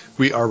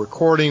 We are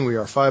recording. We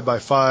are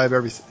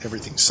 5x5.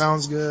 Everything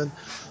sounds good.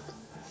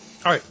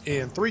 All right,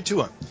 and 3, 2,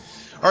 1.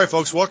 All right,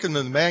 folks, welcome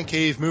to the Man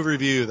Cave Movie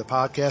Review, the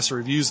podcast that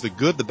reviews the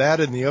good, the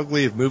bad, and the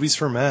ugly of movies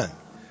for men.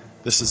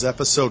 This is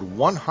episode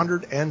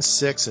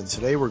 106, and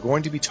today we're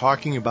going to be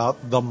talking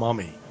about The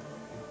Mummy.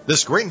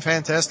 This great and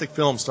fantastic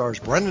film stars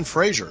Brendan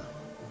Fraser,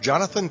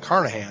 Jonathan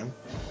Carnahan.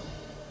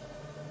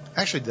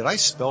 Actually, did I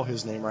spell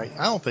his name right?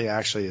 I don't think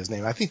actually his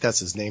name. I think that's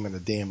his name in the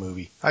damn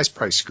movie. I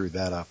probably screwed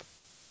that up.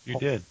 You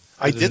did.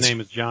 I did. His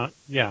name is John.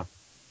 Yeah,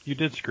 you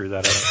did screw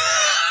that up.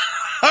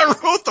 I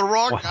wrote the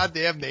wrong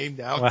goddamn name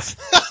down.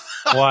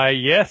 Why,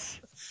 yes.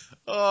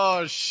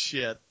 Oh,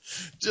 shit.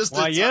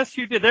 Why, yes,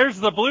 you did. There's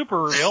the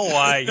blooper reel.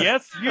 Why,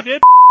 yes, you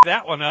did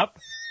that one up.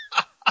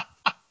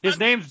 His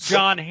name's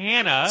John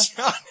Hannah.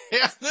 John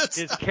Hannah.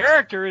 His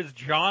character is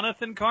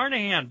Jonathan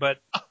Carnahan, but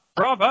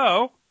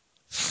bravo.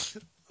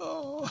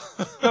 Oh.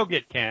 Go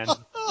get Ken.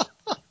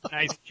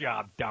 Nice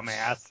job,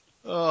 dumbass.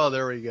 Oh,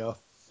 there we go.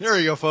 There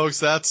you go, folks.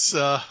 That's,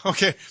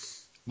 okay.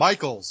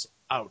 Michael's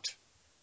out.